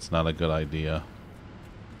think that's not a good idea.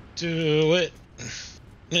 Do it.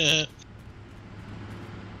 Yeah.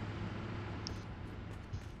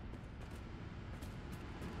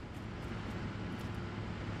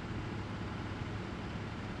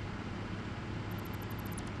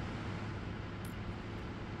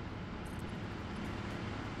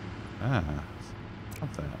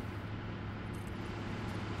 Stop that.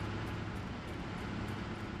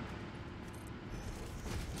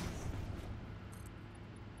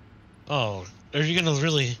 Oh, are you gonna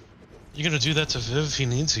do that to Viv if he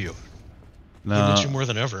needs you? No. He needs you more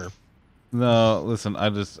than ever. No, listen, I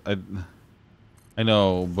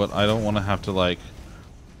know, but I don't want to have to, like,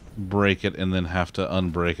 break it and then have to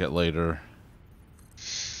unbreak it later.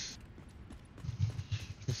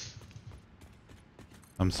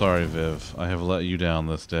 I'm sorry, Viv. I have let you down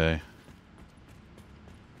this day.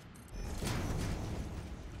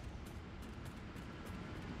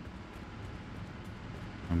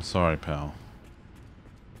 I'm sorry, pal.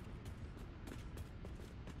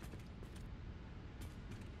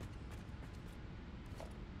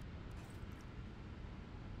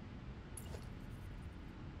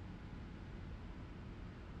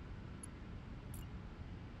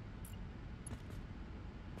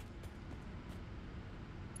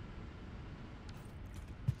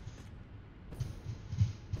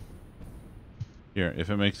 Here, if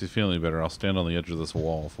it makes you feel any better, I'll stand on the edge of this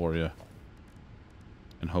wall for you.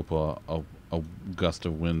 And hope a gust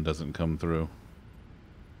of wind doesn't come through.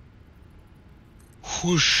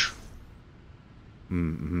 Whoosh.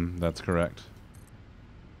 That's correct.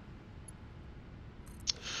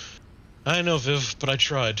 I know, Viv, but I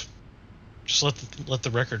tried. Just let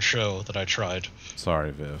the record show that I tried.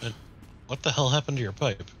 Sorry, Viv. And what the hell happened to your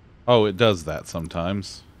pipe? Oh, it does that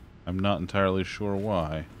sometimes. I'm not entirely sure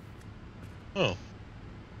why. Oh.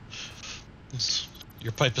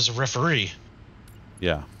 Your pipe is a referee.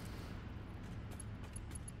 Yeah.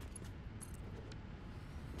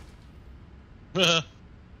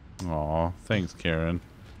 Aw, thanks, Karen.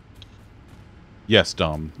 Yes,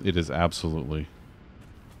 Dom, it is absolutely.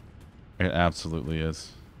 It absolutely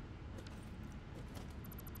is.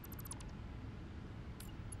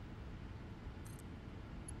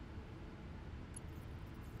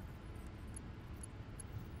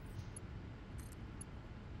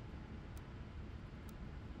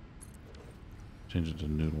 Change it to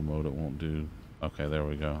noodle mode, it won't do. Okay, there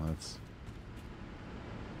we go. That's.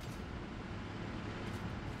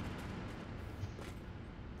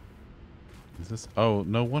 Is this? Oh,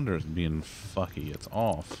 no wonder it's being fucky. It's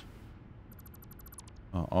off.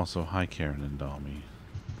 Also, hi, Karen and Dommy.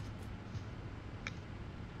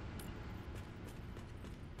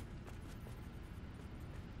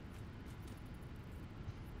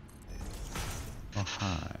 Oh,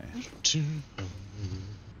 hi.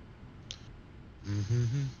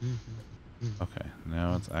 Okay,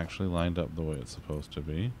 now it's actually lined up the way it's supposed to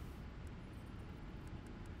be.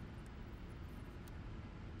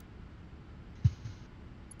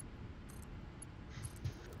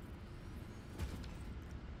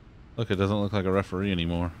 Look, it doesn't look like a referee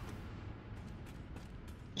anymore.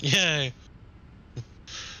 Yay.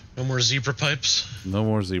 No more zebra pipes? No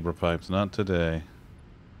more zebra pipes, not today.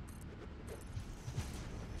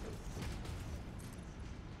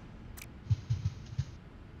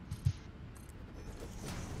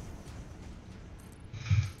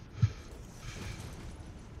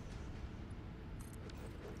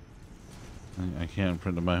 I can't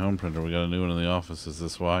print to my home printer. We got a new one in the office. Is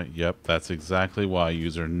this why? Yep, that's exactly why,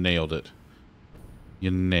 user. Nailed it.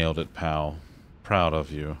 You nailed it, pal. Proud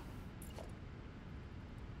of you.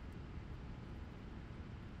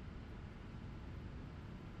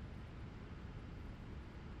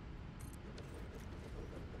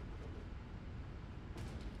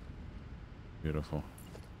 beautiful.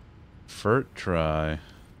 Fert try.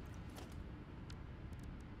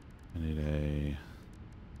 I need a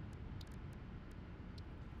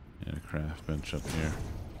craft bench up here.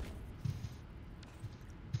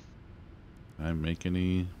 Can I make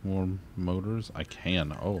any more motors? I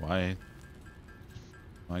can. Oh,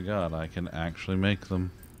 my god, I can actually make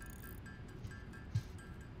them.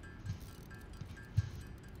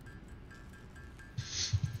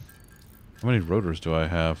 How many rotors do I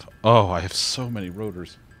have? Oh, I have so many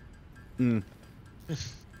rotors.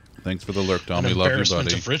 Thanks for the lurk, Dom. We love you,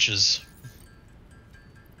 buddy. Of riches.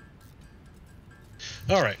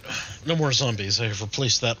 All right, no more zombies. I have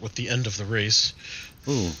replaced that with the end of the race.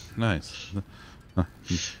 Ooh, nice.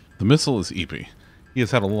 The missile is Eepy. He has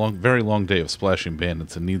had a very long day of splashing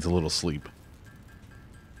bandits and needs a little sleep.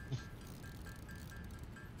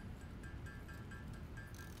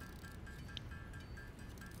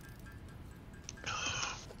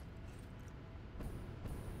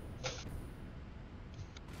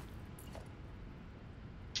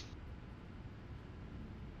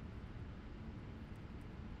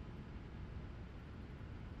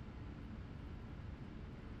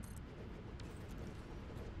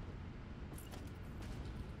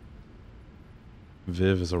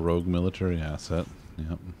 Viv is a rogue military asset.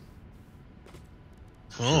 Yep.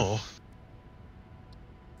 Oh.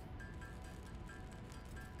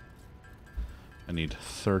 I need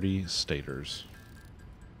 30 stators.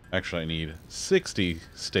 Actually, I need 60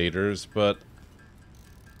 stators, but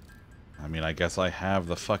I mean, I guess I have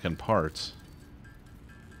the fucking parts.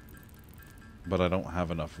 But I don't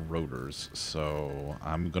have enough rotors, so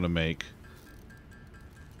I'm gonna make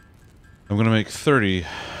 30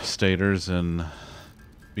 stators and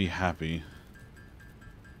be happy.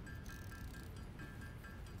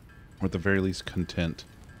 Or at the very least content.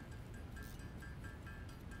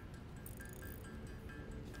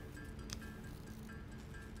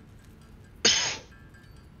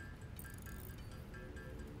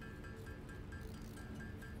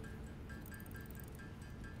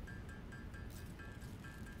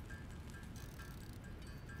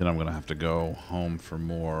 Then I'm gonna have to go home for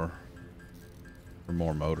more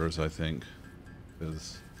motors, I think,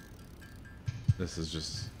 because this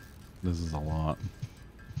is a lot.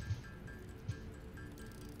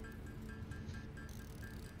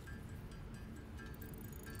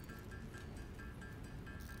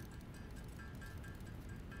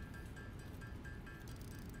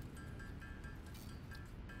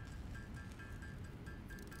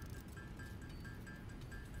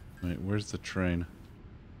 Wait, where's the train?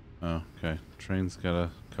 Oh, okay. Train's got a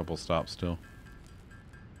couple stops still.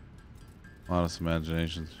 A lot of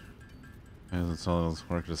imaginations. Hasn't all those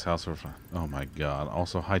work at his house or oh my god.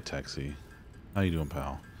 Also, hi Texie. How you doing,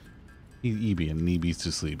 pal? He's Eeby and Neeby's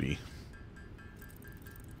to sleepy.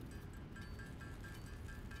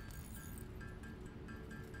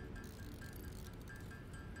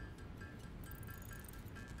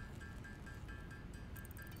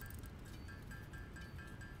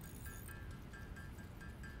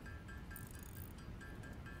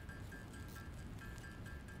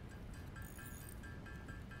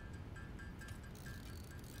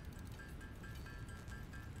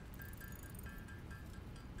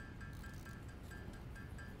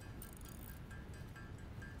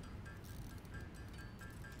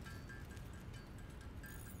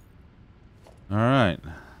 All right.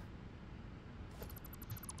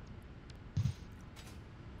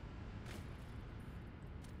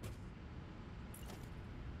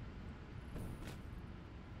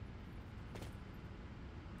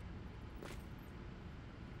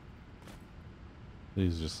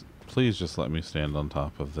 Please just let me stand on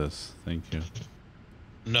top of this. Thank you.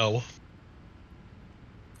 No.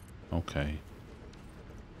 Okay.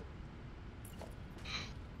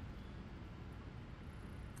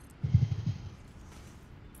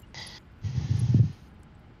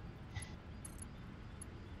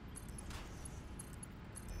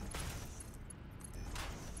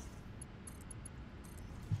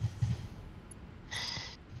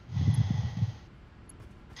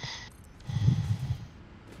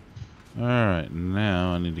 Alright,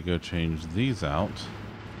 now I need to go change these out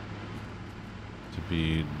to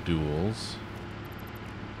be duals.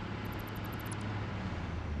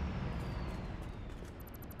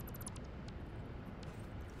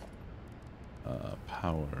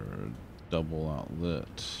 Power double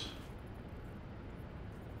outlet.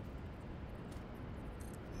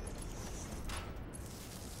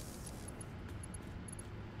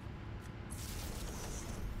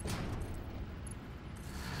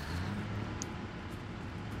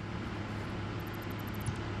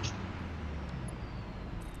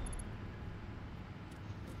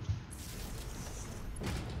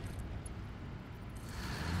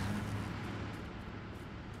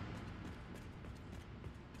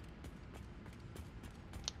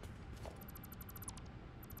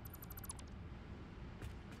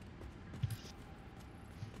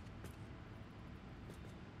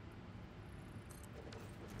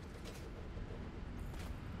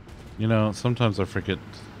 You know, sometimes I forget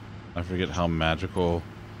how magical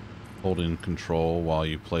holding control while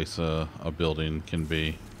you place a building can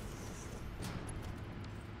be.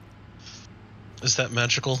 Is that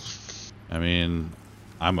magical? I mean,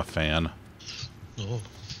 I'm a fan. Oh.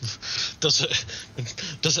 Does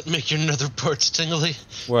it make your nether parts tingly?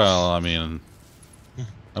 Well, I mean,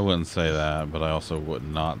 I wouldn't say that, but I also would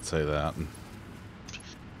not say that.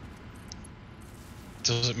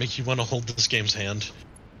 Does it make you want to hold this game's hand?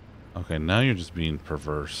 Okay, now you're just being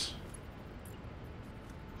perverse.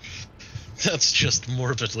 That's just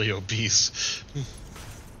morbidly obese.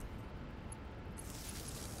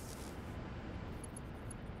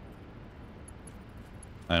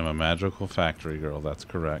 I am a magical factory girl, that's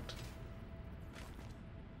correct.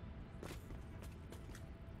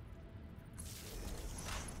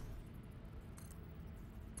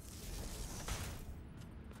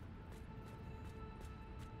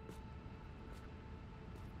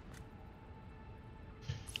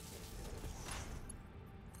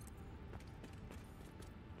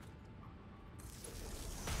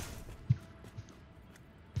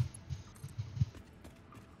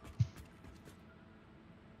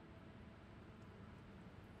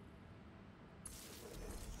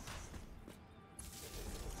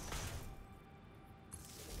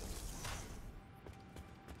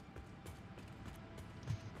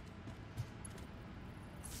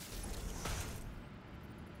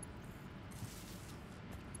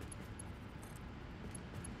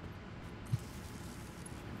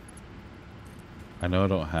 I know I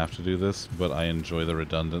don't have to do this, but I enjoy the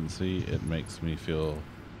redundancy. It makes me feel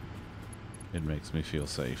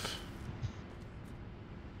safe.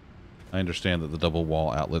 I understand that the double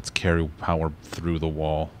wall outlets carry power through the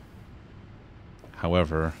wall.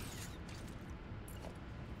 However,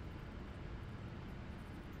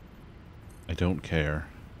 I don't care.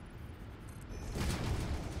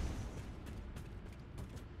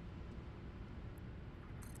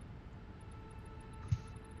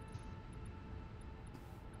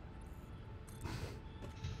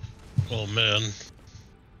 Oh man.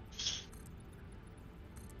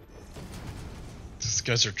 These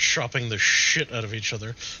guys are chopping the shit out of each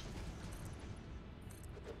other.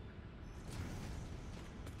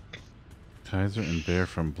 Kaiser and Bear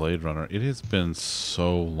from Blade Runner. It has been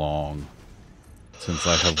so long since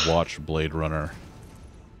I have watched Blade Runner.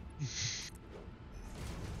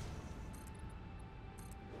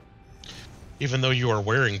 Even though you are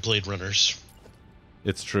wearing Blade Runners.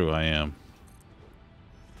 It's true, I am.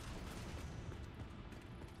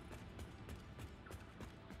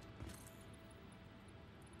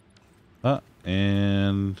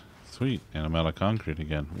 And sweet, and I'm out of concrete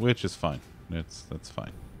again, which is fine. That's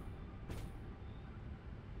fine.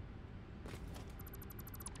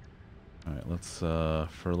 All right, let's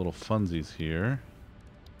for a little funsies here.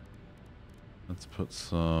 Let's put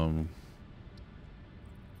some.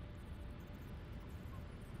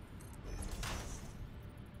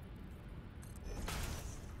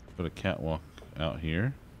 Put a catwalk out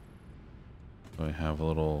here. So I have a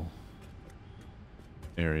little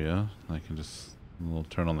area. I can just a little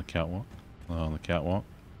turn on the catwalk. Do a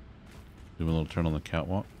little turn on the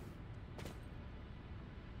catwalk.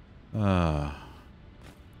 How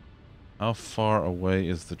far away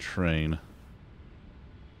is the train?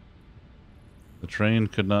 The train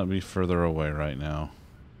could not be further away right now.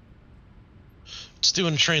 It's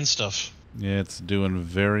doing train stuff. Yeah, it's doing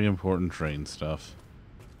very important train stuff.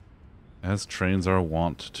 As trains are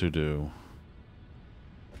wont to do.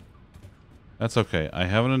 That's okay. I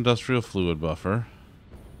have an industrial fluid buffer.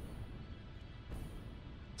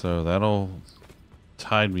 So that'll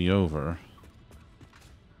tide me over.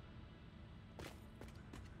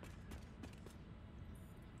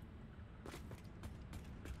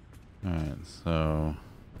 Alright, so...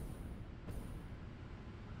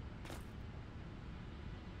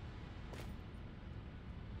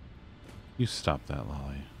 You stop that,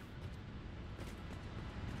 Lolly.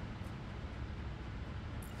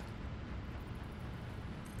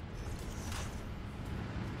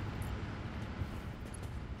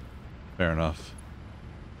 Fair enough.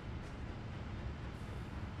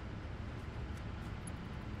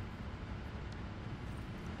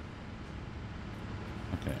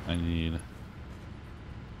 Okay, I need...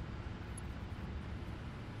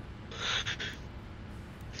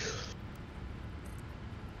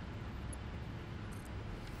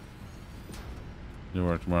 Do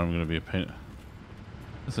work tomorrow, I'm gonna be a pain.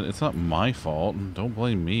 Listen, it's not my fault. Don't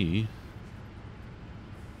blame me.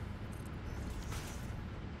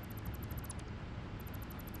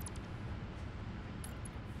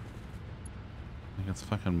 I think it's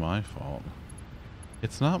fucking my fault.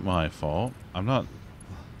 It's not my fault. I'm not...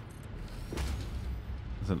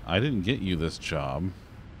 Listen, I didn't get you this job.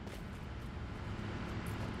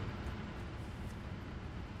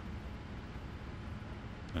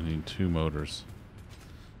 I need 2 motors.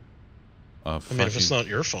 I mean, if it's not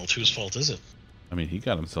your fault, whose fault is it? I mean, he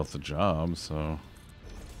got himself the job, so...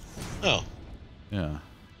 Oh. Yeah.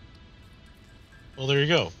 Well, there you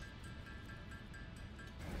go.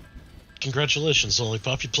 Congratulations,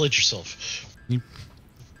 Lollipop. You played yourself. Your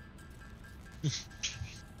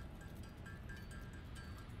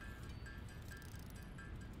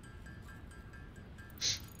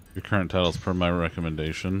current title's per my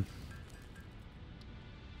recommendation.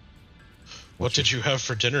 What did you have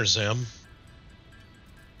for dinner, Zam?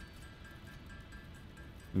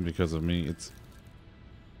 Because of me, it's...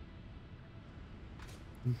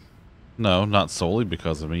 No, not solely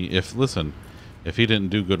because of me. Listen, if he didn't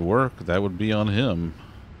do good work, that would be on him.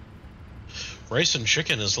 Rice and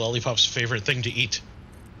chicken is Lollipop's favorite thing to eat.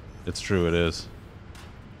 It's true, it is.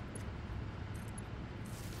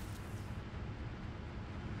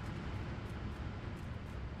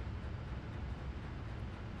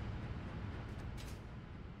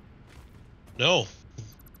 No.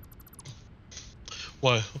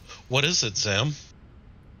 What is it, Zam?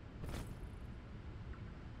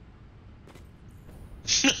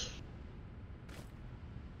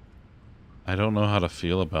 I don't know how to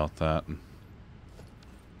feel about that.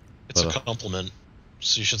 It's a compliment,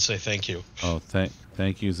 so you should say thank you. Oh,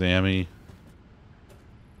 thank you, Zammy.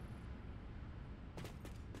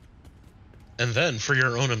 And then, for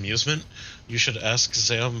your own amusement, you should ask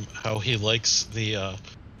Zam how he likes the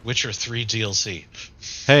Witcher 3 DLC.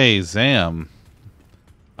 Hey, Zam.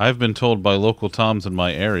 I've been told by local toms in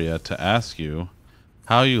my area to ask you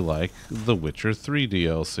how you like the Witcher 3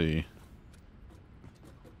 DLC.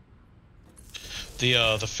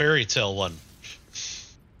 The fairy tale one.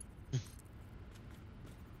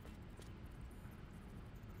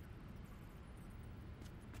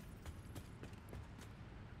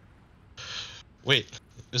 Wait,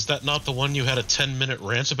 is that not the one you had a 10-minute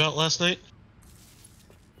rant about last night?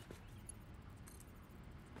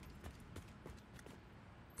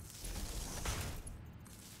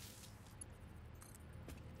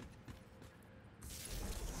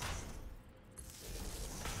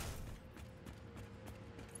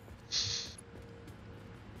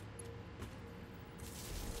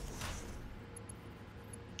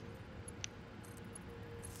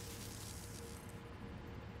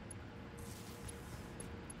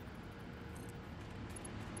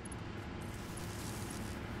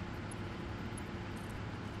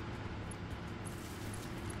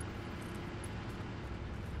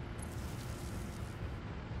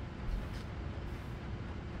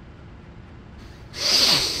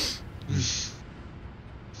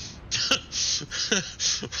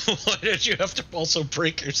 Why did you have to also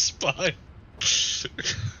break your spine?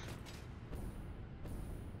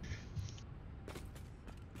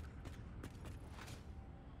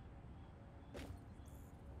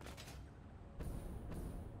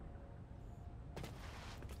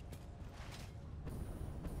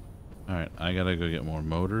 Alright, I gotta go get more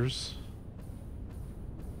motors.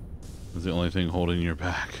 It's the only thing holding your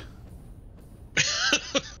back.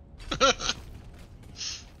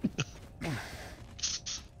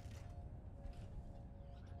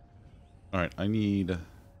 Alright, I need...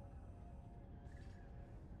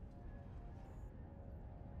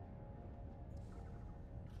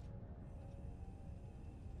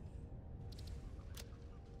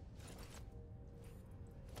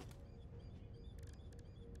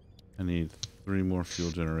 I need 3 more fuel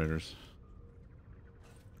generators.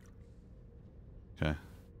 Okay.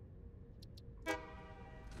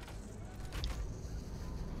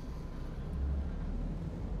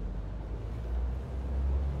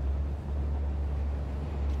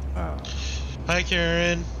 Hi,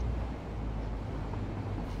 Karen.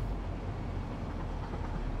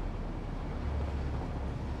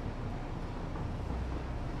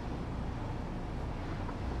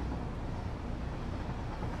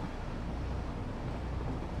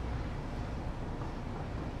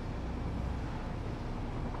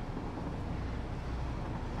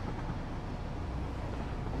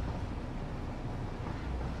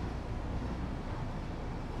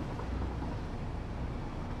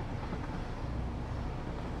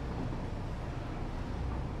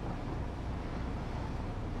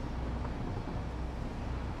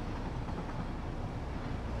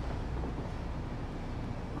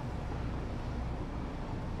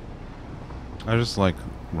 I just like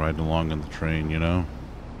riding along in the train, you know?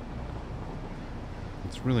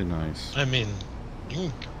 It's really nice. I mean, you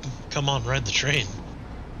can come on, ride the train.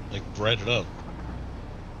 Like, ride it up.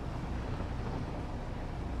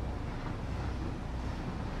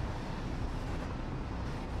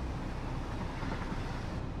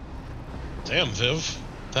 Damn, Viv.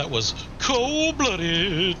 That was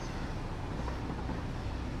cold-blooded.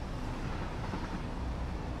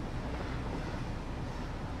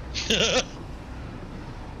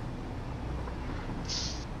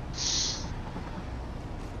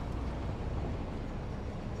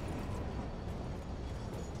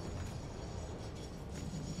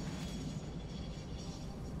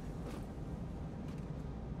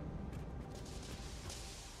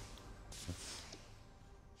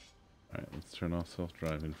 Alright, let's turn off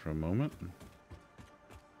self-driving for a moment.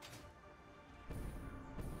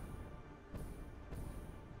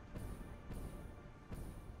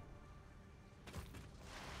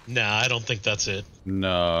 Nah, I don't think that's it.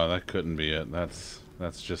 No, that couldn't be it. That's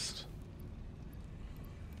just...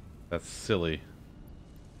 That's silly.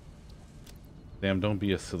 Damn, don't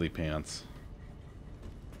be a silly pants.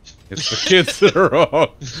 It's the kids that are wrong.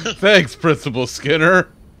 Thanks, Principal Skinner.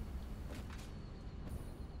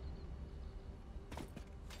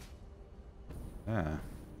 Ah.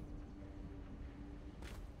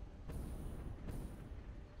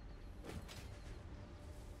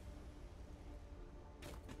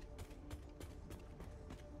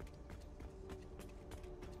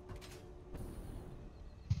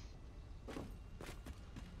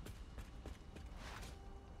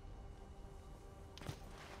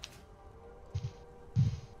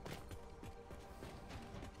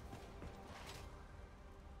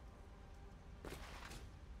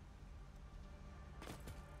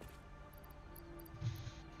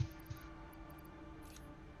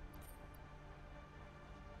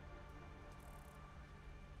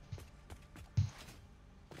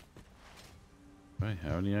 Do I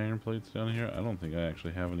have any iron plates down here? I don't think I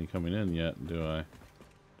actually have any coming in yet, do I?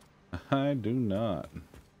 I do not.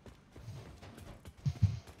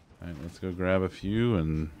 Alright, let's go grab a few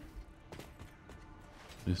and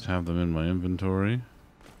just have them in my inventory.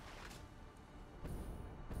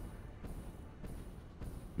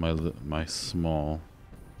 My small.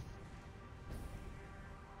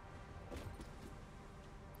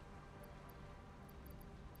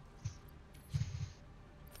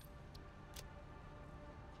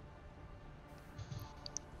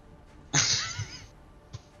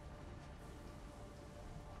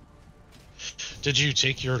 Did you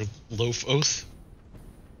take your loaf oath?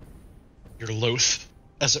 Your loath,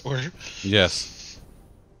 as it were? Yes.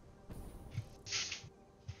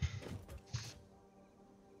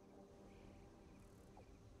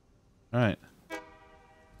 Alright.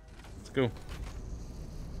 Let's go.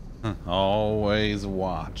 Huh. Always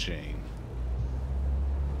watching.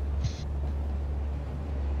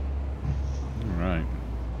 Alright.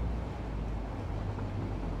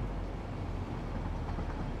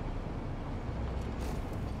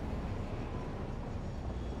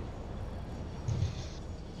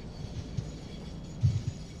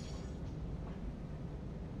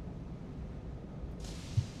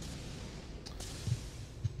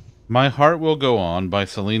 My Heart Will Go On by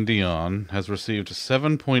Celine Dion has received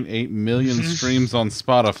 7.8 million streams on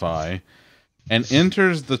Spotify and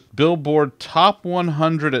enters the Billboard Top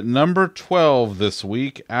 100 at number 12 this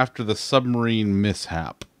week after the submarine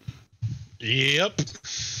mishap. Yep.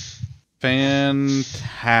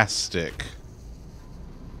 Fantastic.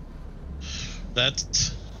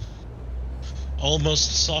 That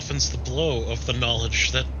almost softens the blow of the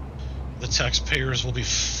knowledge that the taxpayers will be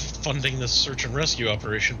funding this search and rescue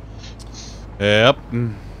operation. Yep.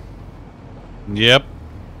 Yep.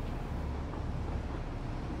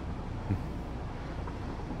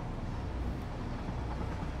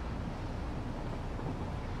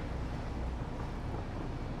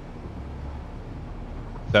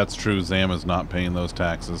 That's true. Zam is not paying those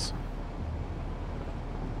taxes.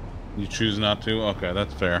 You choose not to? Okay,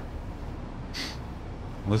 that's fair.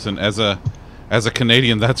 Listen, as a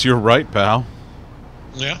Canadian, that's your right, pal.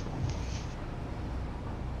 Yeah.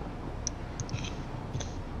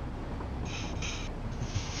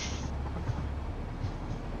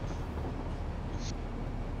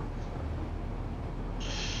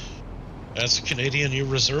 As a Canadian, you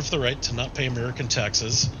reserve the right to not pay American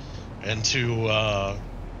taxes and to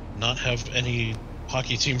not have any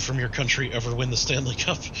hockey team from your country ever win the Stanley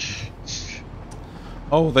Cup.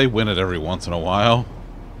 Oh, they win it every once in a while.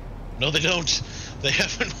 No, they don't. They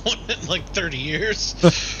haven't won it in like 30 years.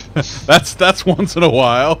 That's once in a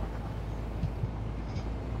while.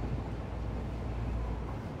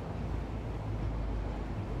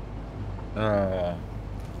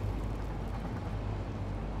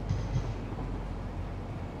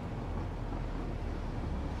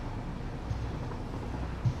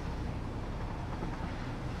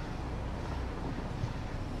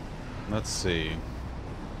 Let's see.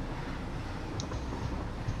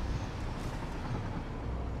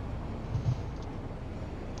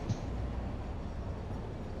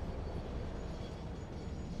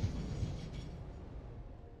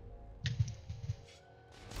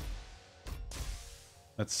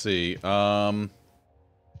 Let's see. When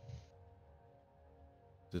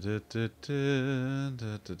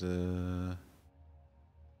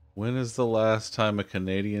is the last time a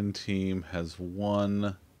Canadian team has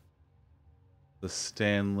won the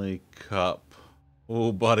Stanley Cup?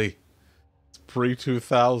 Oh, buddy. It's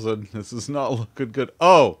pre-2000. This is not looking good.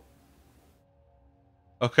 Oh!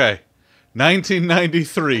 Okay.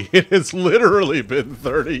 1993. It has literally been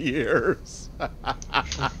 30 years.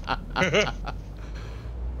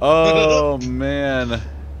 Oh, man.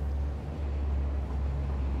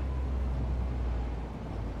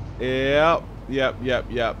 Yep.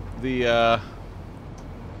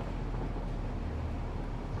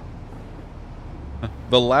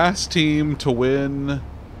 The last team to win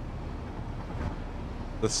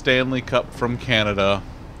the Stanley Cup from Canada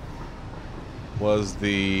was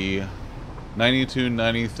the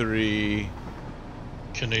 92-93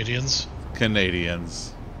 Canadians.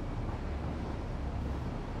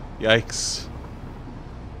 Yikes.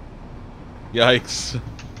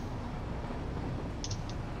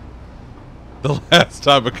 The last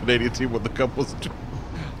time a Canadian team won the cup was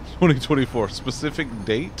 2024. Specific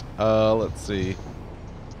date? Let's see.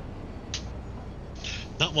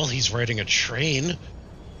 Not while he's riding a train.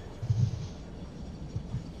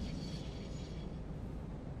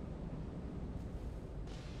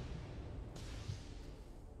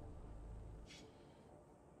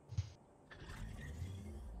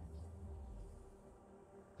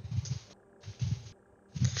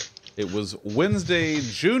 It was Wednesday,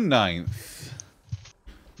 June 9th,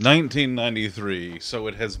 1993. So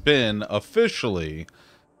it has been officially,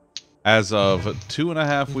 as of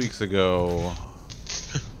 2.5 weeks ago,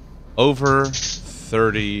 over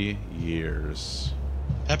 30 years.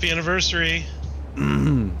 Happy anniversary.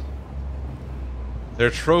 Their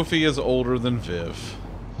trophy is older than Viv.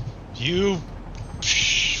 You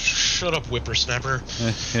shut up, whippersnapper.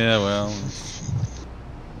 Yeah, well.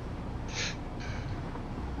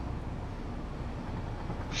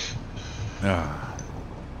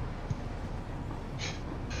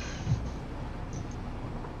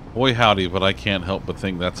 Boy howdy, but I can't help but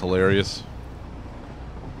think that's hilarious.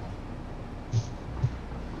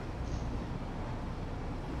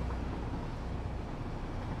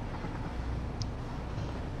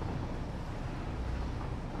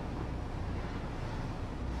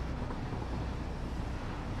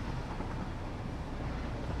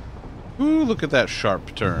 Ooh, look at that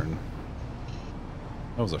sharp turn.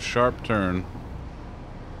 That was a sharp turn.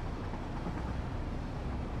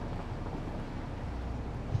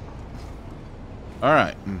 All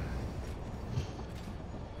right.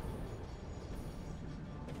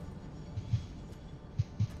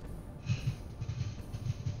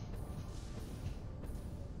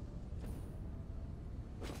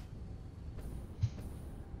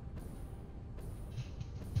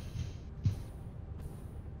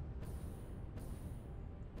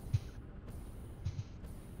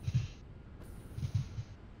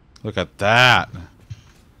 Look at that.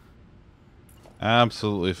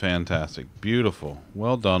 Absolutely fantastic. Beautiful.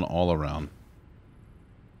 Well done all around.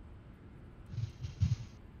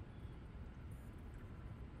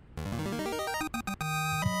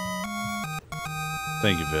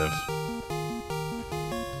 Thank you, Viv.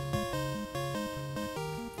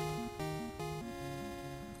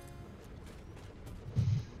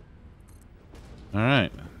 All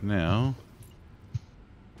right. Now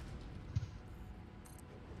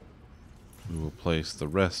we will place the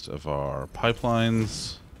rest of our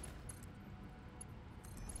pipelines.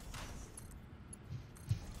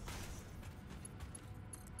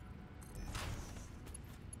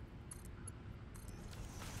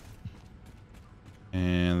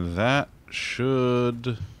 And that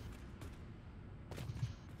should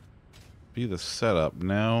be the setup.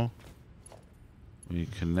 Now we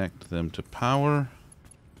connect them to power.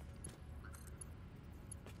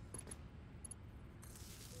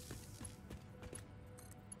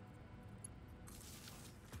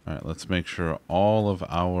 All right, let's make sure all of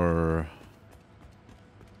our...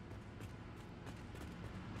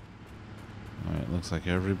 All right, looks like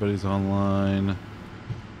everybody's online.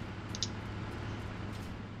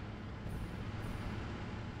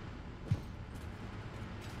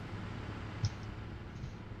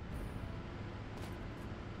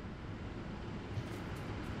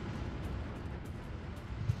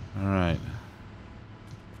 All right.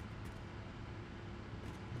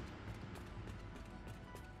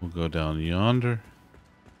 We'll go down yonder.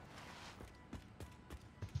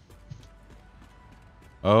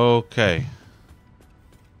 Okay.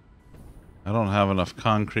 I don't have enough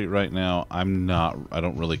concrete right now. I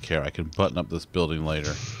don't really care. I can button up this building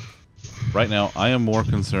later. Right now, I am more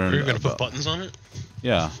concerned. Are you going to put buttons on it?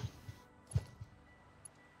 Yeah.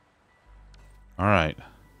 All right.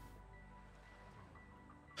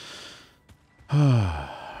 All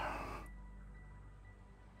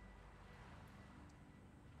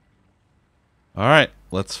right,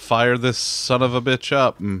 let's fire this son of a bitch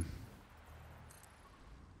up.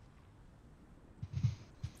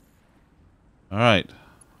 All right,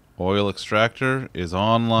 oil extractor is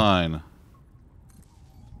online.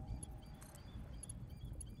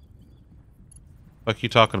 What you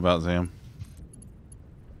talking about, Zam?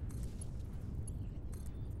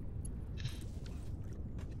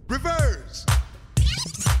 Reverse!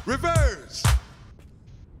 Reverse!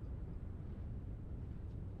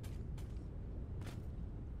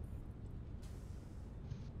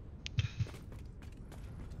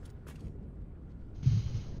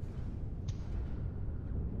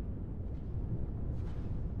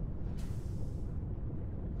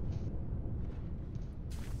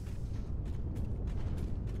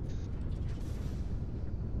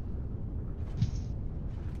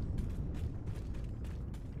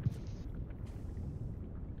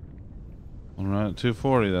 All right,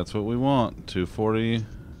 240. That's what we want. 240.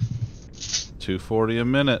 240 a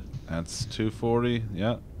minute. That's 240.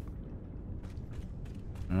 Yep.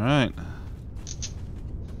 All right.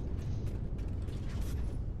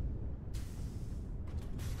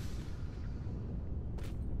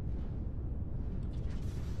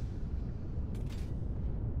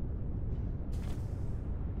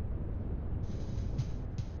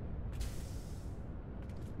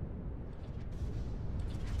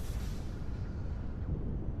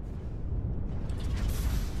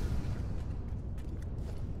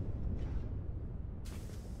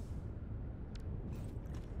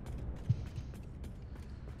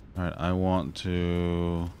 Alright, I want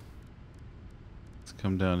to... Let's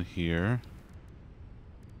come down here.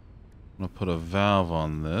 I'm gonna put a valve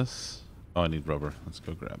on this. Oh, I need rubber. Let's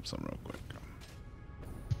go grab some real quick.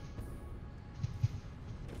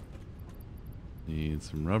 Need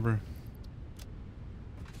some rubber.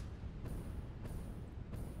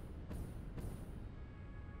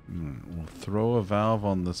 We'll throw a valve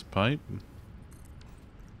on this pipe.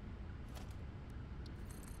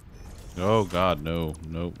 Oh god, no.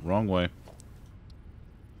 No, wrong way.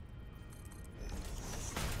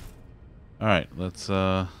 Alright, let's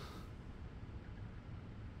oh,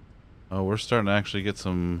 we're starting to actually get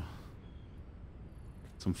some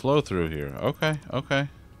flow through here. Okay, okay.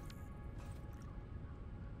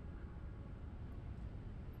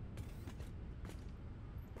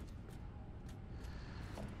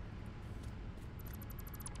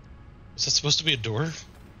 Is that supposed to be a door?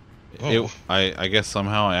 Oh. I guess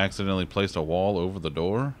somehow I accidentally placed a wall over the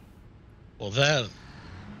door. Well,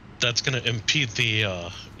 that's going to impede the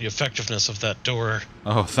effectiveness of that door.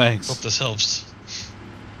 Oh, thanks. Hope this helps.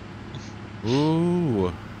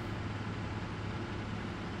 Ooh.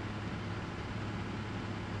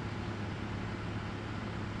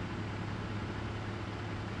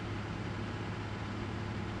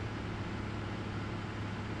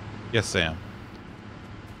 Yes, Sam.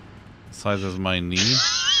 Size as my knee.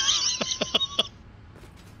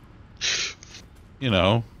 You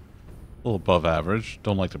know, a little above average.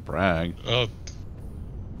 Don't like to brag. Do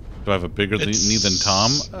I have a bigger knee than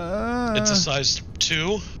Tom? It's a size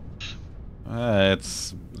 2.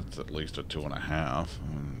 It's at least a 2.5.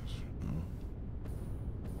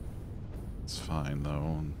 It's fine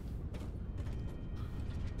though.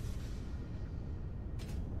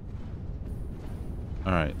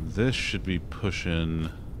 All right, this should be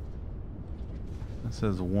pushing. It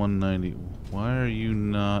says 190. Why are you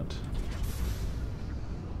not?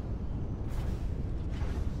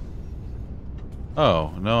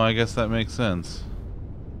 Oh, no, I guess that makes sense.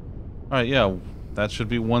 Alright, yeah, that should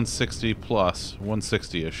be 160 plus.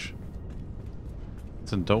 160-ish.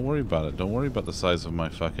 So don't worry about it. Don't worry about the size of my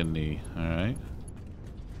fucking knee, alright?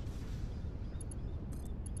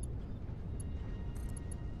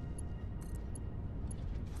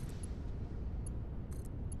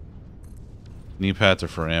 Knee pads are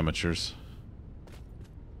for amateurs.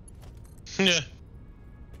 Yeah.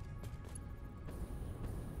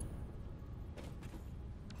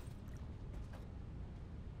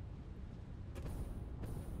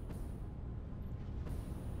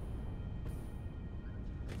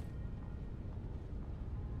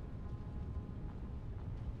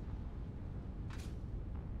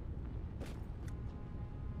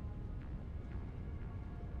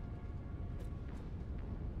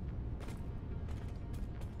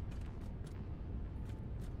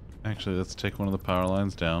 Actually, let's take one of the power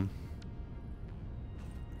lines down.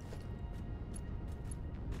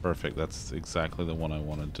 Perfect, that's exactly the one I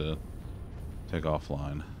wanted to Take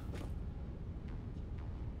offline.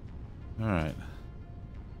 Alright.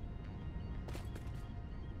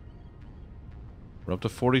 We're up to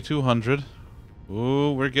 4,200.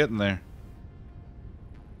 Ooh, we're getting there.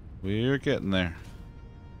 We're getting there.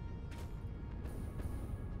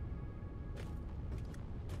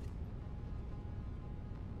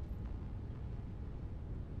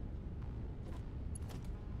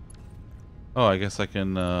 Oh, I guess I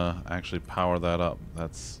can actually power that up.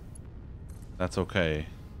 That's okay.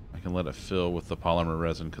 I can let it fill with the polymer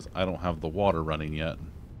resin because I don't have the water running yet.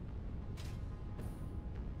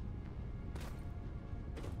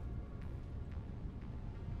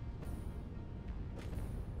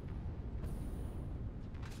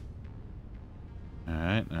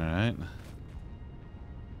 Alright, alright.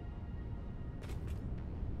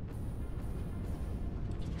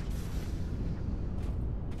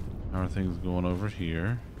 How are things going over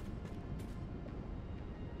here?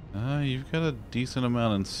 You've got a decent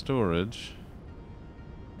amount in storage.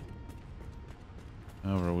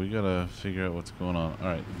 However, we gotta figure out what's going on.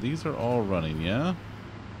 Alright, these are all running, yeah?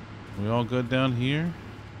 We all good down here?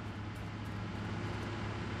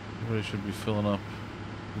 Everybody should be filling up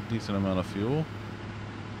a decent amount of fuel.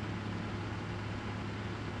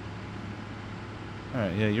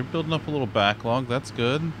 Alright, yeah, you're building up a little backlog. That's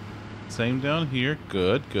good. Same down here.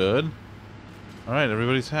 Good, good. Alright,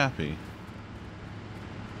 everybody's happy.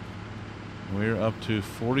 We're up to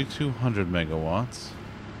 4,200 megawatts.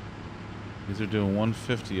 These are doing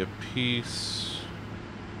 150 a piece.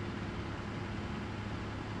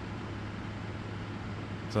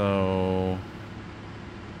 So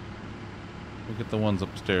we'll get the ones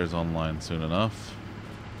upstairs online soon enough.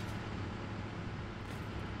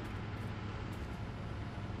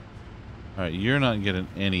 Alright, you're not getting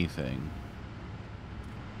anything.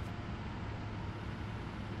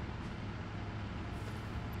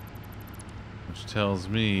 Which tells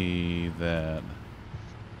me that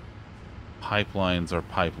pipelines are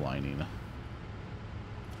pipelining.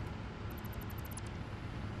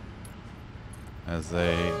 As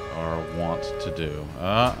they are wont to do.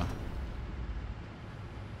 Oh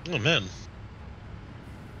man.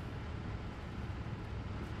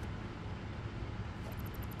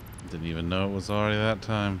 Didn't even know it was already that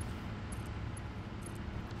time.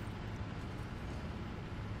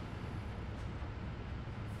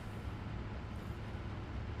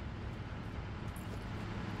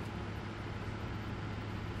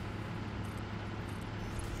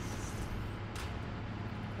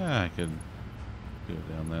 Yeah, I could do it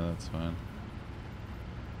down there, that's fine.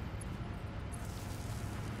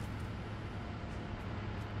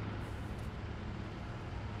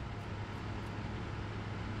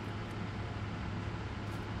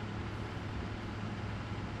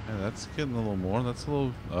 Yeah, that's getting a little more. That's a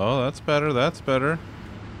little... Oh, that's better. That's better.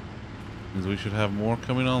 Means we should have more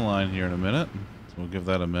coming online here in a minute. So we'll give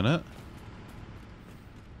that a minute.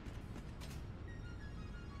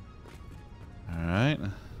 Alright.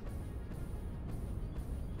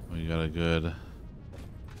 We got a good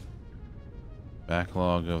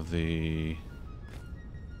backlog of the...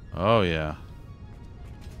 Oh, yeah.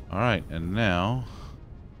 Alright, and now...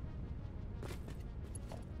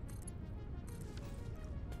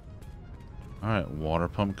 Alright, water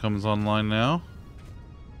pump comes online now.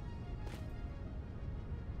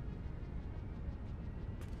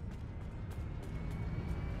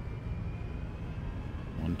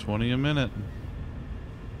 $120 a minute.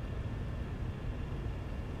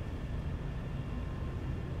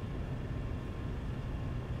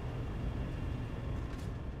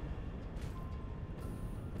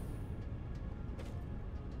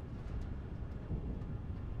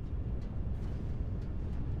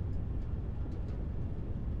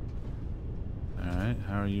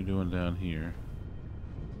 How are you doing down here?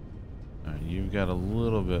 Alright, you've got a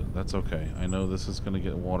little bit. That's okay. I know this is going to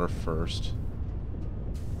get water first.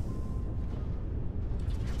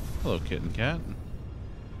 Hello, kitten cat.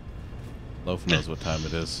 Loaf knows what time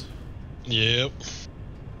it is. Yep.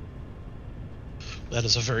 That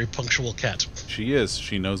is a very punctual cat. She is.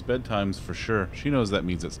 She knows bedtimes for sure. She knows that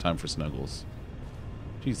means it's time for snuggles.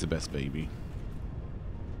 She's the best baby.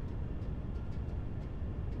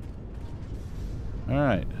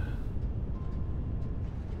 Alright.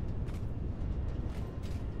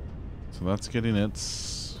 So that's getting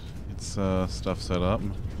its stuff set up.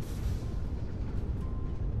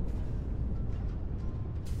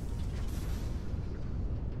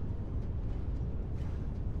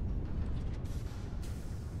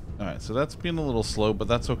 Alright, so that's being a little slow, but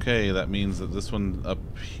that's okay. That means that this one up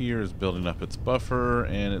here is building up its buffer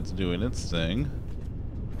and it's doing its thing.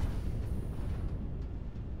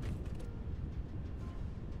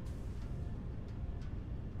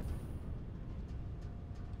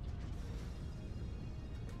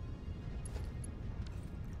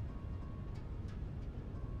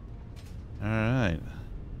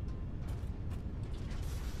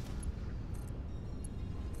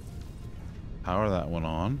 Power that one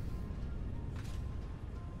on.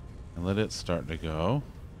 And let it start to go.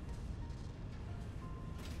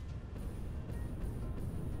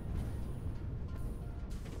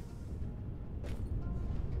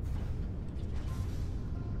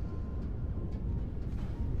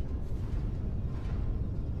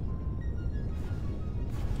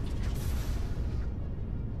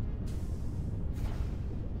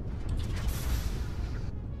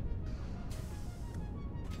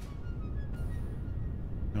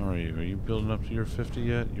 How are you? Are you building up to your 50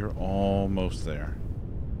 yet? You're almost there.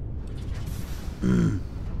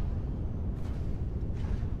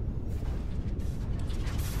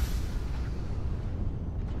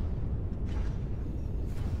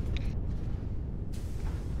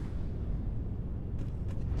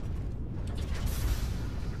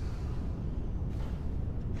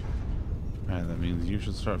 Alright, that means you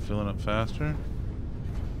should start filling up faster.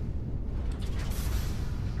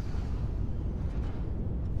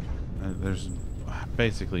 There's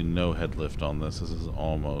basically no head lift on this. This is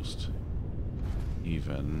almost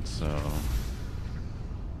even, so...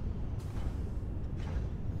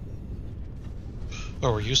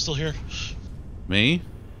 Oh, are you still here? Me?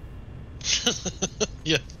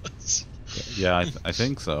 Yeah. Yeah, I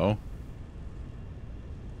think so.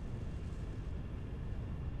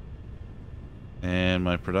 And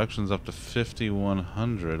my production's up to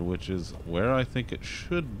 5,100, which is where I think it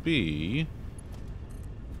should be.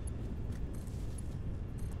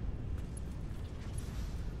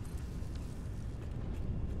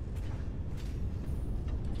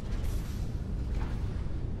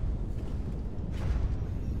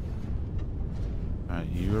 Alright,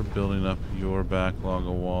 you're building up your backlog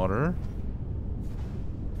of water.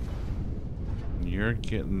 You're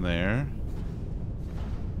getting there.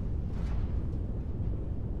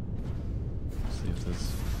 See if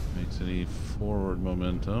this makes any forward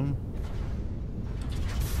momentum.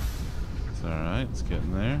 It's alright, it's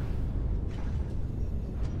getting there.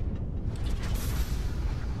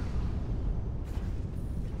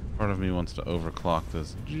 Part of me wants to overclock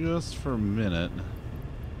this just for a minute.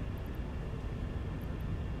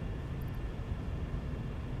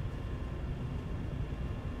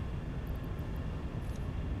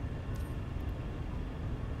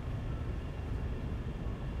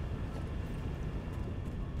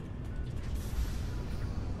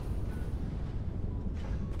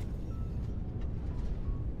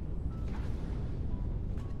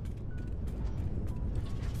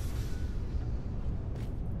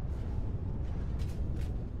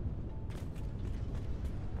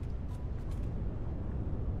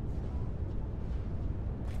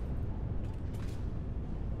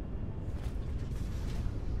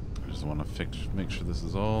 I want to make sure this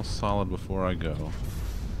is all solid before I go.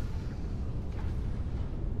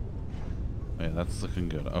 Yeah, that's looking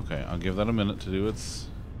good. Okay, I'll give that a minute to do its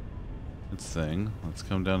thing. Let's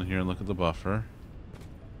come down here and look at the buffer.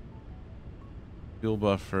 Fuel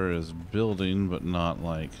buffer is building, but not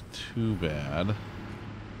like too bad.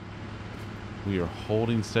 We are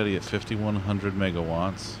holding steady at 5,100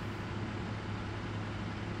 megawatts,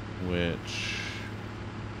 which...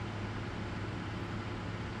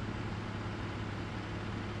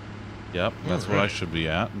 Yep, that's what I should be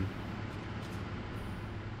at.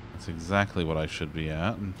 That's exactly what I should be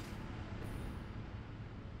at.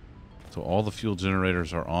 So all the fuel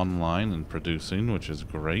generators are online and producing, which is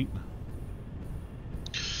great.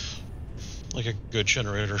 Like a good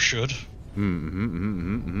generator should.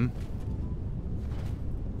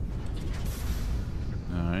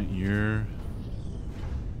 Alright, you're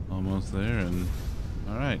almost there, and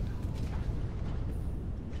alright.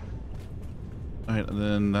 Alright, and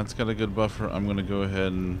then that's got a good buffer. I'm going to go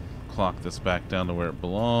ahead and clock this back down to where it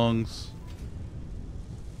belongs.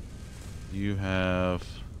 You have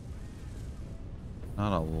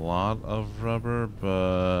not a lot of rubber,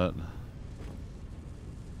 but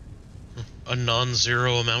a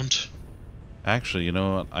non-zero amount. Actually, you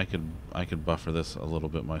know what? I could buffer this a little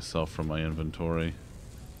bit myself from my inventory.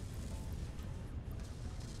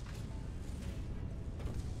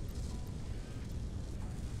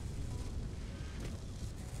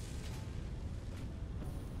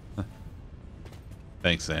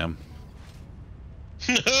 Thanks, Sam.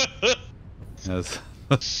 Yes.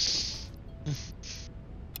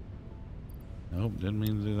 Nope, didn't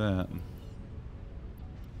mean to do that.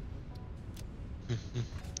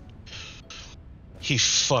 He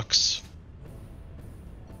fucks.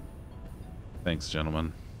 Thanks,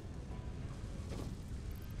 gentlemen.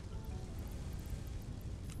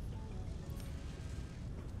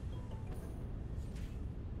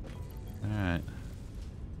 Alright.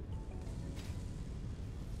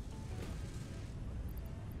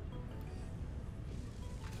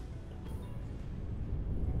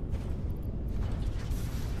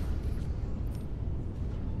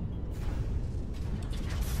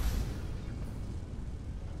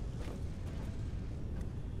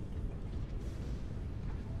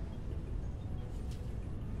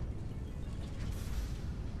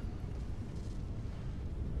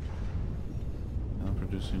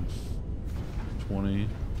 producing 20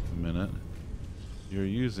 a minute. You're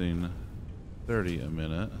using 30 a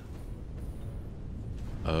minute.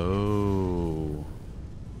 Oh.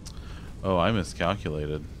 Oh, I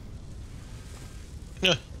miscalculated.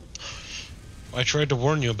 Yeah. I tried to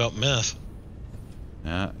warn you about math.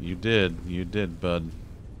 Yeah, you did. You did, bud.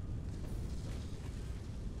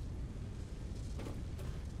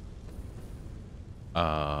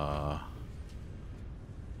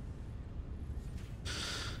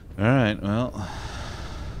 Alright, well.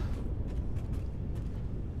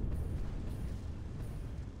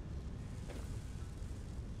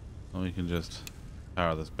 We can just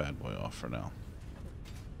power this bad boy off for now.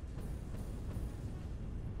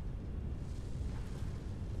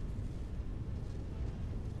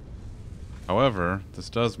 However, this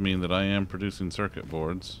does mean that I am producing circuit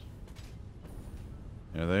boards.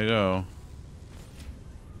 There they go.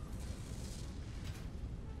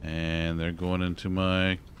 And they're going into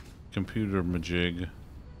my computer majig.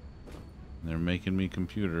 They're making me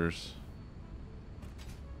computers.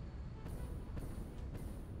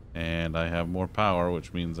 And I have more power,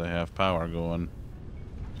 which means I have power going.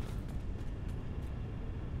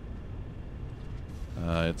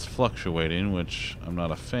 It's fluctuating, which I'm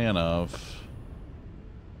not a fan of.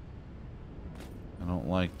 I don't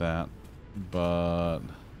like that, but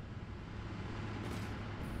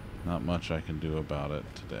not much I can do about it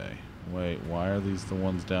today. Wait, why are these the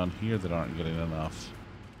ones down here that aren't getting enough?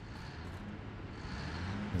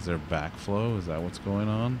 Is there backflow? Is that what's going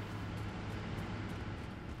on?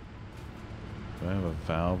 Do I have a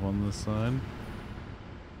valve on this side?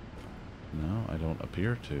 No, I don't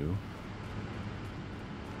appear to.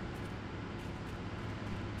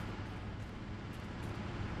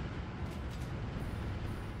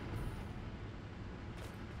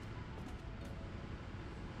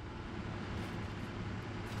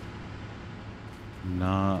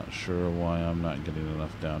 Not sure why I'm not getting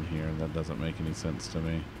enough down here. That doesn't make any sense to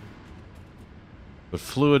me. But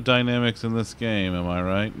fluid dynamics in this game, am I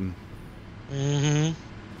right? Mm-hmm.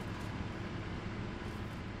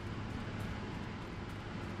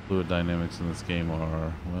 Fluid dynamics in this game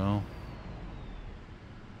are, well,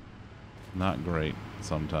 not great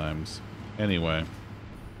sometimes. Anyway.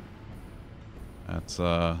 That's,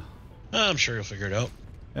 I'm sure you'll figure it out.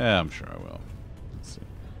 yeah, I'm sure I will. Let's see.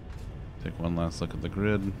 Take one last look at the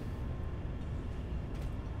grid.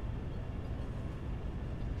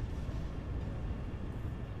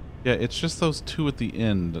 Yeah, it's just those two at the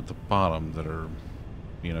end, at the bottom, that are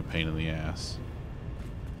being a pain in the ass.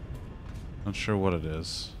 Not sure what it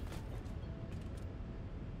is.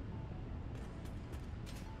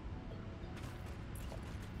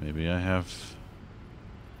 Maybe I have...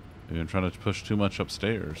 Maybe I'm trying to push too much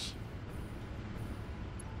upstairs.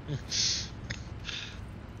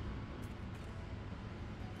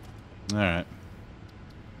 Alright.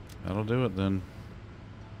 That'll do it then.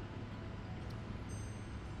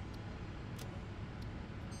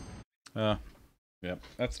 Yeah,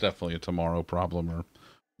 that's definitely a tomorrow problem, or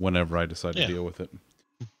whenever I decide to deal with it.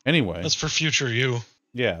 Anyway. That's for future you.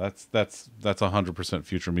 Yeah, that's 100%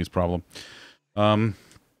 future me's problem. Alright,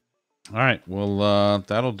 well,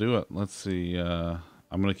 that'll do it. Let's see, I'm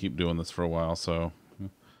gonna keep doing this for a while, so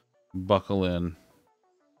buckle in.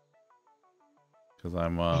 Because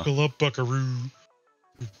I'm, buckle up, buckaroo.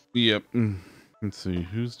 Yep. Let's see,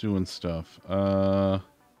 who's doing stuff? Let's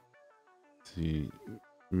see,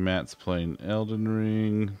 Matt's playing Elden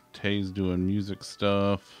Ring. Tay's doing music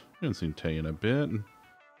stuff. We haven't seen Tay in a bit.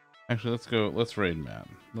 Actually, let's raid Matt.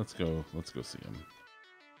 Let's go see him.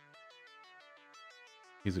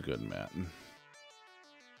 He's a good Matt.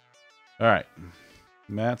 Alright.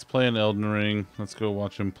 Matt's playing Elden Ring. Let's go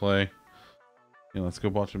watch him play. Yeah, let's go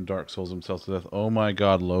watch him Dark Souls himself to death. Oh my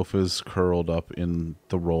god, Loaf is curled up in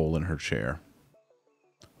the roll in her chair.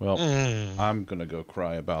 Well, I'm gonna go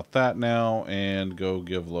cry about that now and go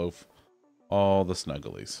give Loaf all the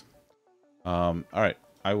snugglies. Alright.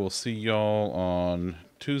 I will see y'all on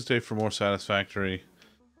Tuesday for more Satisfactory.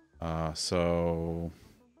 So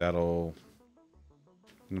that'll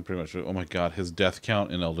pretty much... Oh my god, his death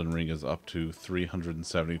count in Elden Ring is up to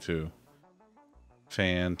 372.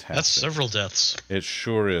 Fantastic. That's several deaths. It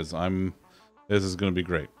sure is. This is going to be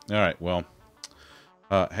great. All right. Well,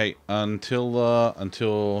 hey,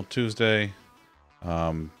 until Tuesday,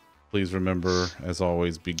 please remember, as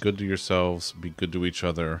always, be good to yourselves, be good to each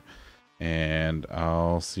other, and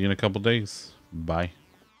I'll see you in a couple days. Bye.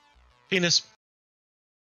 Penis.